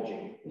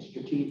strategy, a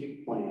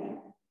strategic plan,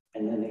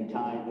 and then they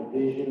tied the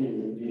vision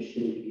and the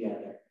mission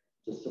together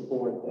to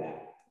support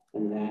that.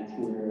 And that's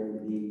where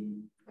the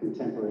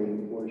contemporary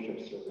worship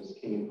service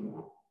came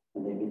from.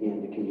 And they began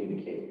to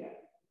communicate that.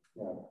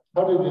 Yeah.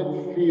 How did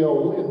it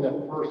feel in the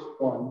first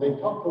one? They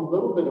talked a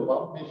little bit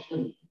about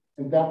mission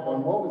And that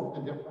one, what was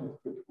the difference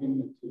between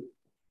the two?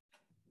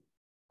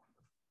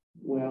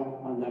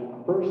 Well, on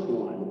the first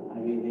one, I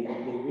mean, they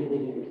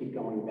really didn't keep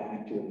going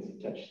back to it as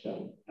a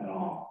touchstone at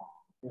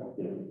all. Yeah.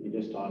 You know, you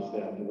just tossed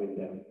it out the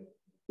window.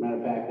 Matter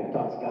of fact, they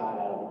tossed God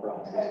out of the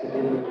process.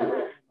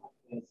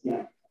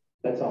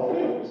 That's all the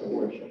purpose of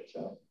worship.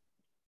 So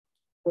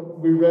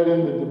we read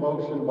in the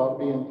devotion about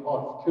being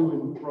tossed to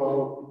and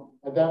fro,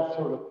 and that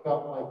sort of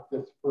felt like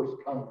this first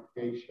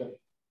congregation.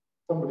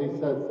 Somebody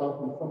says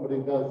something, somebody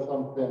does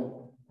something,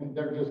 and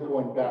they're just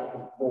going back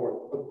and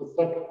forth. But the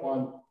second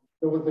one,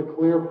 there was a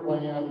clear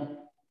plan,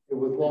 it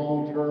was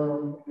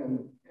long-term,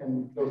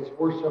 and this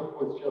worship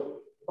was just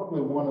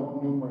probably one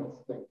of numerous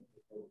things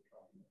that they were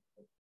trying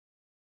to do.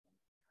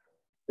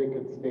 They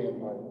could stand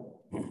by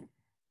it.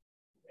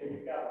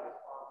 Maybe got a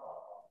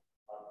response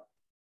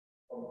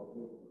from the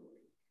movement.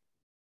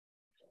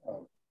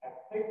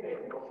 I think they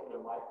go for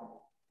their life in the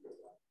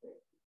spirit.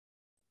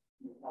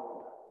 You tell them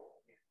that.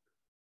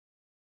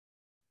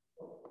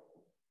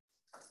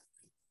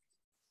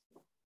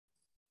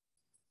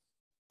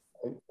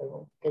 I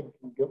don't think I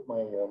can get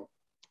my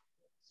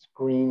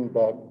screen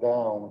back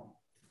down.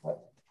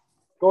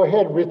 Go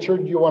ahead,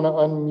 Richard. You want to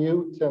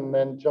unmute and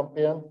then jump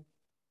in?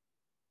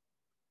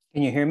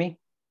 Can you hear me?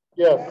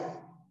 Yes.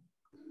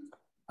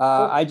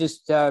 I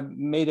just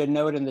made a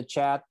note in the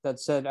chat that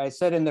said, I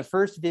said in the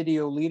first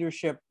video,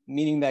 leadership,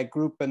 meaning that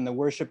group and the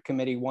worship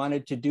committee,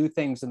 wanted to do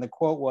things, and the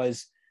quote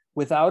was,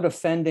 without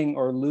offending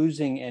or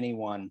losing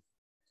anyone.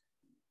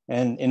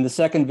 And in the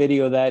second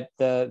video, that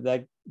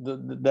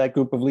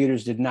group of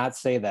leaders did not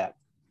say that.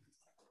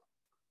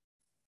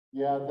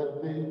 Yeah,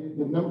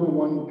 the number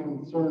one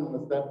concern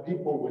was that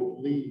people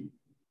would leave,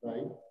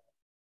 right?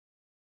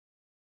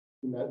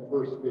 In that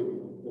first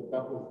video,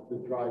 that was the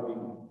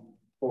driving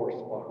force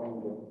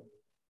behind it.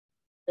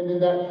 And in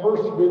that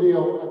first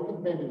video, I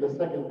think maybe the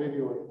second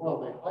video as well,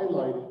 they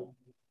highlighted,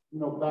 you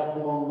know, back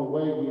along the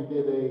way, we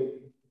did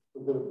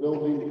a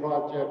building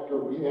project,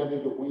 or we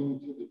added a wing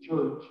to the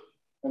church,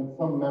 and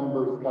some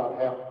members got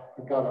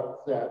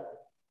upset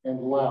and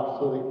left.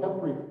 So they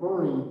kept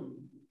referring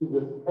to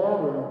this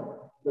pattern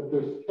that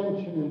there's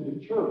tension in the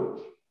church.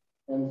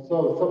 And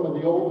so some of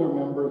the older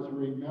members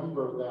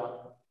remember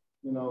that,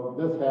 you know,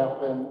 this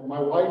happened. My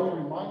wife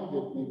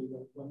reminded me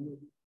that when we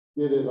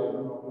did it, I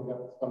don't know if we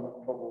got stomach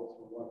troubles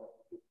or what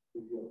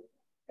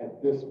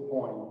at this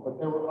point, but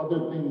there were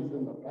other things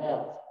in the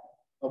past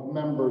of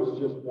members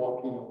just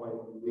walking away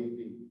and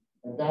leaving.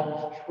 And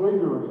that's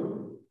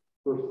triggering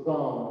for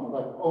some,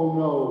 like, oh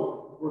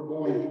no, we're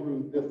going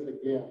through this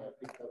again. I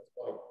think that's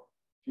why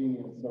Jeannie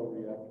is so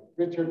reactive.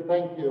 Richard,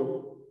 thank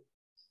you.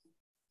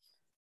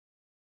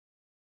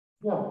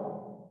 Yeah.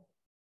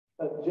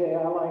 Jay,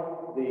 I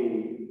like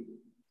the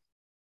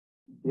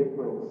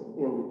difference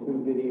in the two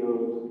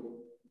videos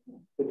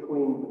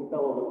between the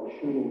fellow that was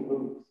shooting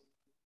hoops,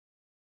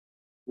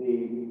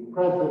 the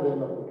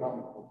president of the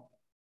council.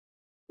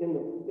 In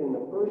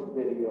the first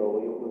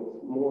video, it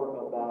was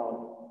more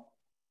about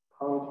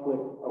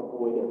conflict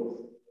avoidance.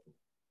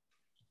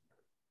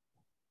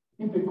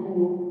 Keep it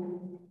cool.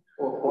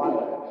 Or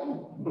quiet.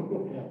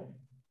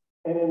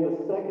 And in the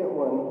second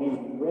one, he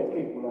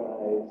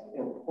recognized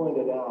and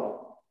pointed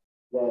out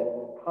that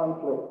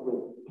conflict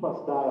with plus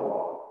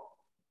dialogue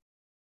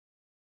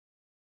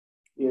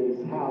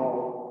is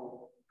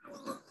how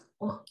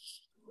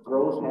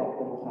growth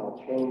happens, how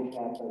change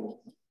happens.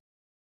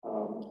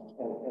 And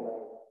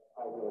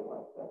I really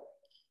like that.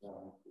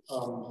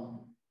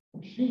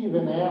 She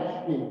even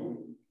asked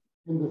him,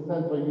 in the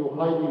sense, are you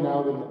hiding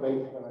out in the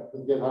basement? I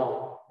could get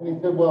out. And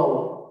he said,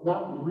 well,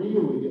 not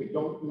really.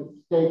 Don't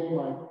mistake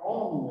my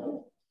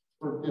calmness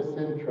for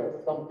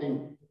disinterest,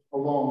 something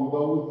along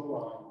those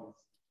lines.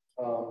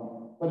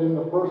 But in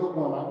the first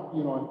one,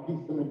 I'm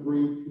peace and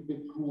agree, keep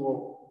it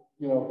cool,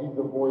 he's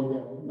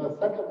avoiding. The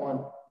second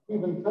one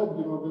even said,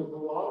 there's a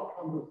lot of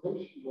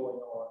conversation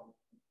going on,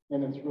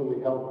 and it's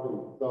really healthy.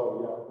 So,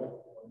 yeah,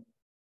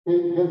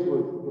 definitely. His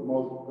was the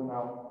most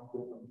pronounced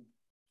difference.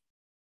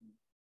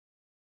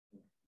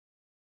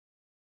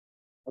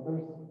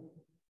 Others?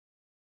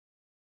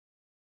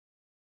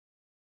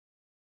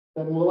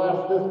 Then we'll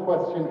ask this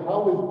question: how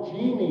is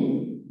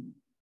Jeannie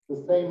the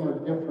same or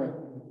different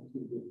from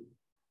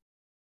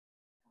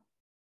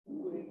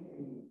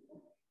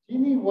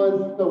Jeannie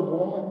was the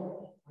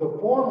woman, the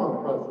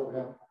former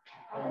president,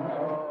 and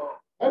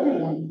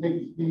everyone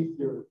takes me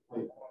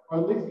seriously, or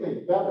at least they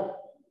better.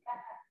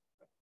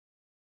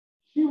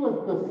 She was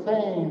the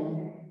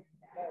same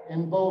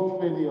in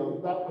both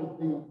videos. That was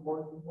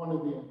one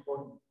of the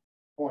important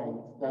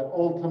points, that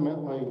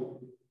ultimately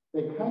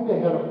they kind of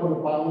had to put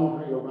a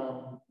boundary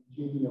around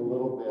Jeannie a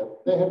little bit.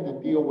 They had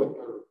to deal with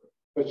her,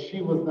 but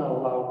she was not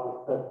allowed to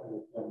set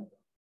the agenda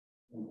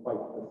in quite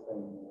the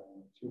same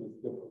way. She was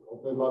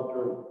difficult. They loved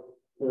her,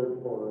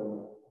 cared for her in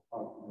a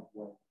positive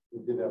way.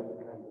 They did have the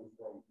kind of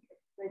thing.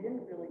 They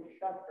didn't really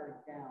shut her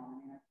down. I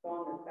mean, I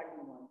saw in the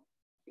second one,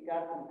 she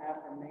got some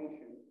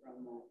affirmation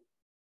from the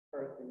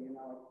person,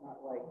 it's not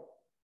like,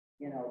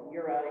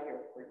 you're out of here,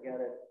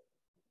 forget it.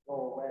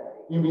 go away.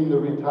 You mean the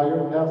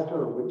retired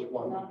pastor, or which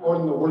one? No, no. Or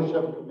in the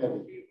worship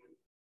committee? She was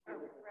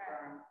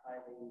confirmed by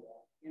the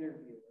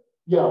interviewer.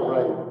 Yeah,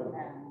 right.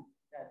 And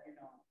that, you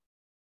know,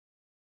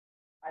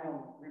 I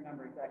don't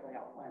remember exactly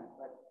how it went,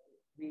 but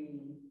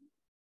we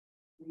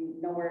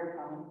know where it's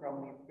coming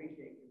from. We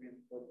appreciate your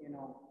input, you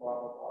know, blah,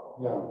 blah,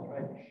 blah. Yeah. We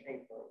tried to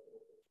shape her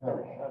instead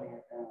of shutting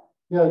it down.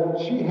 Yeah,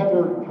 she had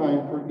her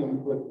time for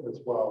input as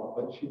well,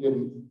 but she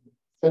didn't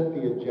set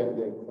the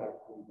agenda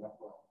exactly that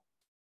well,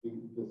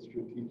 the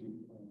strategic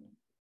plan.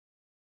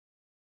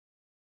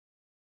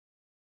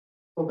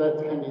 So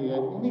that's kind of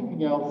it.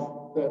 Anything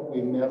else that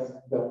we missed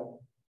that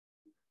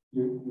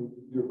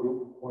your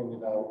group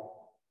pointed out?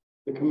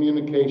 The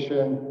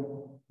communication,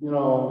 you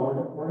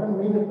know, we're going to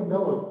meet at the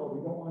Millers, but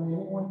we don't want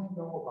anyone to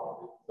know about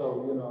it. So,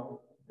 you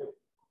know,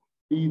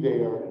 be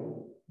there.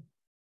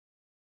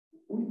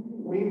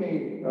 We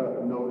made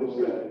notice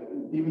that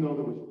even though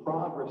there was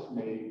progress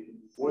made,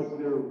 was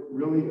there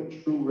really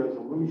a true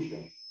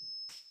resolution?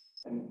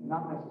 And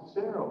not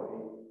necessarily,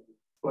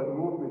 but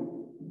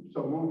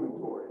some movement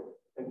toward it.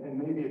 And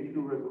maybe a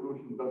true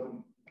resolution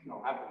doesn't, you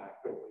know, happen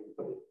that quickly,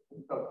 but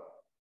it does.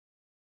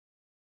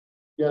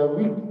 Yeah,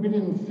 we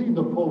didn't see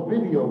the full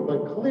video,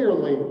 but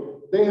clearly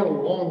they had a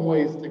long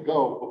ways to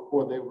go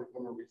before they were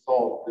going to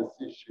resolve this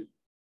issue.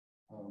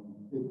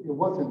 It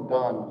wasn't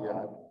done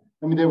yet.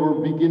 I mean, they were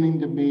beginning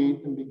to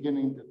meet and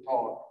beginning to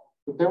talk,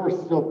 but there were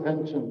still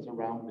tensions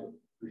around it,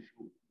 for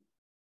sure.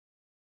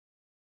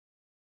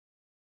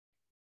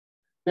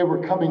 They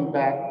were coming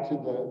back to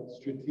the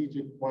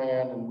strategic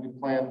plan, and we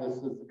planned this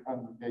as a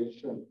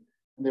congregation,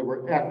 and they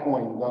were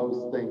echoing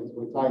those things,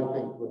 which I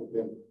think would have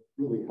been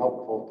really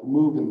helpful to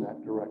move in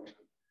that direction.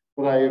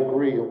 But I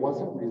agree, it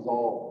wasn't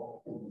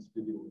resolved in this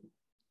video.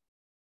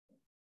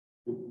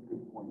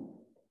 Good point.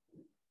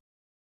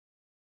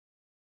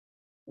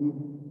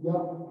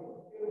 Yeah.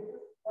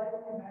 Like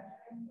you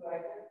mentioned, but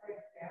I did break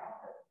down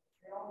that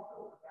they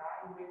also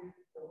evaluated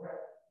the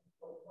risk.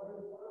 So what do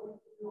we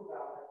do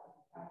about it?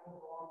 We kind of go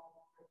along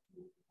with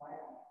the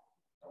plan.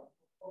 So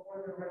what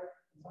were the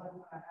risks? What's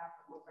going to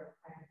happen? What's our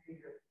plan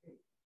B or C?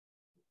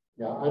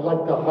 Yeah, I'd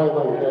like to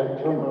highlight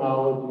that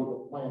terminology,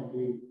 the plan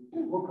B.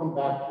 We'll come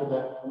back to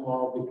that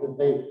tomorrow because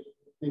they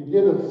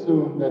did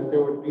assume that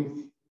there would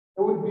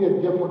be a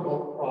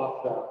difficult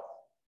process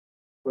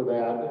for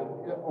that.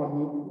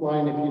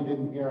 Online, if you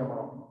didn't hear them,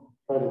 I'll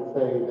try to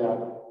say that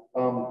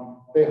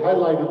they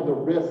highlighted the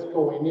risk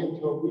going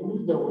into it. We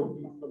knew there would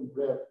be some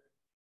risk,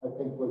 I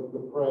think was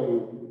the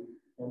phrase,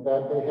 and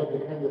that they had to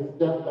kind of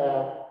step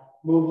back,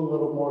 move a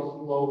little more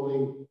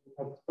slowly,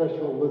 have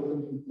special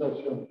listening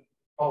sessions,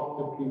 talk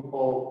to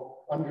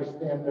people,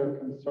 understand their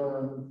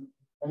concerns.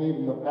 And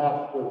even the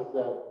pastor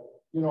said,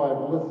 you know,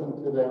 I've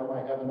listened to them.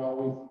 I haven't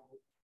always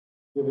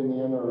given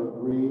in or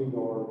agreed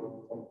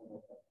or something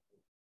like that.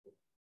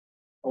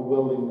 A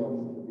willingness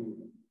to be.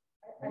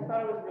 I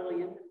thought it was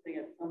really interesting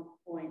at some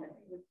point. I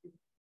think when she was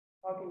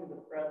talking to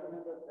the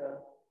president of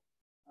the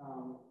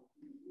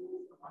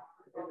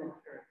in the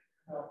church.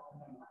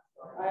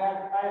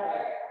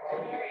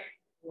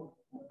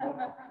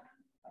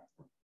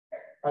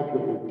 I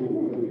could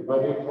repeat, but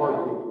it's hard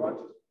to.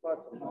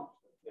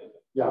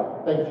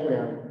 Yeah, thanks,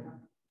 Mary.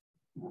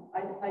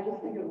 I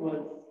just think it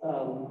was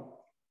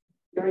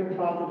very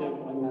positive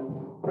when the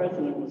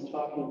president was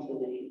talking to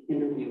the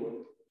interviewer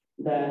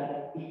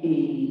that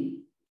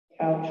he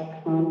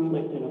couched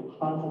conflict in a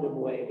positive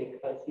way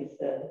because he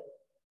said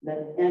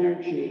that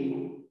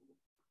energy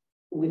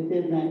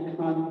within that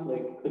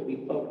conflict could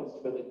be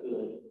focused for the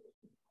good.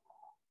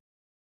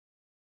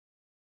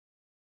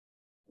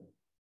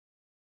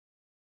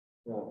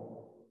 Yeah.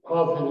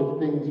 Positive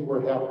things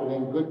were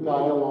happening, good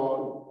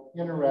dialogue,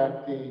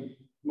 interacting,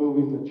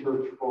 moving the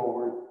church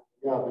forward.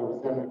 Yeah, there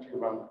was energy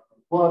around it.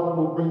 Well,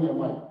 we'll bring you a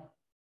mic.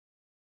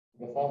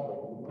 I guess I'll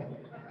bring you a mic.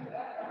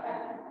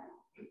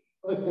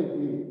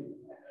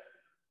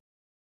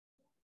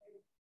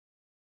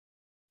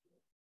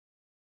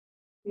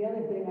 The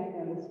other thing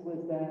I noticed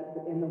was that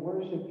in the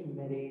worship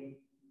committee,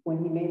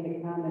 when he made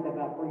the comment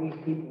about bringing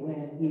people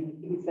in,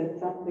 he said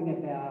something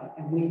about,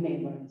 and we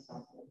may learn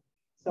something.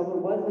 So it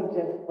wasn't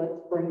just let's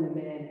bring them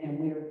in and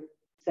we're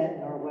set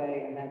in our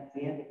way and that's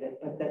the end of it,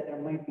 but that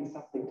there might be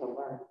something to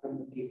learn from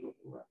the people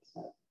who are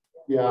upset.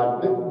 Yeah,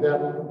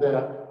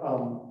 that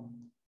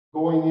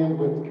going in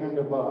with kind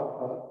of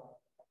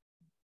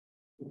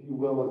if you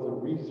will, as a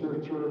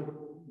researcher,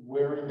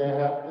 wearing the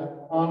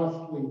hat,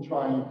 honestly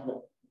trying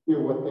to hear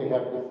what they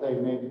have to say.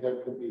 Maybe there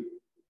could be,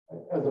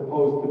 as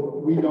opposed to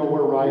we know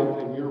we're right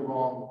and you're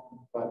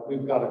wrong, but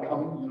we've got to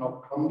come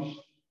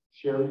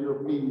share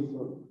your piece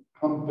or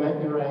come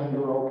vent your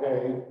anger,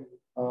 okay,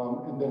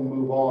 and then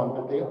move on.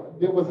 But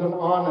it was an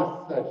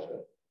honest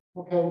session.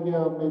 Okay,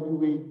 yeah, maybe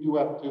we do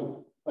have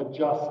to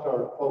adjust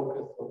our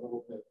focus a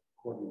little bit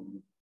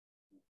accordingly.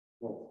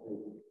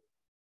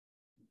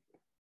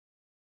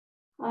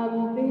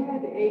 They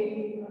had a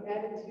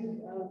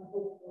attitude of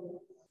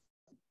hopefulness.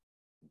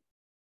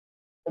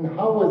 And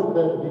how was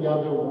the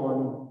other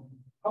one?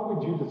 How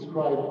would you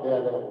describe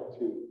that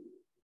attitude?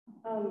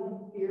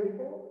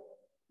 Fearful.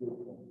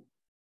 Fearful.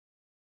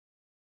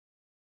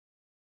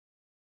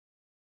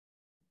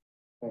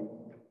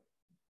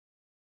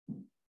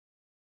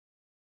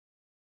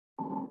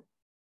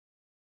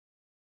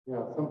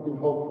 Yeah, something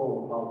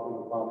hopeful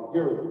about it.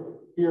 You're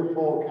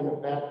fearful, kind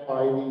of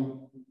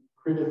backbiting,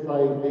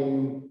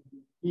 criticizing.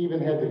 He even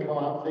had to come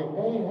out and say,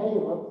 hey,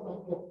 let's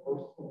not get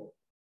personal.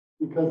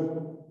 Because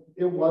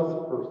it was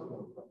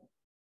personal.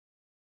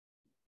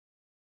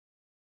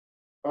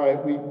 All right,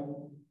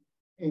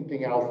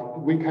 anything else?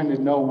 We kind of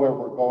know where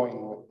we're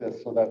going with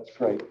this, so that's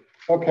great.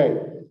 Okay,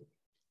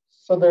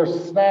 so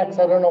there's snacks.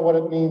 I don't know what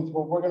it means.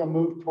 Well, we're going to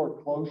move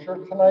toward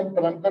closure tonight,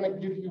 but I'm going to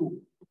give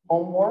you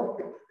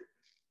homework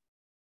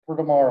for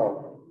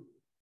tomorrow.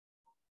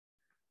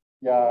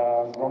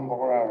 Yeah,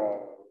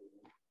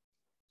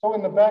 so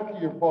in the back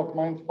of your book,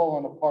 mine's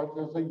falling apart.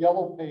 There's a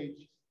yellow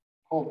page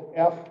called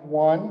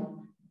F1.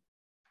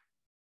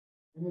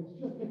 And it's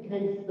just a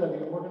case study.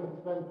 We're going to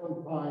spend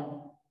some time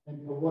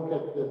and to look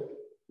at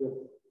this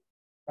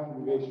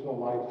congregational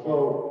life.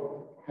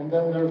 So, and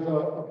then there's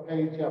a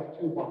page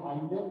F2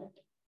 behind it.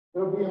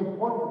 It'll be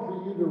important for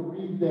you to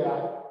read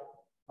that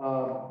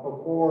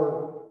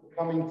before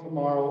coming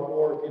tomorrow,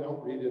 or if you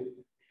don't read it,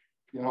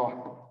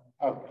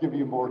 I'll give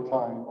you more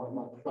time. I'm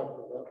not stuck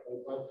with that,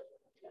 but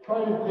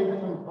try to take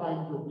some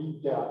time to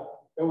read that.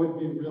 That would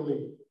be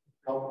really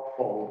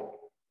helpful.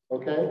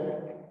 Okay?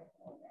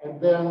 And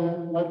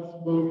then let's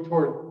move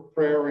toward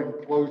prayer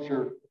and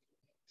closure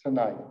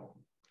tonight.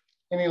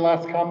 Any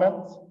last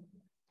comments?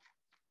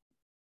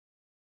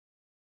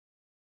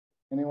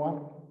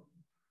 Anyone?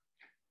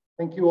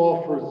 Thank you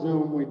all for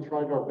Zoom. We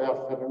tried our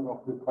best. I don't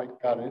know if we quite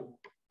got it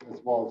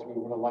as well as we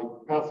would have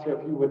liked. Pastor,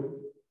 if you would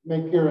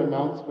make your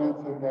announcements,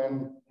 and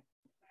then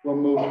we'll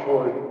move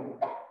toward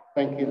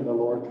thanking the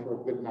Lord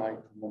for a good night.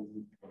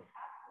 Absolutely.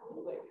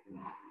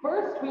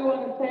 First, we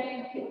want to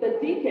thank the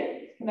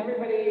deacons. Can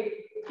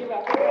everybody give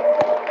up? I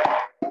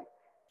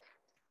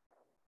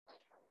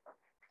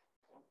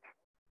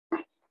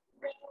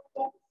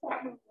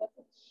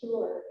wasn't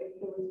sure if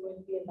there was going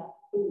to be enough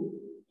food.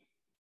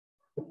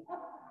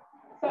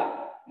 So,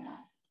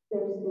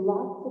 there's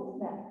lots of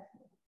snacks.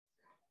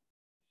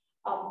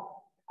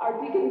 Our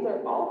deacons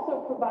are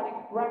also providing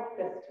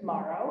breakfast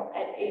tomorrow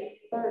at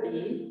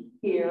 8:30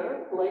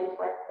 here, late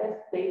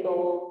breakfast,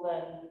 bagels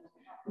and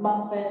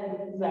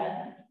muffins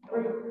and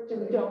fruit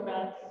and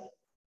donuts.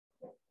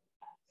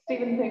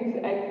 Stephen thinks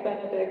eggs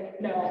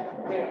Benedict. No,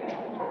 we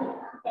don't.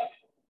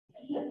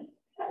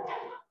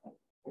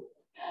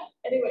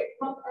 Anyway,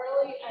 come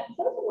early and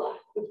socialize,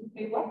 which would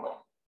be lovely.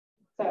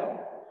 So,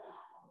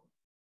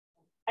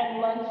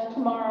 and lunch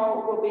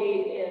tomorrow will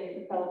be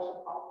in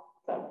Fellowship Hall.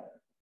 So,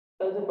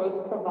 those are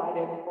both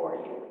provided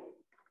for you.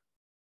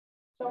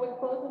 Shall we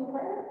close in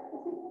prayer?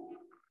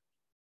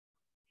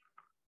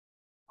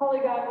 Holy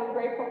God, we're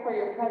grateful for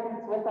your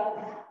presence with us,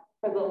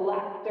 for the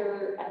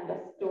laughter and the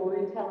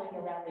storytelling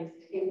around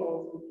these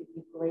tables. We give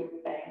you great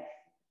thanks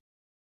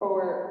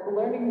for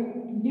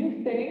learning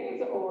new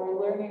things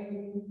or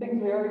learning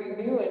things we already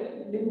knew in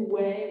a new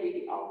way.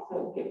 We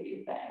also give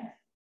you thanks.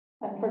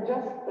 And for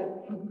just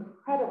the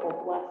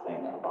incredible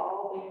blessing of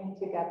all being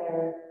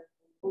together,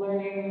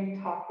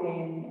 learning,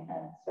 talking,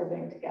 and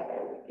serving together,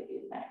 we give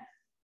you thanks.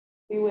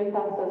 Be with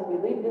us as we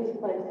leave this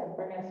place and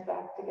bring us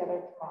back together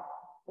tomorrow.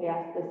 We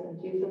ask this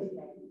in Jesus'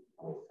 name,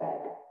 and we say,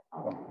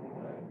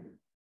 amen.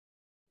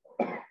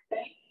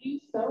 Thank you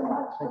so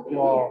much for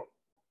being here.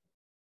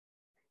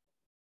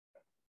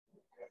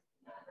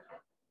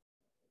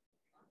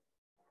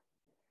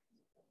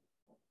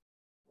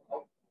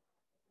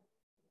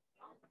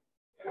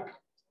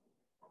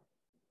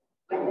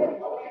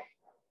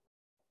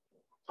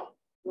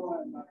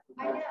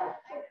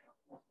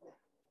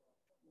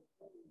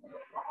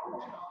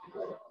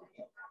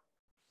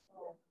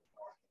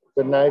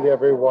 Good night,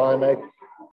 everyone.